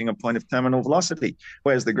until reaching a point of terminal velocity,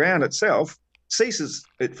 whereas the ground itself ceases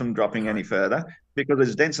it from dropping any further because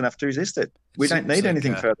it's dense enough to resist it. It We don't seems need like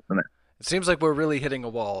anything further than that. it seems like we're really hitting a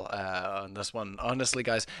wall on this one, honestly,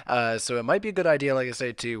 guys. So it might be a good idea, like I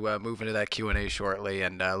say, to move into that Q&A shortly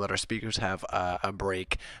and let our speakers have a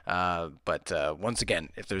break. But once again,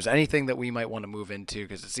 if there's anything that we might want to move into,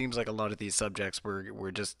 because it seems like a lot of these subjects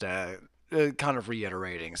we're just kind of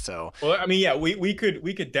reiterating. So Well, I mean, yeah, we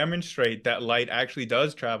could demonstrate that light actually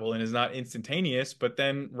does travel and is not instantaneous, but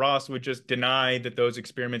then Ross would just deny that those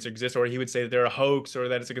experiments exist, or he would say that they're a hoax or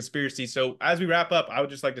that it's a conspiracy. So as we wrap up, I would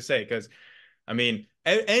just like to say, because I mean,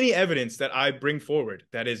 any evidence that I bring forward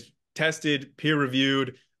that is tested, peer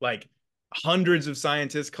reviewed, like hundreds of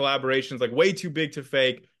scientists collaborations, like way too big to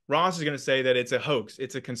fake, Ross is going to say that it's a hoax,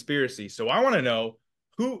 it's a conspiracy. So I want to know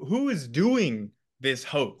who is doing this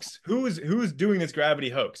hoax? Who's doing this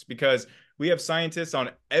gravity hoax? Because we have scientists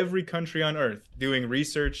on every country on Earth doing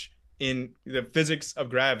research in the physics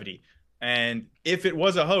of gravity. And if it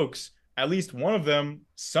was a hoax, at least one of them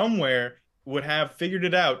somewhere would have figured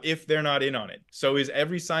it out if they're not in on it. So is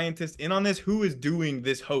every scientist in on this? Who is doing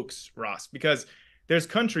this hoax, Ross? Because there's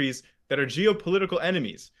countries that are geopolitical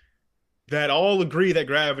enemies that all agree that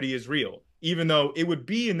gravity is real, even though it would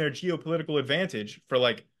be in their geopolitical advantage for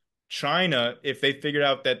like China if they figured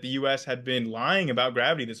out that the US had been lying about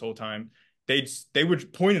gravity this whole time. They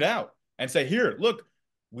would point it out and say, "Here, look,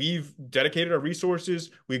 we've dedicated our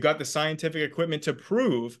resources, we've got the scientific equipment to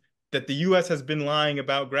prove that the US has been lying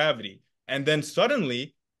about gravity." And then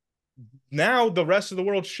suddenly, now the rest of the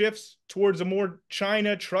world shifts towards a more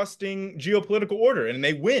China trusting geopolitical order and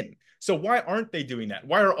they win. So why aren't they doing that?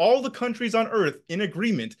 Why are all the countries on Earth in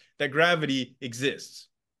agreement that gravity exists?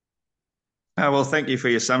 Well, thank you for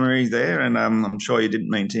your summary there. And I'm sure you didn't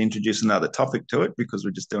mean to introduce another topic to it because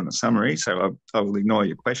we're just doing a summary. So I will ignore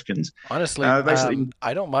your questions. honestly, Basically,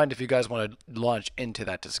 I don't mind if you guys want to launch into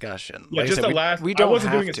that discussion. Yeah, Like I just said, a we last. we I don't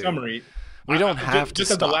wasn't have doing a to. summary. We don't have to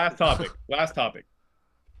Just as the stop. last topic. Last topic.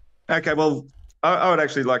 okay, well, I would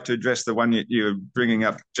actually like to address the one you were bringing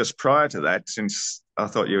up just prior to that, since I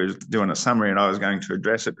thought you were doing a summary and I was going to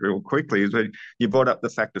address it real quickly. Is when you brought up the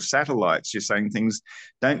fact of satellites. You're saying things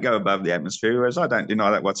don't go above the atmosphere, whereas I don't deny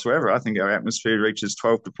that whatsoever. I think our atmosphere reaches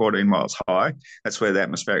 12 to 14 miles high. That's where the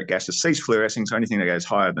atmospheric gases cease fluorescing. So anything that goes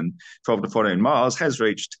higher than 12 to 14 miles has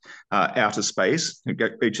reached outer space. It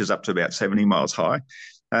reaches up to about 70 miles high.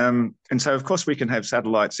 And so, of course, we can have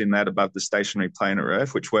satellites in that above the stationary planar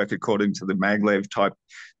Earth, which work according to the maglev type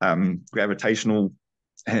gravitational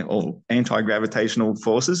or anti-gravitational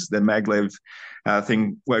forces. The maglev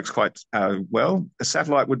thing works quite well. A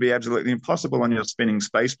satellite would be absolutely impossible on your spinning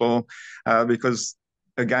space ball because,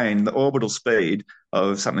 again, the orbital speed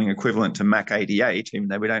of something equivalent to Mach 88, even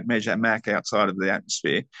though we don't measure Mach outside of the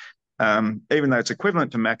atmosphere, even though it's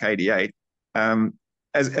equivalent to Mach 88,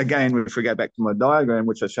 as again, if we go back to my diagram,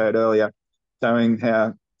 which I showed earlier, showing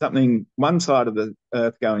how something one side of the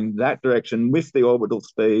Earth going that direction with the orbital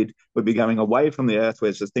speed would be going away from the Earth,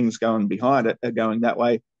 whereas the things going behind it are going that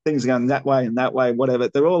way, things are going that way and that way, whatever.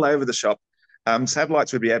 They're all over the shop.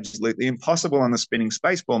 Satellites would be absolutely impossible on the spinning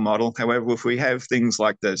spaceball model. However, if we have things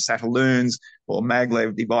like the satelloons or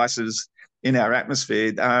maglev devices in our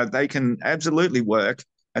atmosphere, they can absolutely work.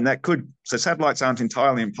 And that could, so satellites aren't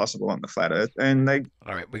entirely impossible on the flat Earth, and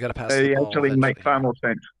All right, we got to pass the they ball actually make eventually far here. more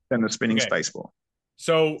sense than the spinning Okay. space ball.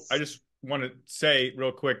 So I just want to say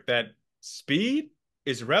real quick that speed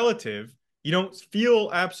is relative. You don't feel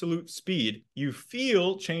absolute speed. You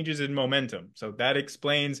feel changes in momentum. So that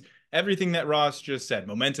explains everything that Ross just said.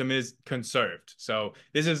 Momentum is conserved. So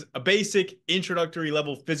this is a basic introductory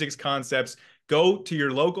level physics concepts. Go to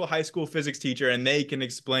your local high school physics teacher and they can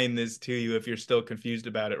explain this to you if you're still confused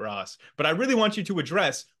about it, Ross. But I really want you to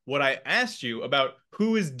address what I asked you about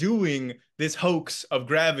who is doing this hoax of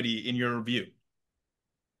gravity in your review.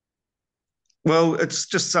 Well, it's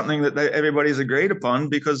just something that everybody's agreed upon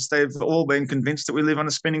because they've all been convinced that we live on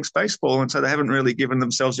a spinning space ball. And so they haven't really given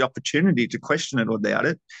themselves the opportunity to question it or doubt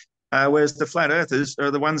it. Whereas the flat earthers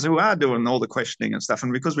are the ones who are doing all the questioning and stuff.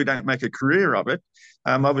 And because we don't make a career of it,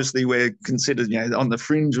 obviously we're considered, on the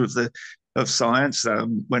fringe of science.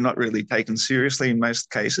 We're not really taken seriously in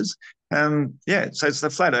most cases. So it's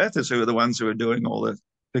the flat earthers who are the ones who are doing all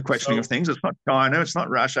the questioning of things. It's not China, it's not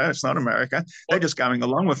Russia, it's not America. They're just going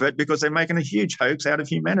along with it because they're making a huge hoax out of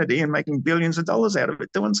humanity and making billions of dollars out of it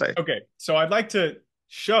doing so. Okay, so I'd like to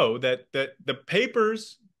show that the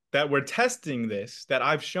papers that were testing this that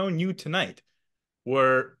I've shown you tonight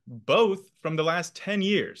were both from the last 10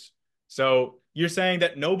 years. So you're saying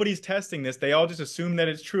that nobody's testing this. They all just assume that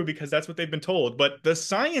it's true because that's what they've been told. But the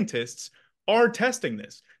scientists are testing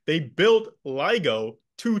this. They built LIGO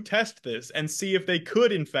to test this and see if they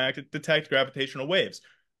could, in fact, detect gravitational waves,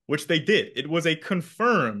 which they did. It was a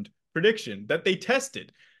confirmed prediction that they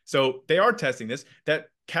tested. So they are testing this. That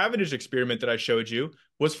Cavendish experiment that I showed you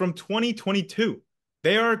was from 2022.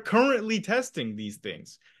 They are currently testing these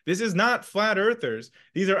things. This is not flat earthers.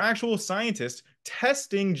 These are actual scientists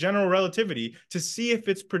testing general relativity to see if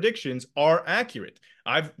its predictions are accurate.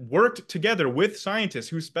 I've worked together with scientists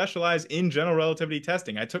who specialize in general relativity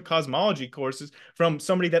testing. I took cosmology courses from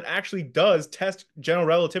somebody that actually does test general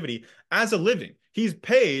relativity as a living. He's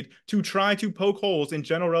paid to try to poke holes in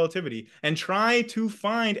general relativity and try to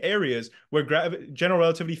find areas where general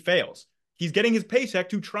relativity fails. He's getting his paycheck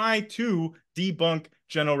to try to debunk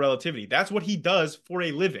general relativity. That's what he does for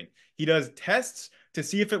a living. He does tests to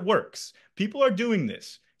see if it works. People are doing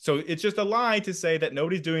this. So it's just a lie to say that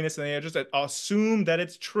nobody's doing this and they just assume that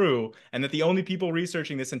it's true and that the only people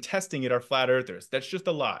researching this and testing it are flat earthers. That's just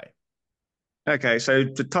a lie. Okay, so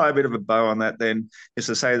to tie a bit of a bow on that then is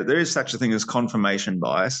to say that there is such a thing as confirmation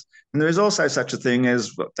bias. And there is also such a thing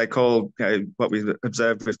as what they call, what we've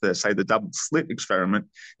observed with the double slit experiment,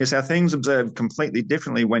 is how things observed completely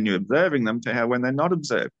differently when you're observing them to how when they're not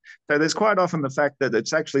observed. So there's quite often the fact that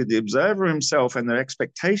it's actually the observer himself and their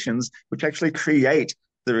expectations which actually create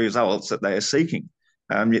the results that they are seeking.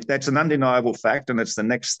 That's an undeniable fact, and it's the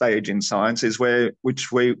next stage in science is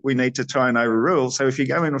which we need to try and overrule. So if you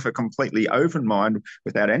go in with a completely open mind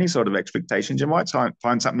without any sort of expectations, you might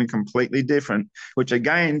find something completely different, which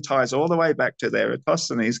again ties all the way back to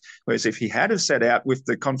Eratosthenes, whereas if he had have set out with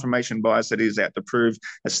the confirmation bias that he's out to prove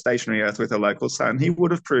a stationary Earth with a local sun, he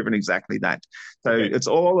would have proven exactly that. So It's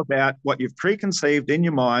all about what you've preconceived in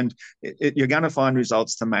your mind. You're going to find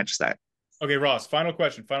results to match that. Okay, Ross, final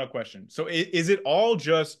question. So is it all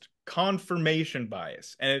just confirmation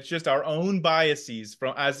bias? And it's just our own biases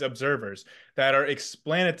as observers that are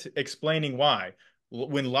explaining why.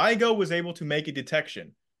 When LIGO was able to make a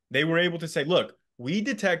detection, they were able to say, look, we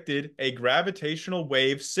detected a gravitational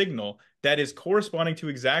wave signal that is corresponding to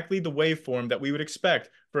exactly the waveform that we would expect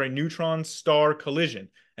for a neutron star collision.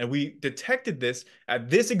 And we detected this at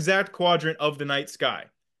this exact quadrant of the night sky.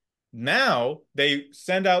 Now they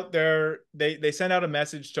send out they send out a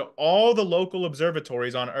message to all the local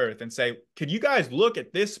observatories on Earth and say, could you guys look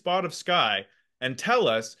at this spot of sky and tell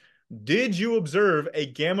us, did you observe a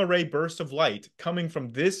gamma ray burst of light coming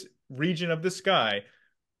from this region of the sky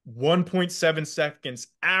 1.7 seconds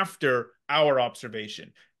after our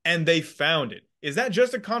observation? And they found it. Is that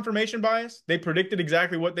just a confirmation bias? They predicted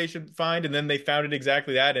exactly what they should find and then they found it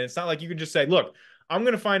exactly that. And it's not like you can just say, look, I'm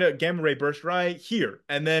going to find a gamma ray burst right here,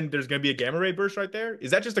 and then there's going to be a gamma ray burst right there. Is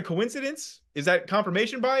that just a coincidence? Is that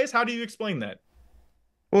confirmation bias? How do you explain that?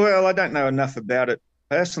 Well, I don't know enough about it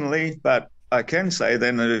personally, but I can say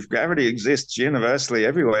then that if gravity exists universally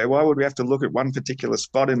everywhere, why would we have to look at one particular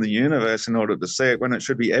spot in the universe in order to see it when it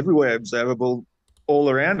should be everywhere observable all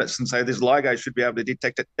around us? And so this LIGO should be able to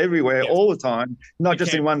detect it everywhere, all the time, not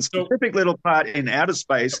just in one specific little part in outer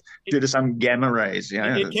space due to some gamma rays.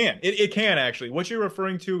 It can actually. What you're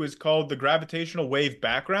referring to is called the gravitational wave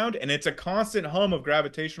background, and it's a constant hum of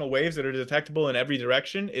gravitational waves that are detectable in every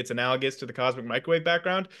direction. It's analogous to the cosmic microwave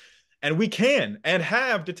background. And we can and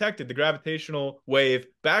have detected the gravitational wave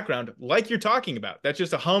background like you're talking about. That's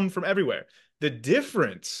just a hum from everywhere. The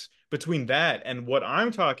difference between that and what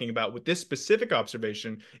I'm talking about with this specific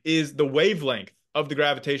observation is the wavelength of the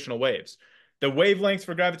gravitational waves. The wavelengths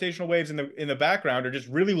for gravitational waves in the background are just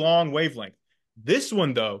really long wavelength. This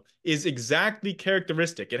one, though, is exactly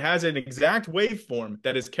characteristic. It has an exact waveform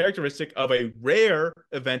that is characteristic of a rare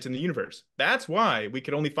event in the universe. That's why we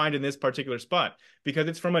could only find it in this particular spot, because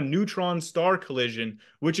it's from a neutron star collision,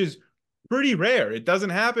 which is pretty rare. It doesn't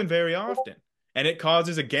happen very often. And it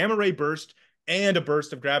causes a gamma ray burst and a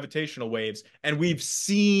burst of gravitational waves. And we've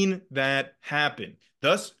seen that happen,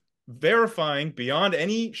 thus verifying beyond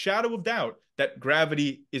any shadow of doubt that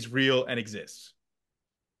gravity is real and exists.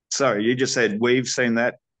 Sorry, you just said we've seen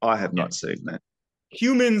that. I have Yeah. not seen that.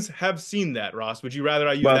 Humans have seen that, Ross. Would you rather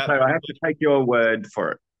I use Well, that? so I have to take your word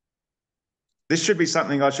for it. This should be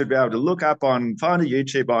something I should be able to look up on, find a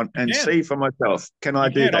YouTube on, You and can. see for myself. Can I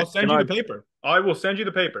You do can. I'll that? send Can you I the paper. I will send you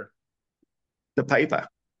the paper. the paper? No,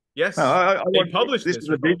 Yes. I They want published this this is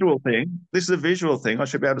a result. visual thing. This is a visual thing. I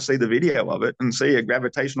should be able to see the video of it and see a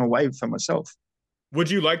gravitational wave for myself. Would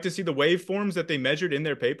you like to see the waveforms that they measured in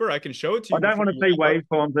their paper? I can show it to I you don't before want to you see wrap up.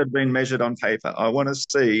 waveforms that have been measured on paper. I want to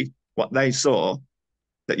see what they saw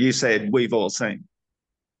that you said we've all seen.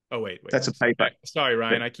 Oh, wait. That's a paper. Sorry, Yeah.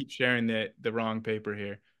 Ryan. I keep sharing the wrong paper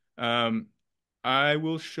here. Um, I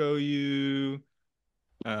will show you.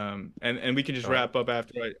 And we can just wrap up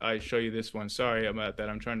after I show you this one. Sorry about that.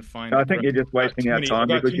 I'm trying to find I the think correct. you're just I've got wasting too our many. I've time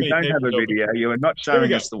got because too you many don't have papers a open. video. You are not Here we showing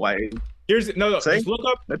go. us the wave. Here's no. See? That's not Just a look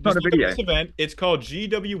up video. this event. It's called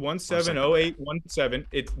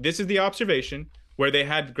GW170817. This is the observation where they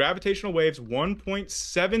had gravitational waves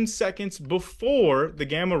 1.7 seconds before the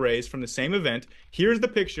gamma rays from the same event. Here's the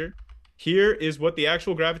picture. Here is what the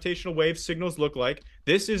actual gravitational wave signals look like.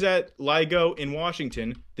 This is at LIGO in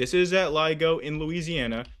Washington. This is at LIGO in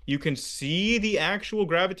Louisiana. You can see the actual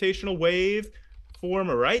gravitational wave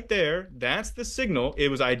form right there. That's the signal.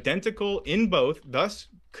 It was identical in both, thus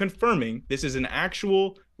confirming this is an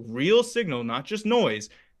actual real signal, not just noise.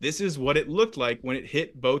 This is what it looked like when it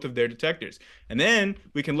hit both of their detectors. And then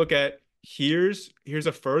we can look at here's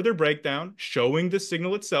a further breakdown showing the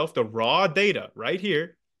signal itself, the raw data right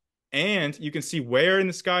here. And you can see where in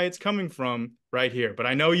the sky it's coming from right here. But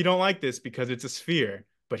I know you don't like this because it's a sphere.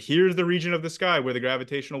 But here's the region of the sky where the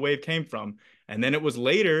gravitational wave came from. And then it was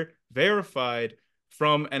later verified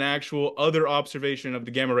from an actual other observation of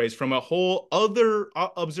the gamma rays from a whole other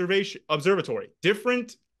observatory.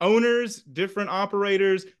 Different owners, different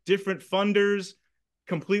operators, different funders,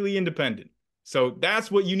 completely independent. So that's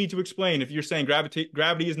what you need to explain if you're saying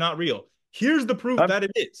gravity is not real. Here's the proof that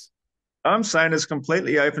it is. I'm saying it's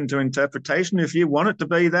completely open to interpretation. If you want it to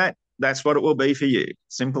be that, that's what it will be for you.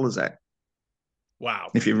 Simple as that. Wow.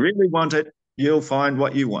 If you really want it, you'll find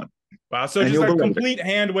what you want. Wow. So and just you'll a believe it. complete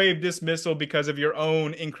hand wave dismissal because of your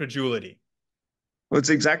own incredulity. Well, it's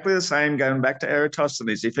exactly the same going back to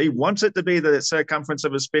Eratosthenes. If he wants it to be the circumference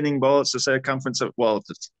of a spinning ball, it's the circumference of, well,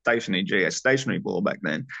 it's a stationary ball back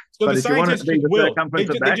then. So but the if you want it scientists to be just the willed. circumference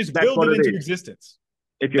of They that, just that's willed what it it into is. existence.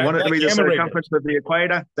 If you want it to be the gamma ray circumference burst. of the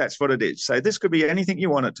equator, that's what it is. So this could be anything you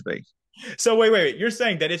want it to be. So wait. You're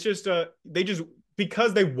saying that it's just they just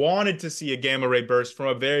because they wanted to see a gamma ray burst from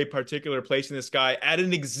a very particular place in the sky at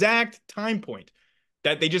an exact time point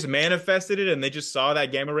that they just manifested it and they just saw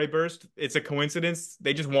that gamma ray burst. It's a coincidence.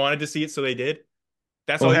 They just wanted to see it, so they did.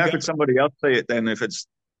 That's Well, all you how got. could somebody else see it then if it's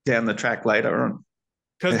down the track later on?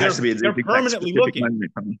 Because It has to be this they're exact permanently specific looking.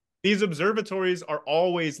 moment. These observatories are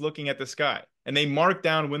always looking at the sky and they mark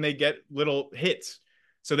down when they get little hits.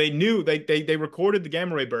 So they knew they recorded the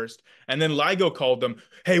gamma ray burst and then LIGO called them,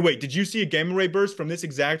 hey, wait, did you see a gamma ray burst from this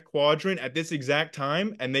exact quadrant at this exact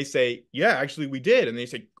time? And they say, yeah, actually we did. And they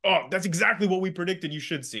say, oh, that's exactly what we predicted you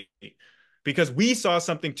should see because we saw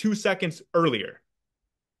something 2 seconds earlier.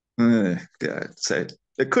 So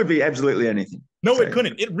it could be absolutely anything. No, so, it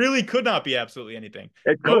couldn't. It really could not be absolutely anything.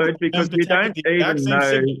 It Both could because of them you detected don't the exact even same know.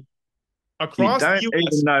 signal You across don't the even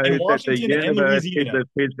US know in that the Washington and universe is Louisiana. a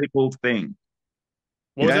physical thing.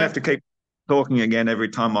 What You was don't that? have to keep talking again every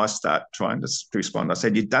time I start trying to respond. I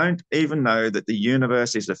said you don't even know that the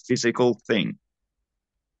universe is a physical thing.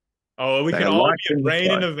 Oh, we They could are all lights be a in the brain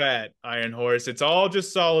sky. in a vat, Iron Horse. It's all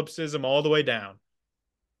just solipsism all the way down.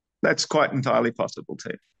 That's quite entirely possible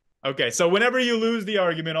too. Okay, so whenever you lose the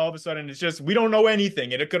argument, all of a sudden it's just we don't know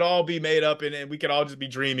anything, and it could all be made up, and we could all just be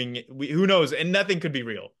dreaming. Who knows? And nothing could be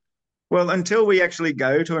real. Well, until we actually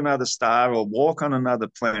go to another star or walk on another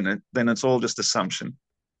planet, then it's all just assumption.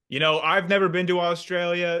 You know, I've never been to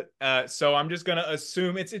Australia, so I'm just gonna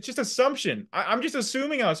assume it's just assumption. I'm just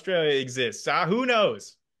assuming Australia exists. Who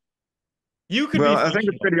knows? You could be Well, I think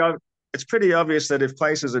fictional. it's pretty obvious that if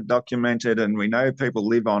places are documented and we know people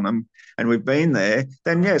live on them and we've been there,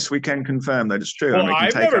 then yes, we can confirm that it's true Well, and we can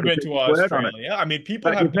I've take never other been to people's word on it. Australia. I mean,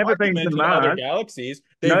 people But have you've never been to documented other Mars. galaxies.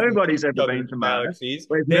 They've Nobody's moved ever other been to Mars. galaxies.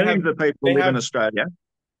 There's They have millions of people they live in have Australia.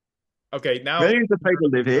 okay, now Millions of people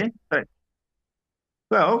live here.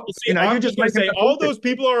 Well, see, you're I'm just just going to making say up all bullshit. those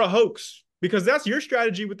people are a hoax because that's your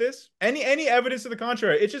strategy with this. Any evidence to the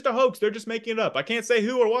contrary, it's just a hoax. They're just making it up. I can't say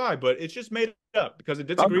who or why, but it's just made up because it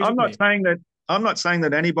disagrees I'm with not me. saying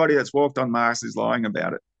that anybody that's walked on Mars is lying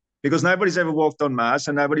about it, because nobody's ever walked on Mars,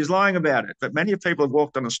 so nobody's lying about it. But many people have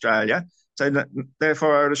walked on Australia, so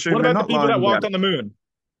therefore I would What assume they're about the not people lying that about walked it. on the moon?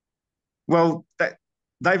 Well,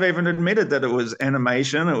 they've even admitted that it was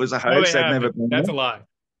animation, it was a No, they hoax, they've never haven't. been That's there. a lie.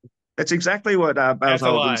 That's exactly what Buzz That's a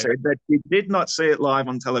Aldrin lie. said, that he did not see it live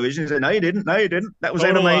on television. He said, no, you didn't. No, you didn't. That was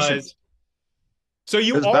Total animation. lies. So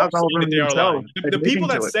you There's are Buzz saying that Aldrin they are himself lying. The people admitting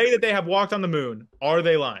that to it. say that they have walked on the moon, are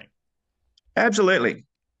they lying? Absolutely.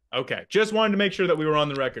 Okay. Just wanted to make sure that we were on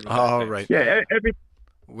the record with that. All Thanks. right. Yeah,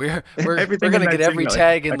 We're everything in gonna that get every simulation.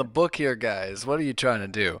 tag in the book here, guys. What are you trying to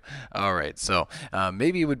do? All right, so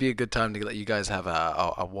maybe it would be a good time to let you guys have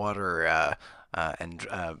a water and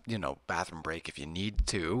bathroom break if you need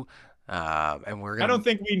to. And we're I gonna. don't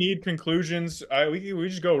think we need conclusions. We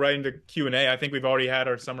just go right into Q&A. I think we've already had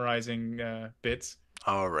our summarizing bits.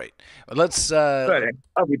 All right, let's. But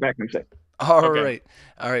I'll be back in a sec. All Okay. right,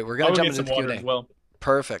 all right. We're gonna I'll go jump get into some the Q water and as A. well.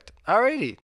 Perfect. All righty.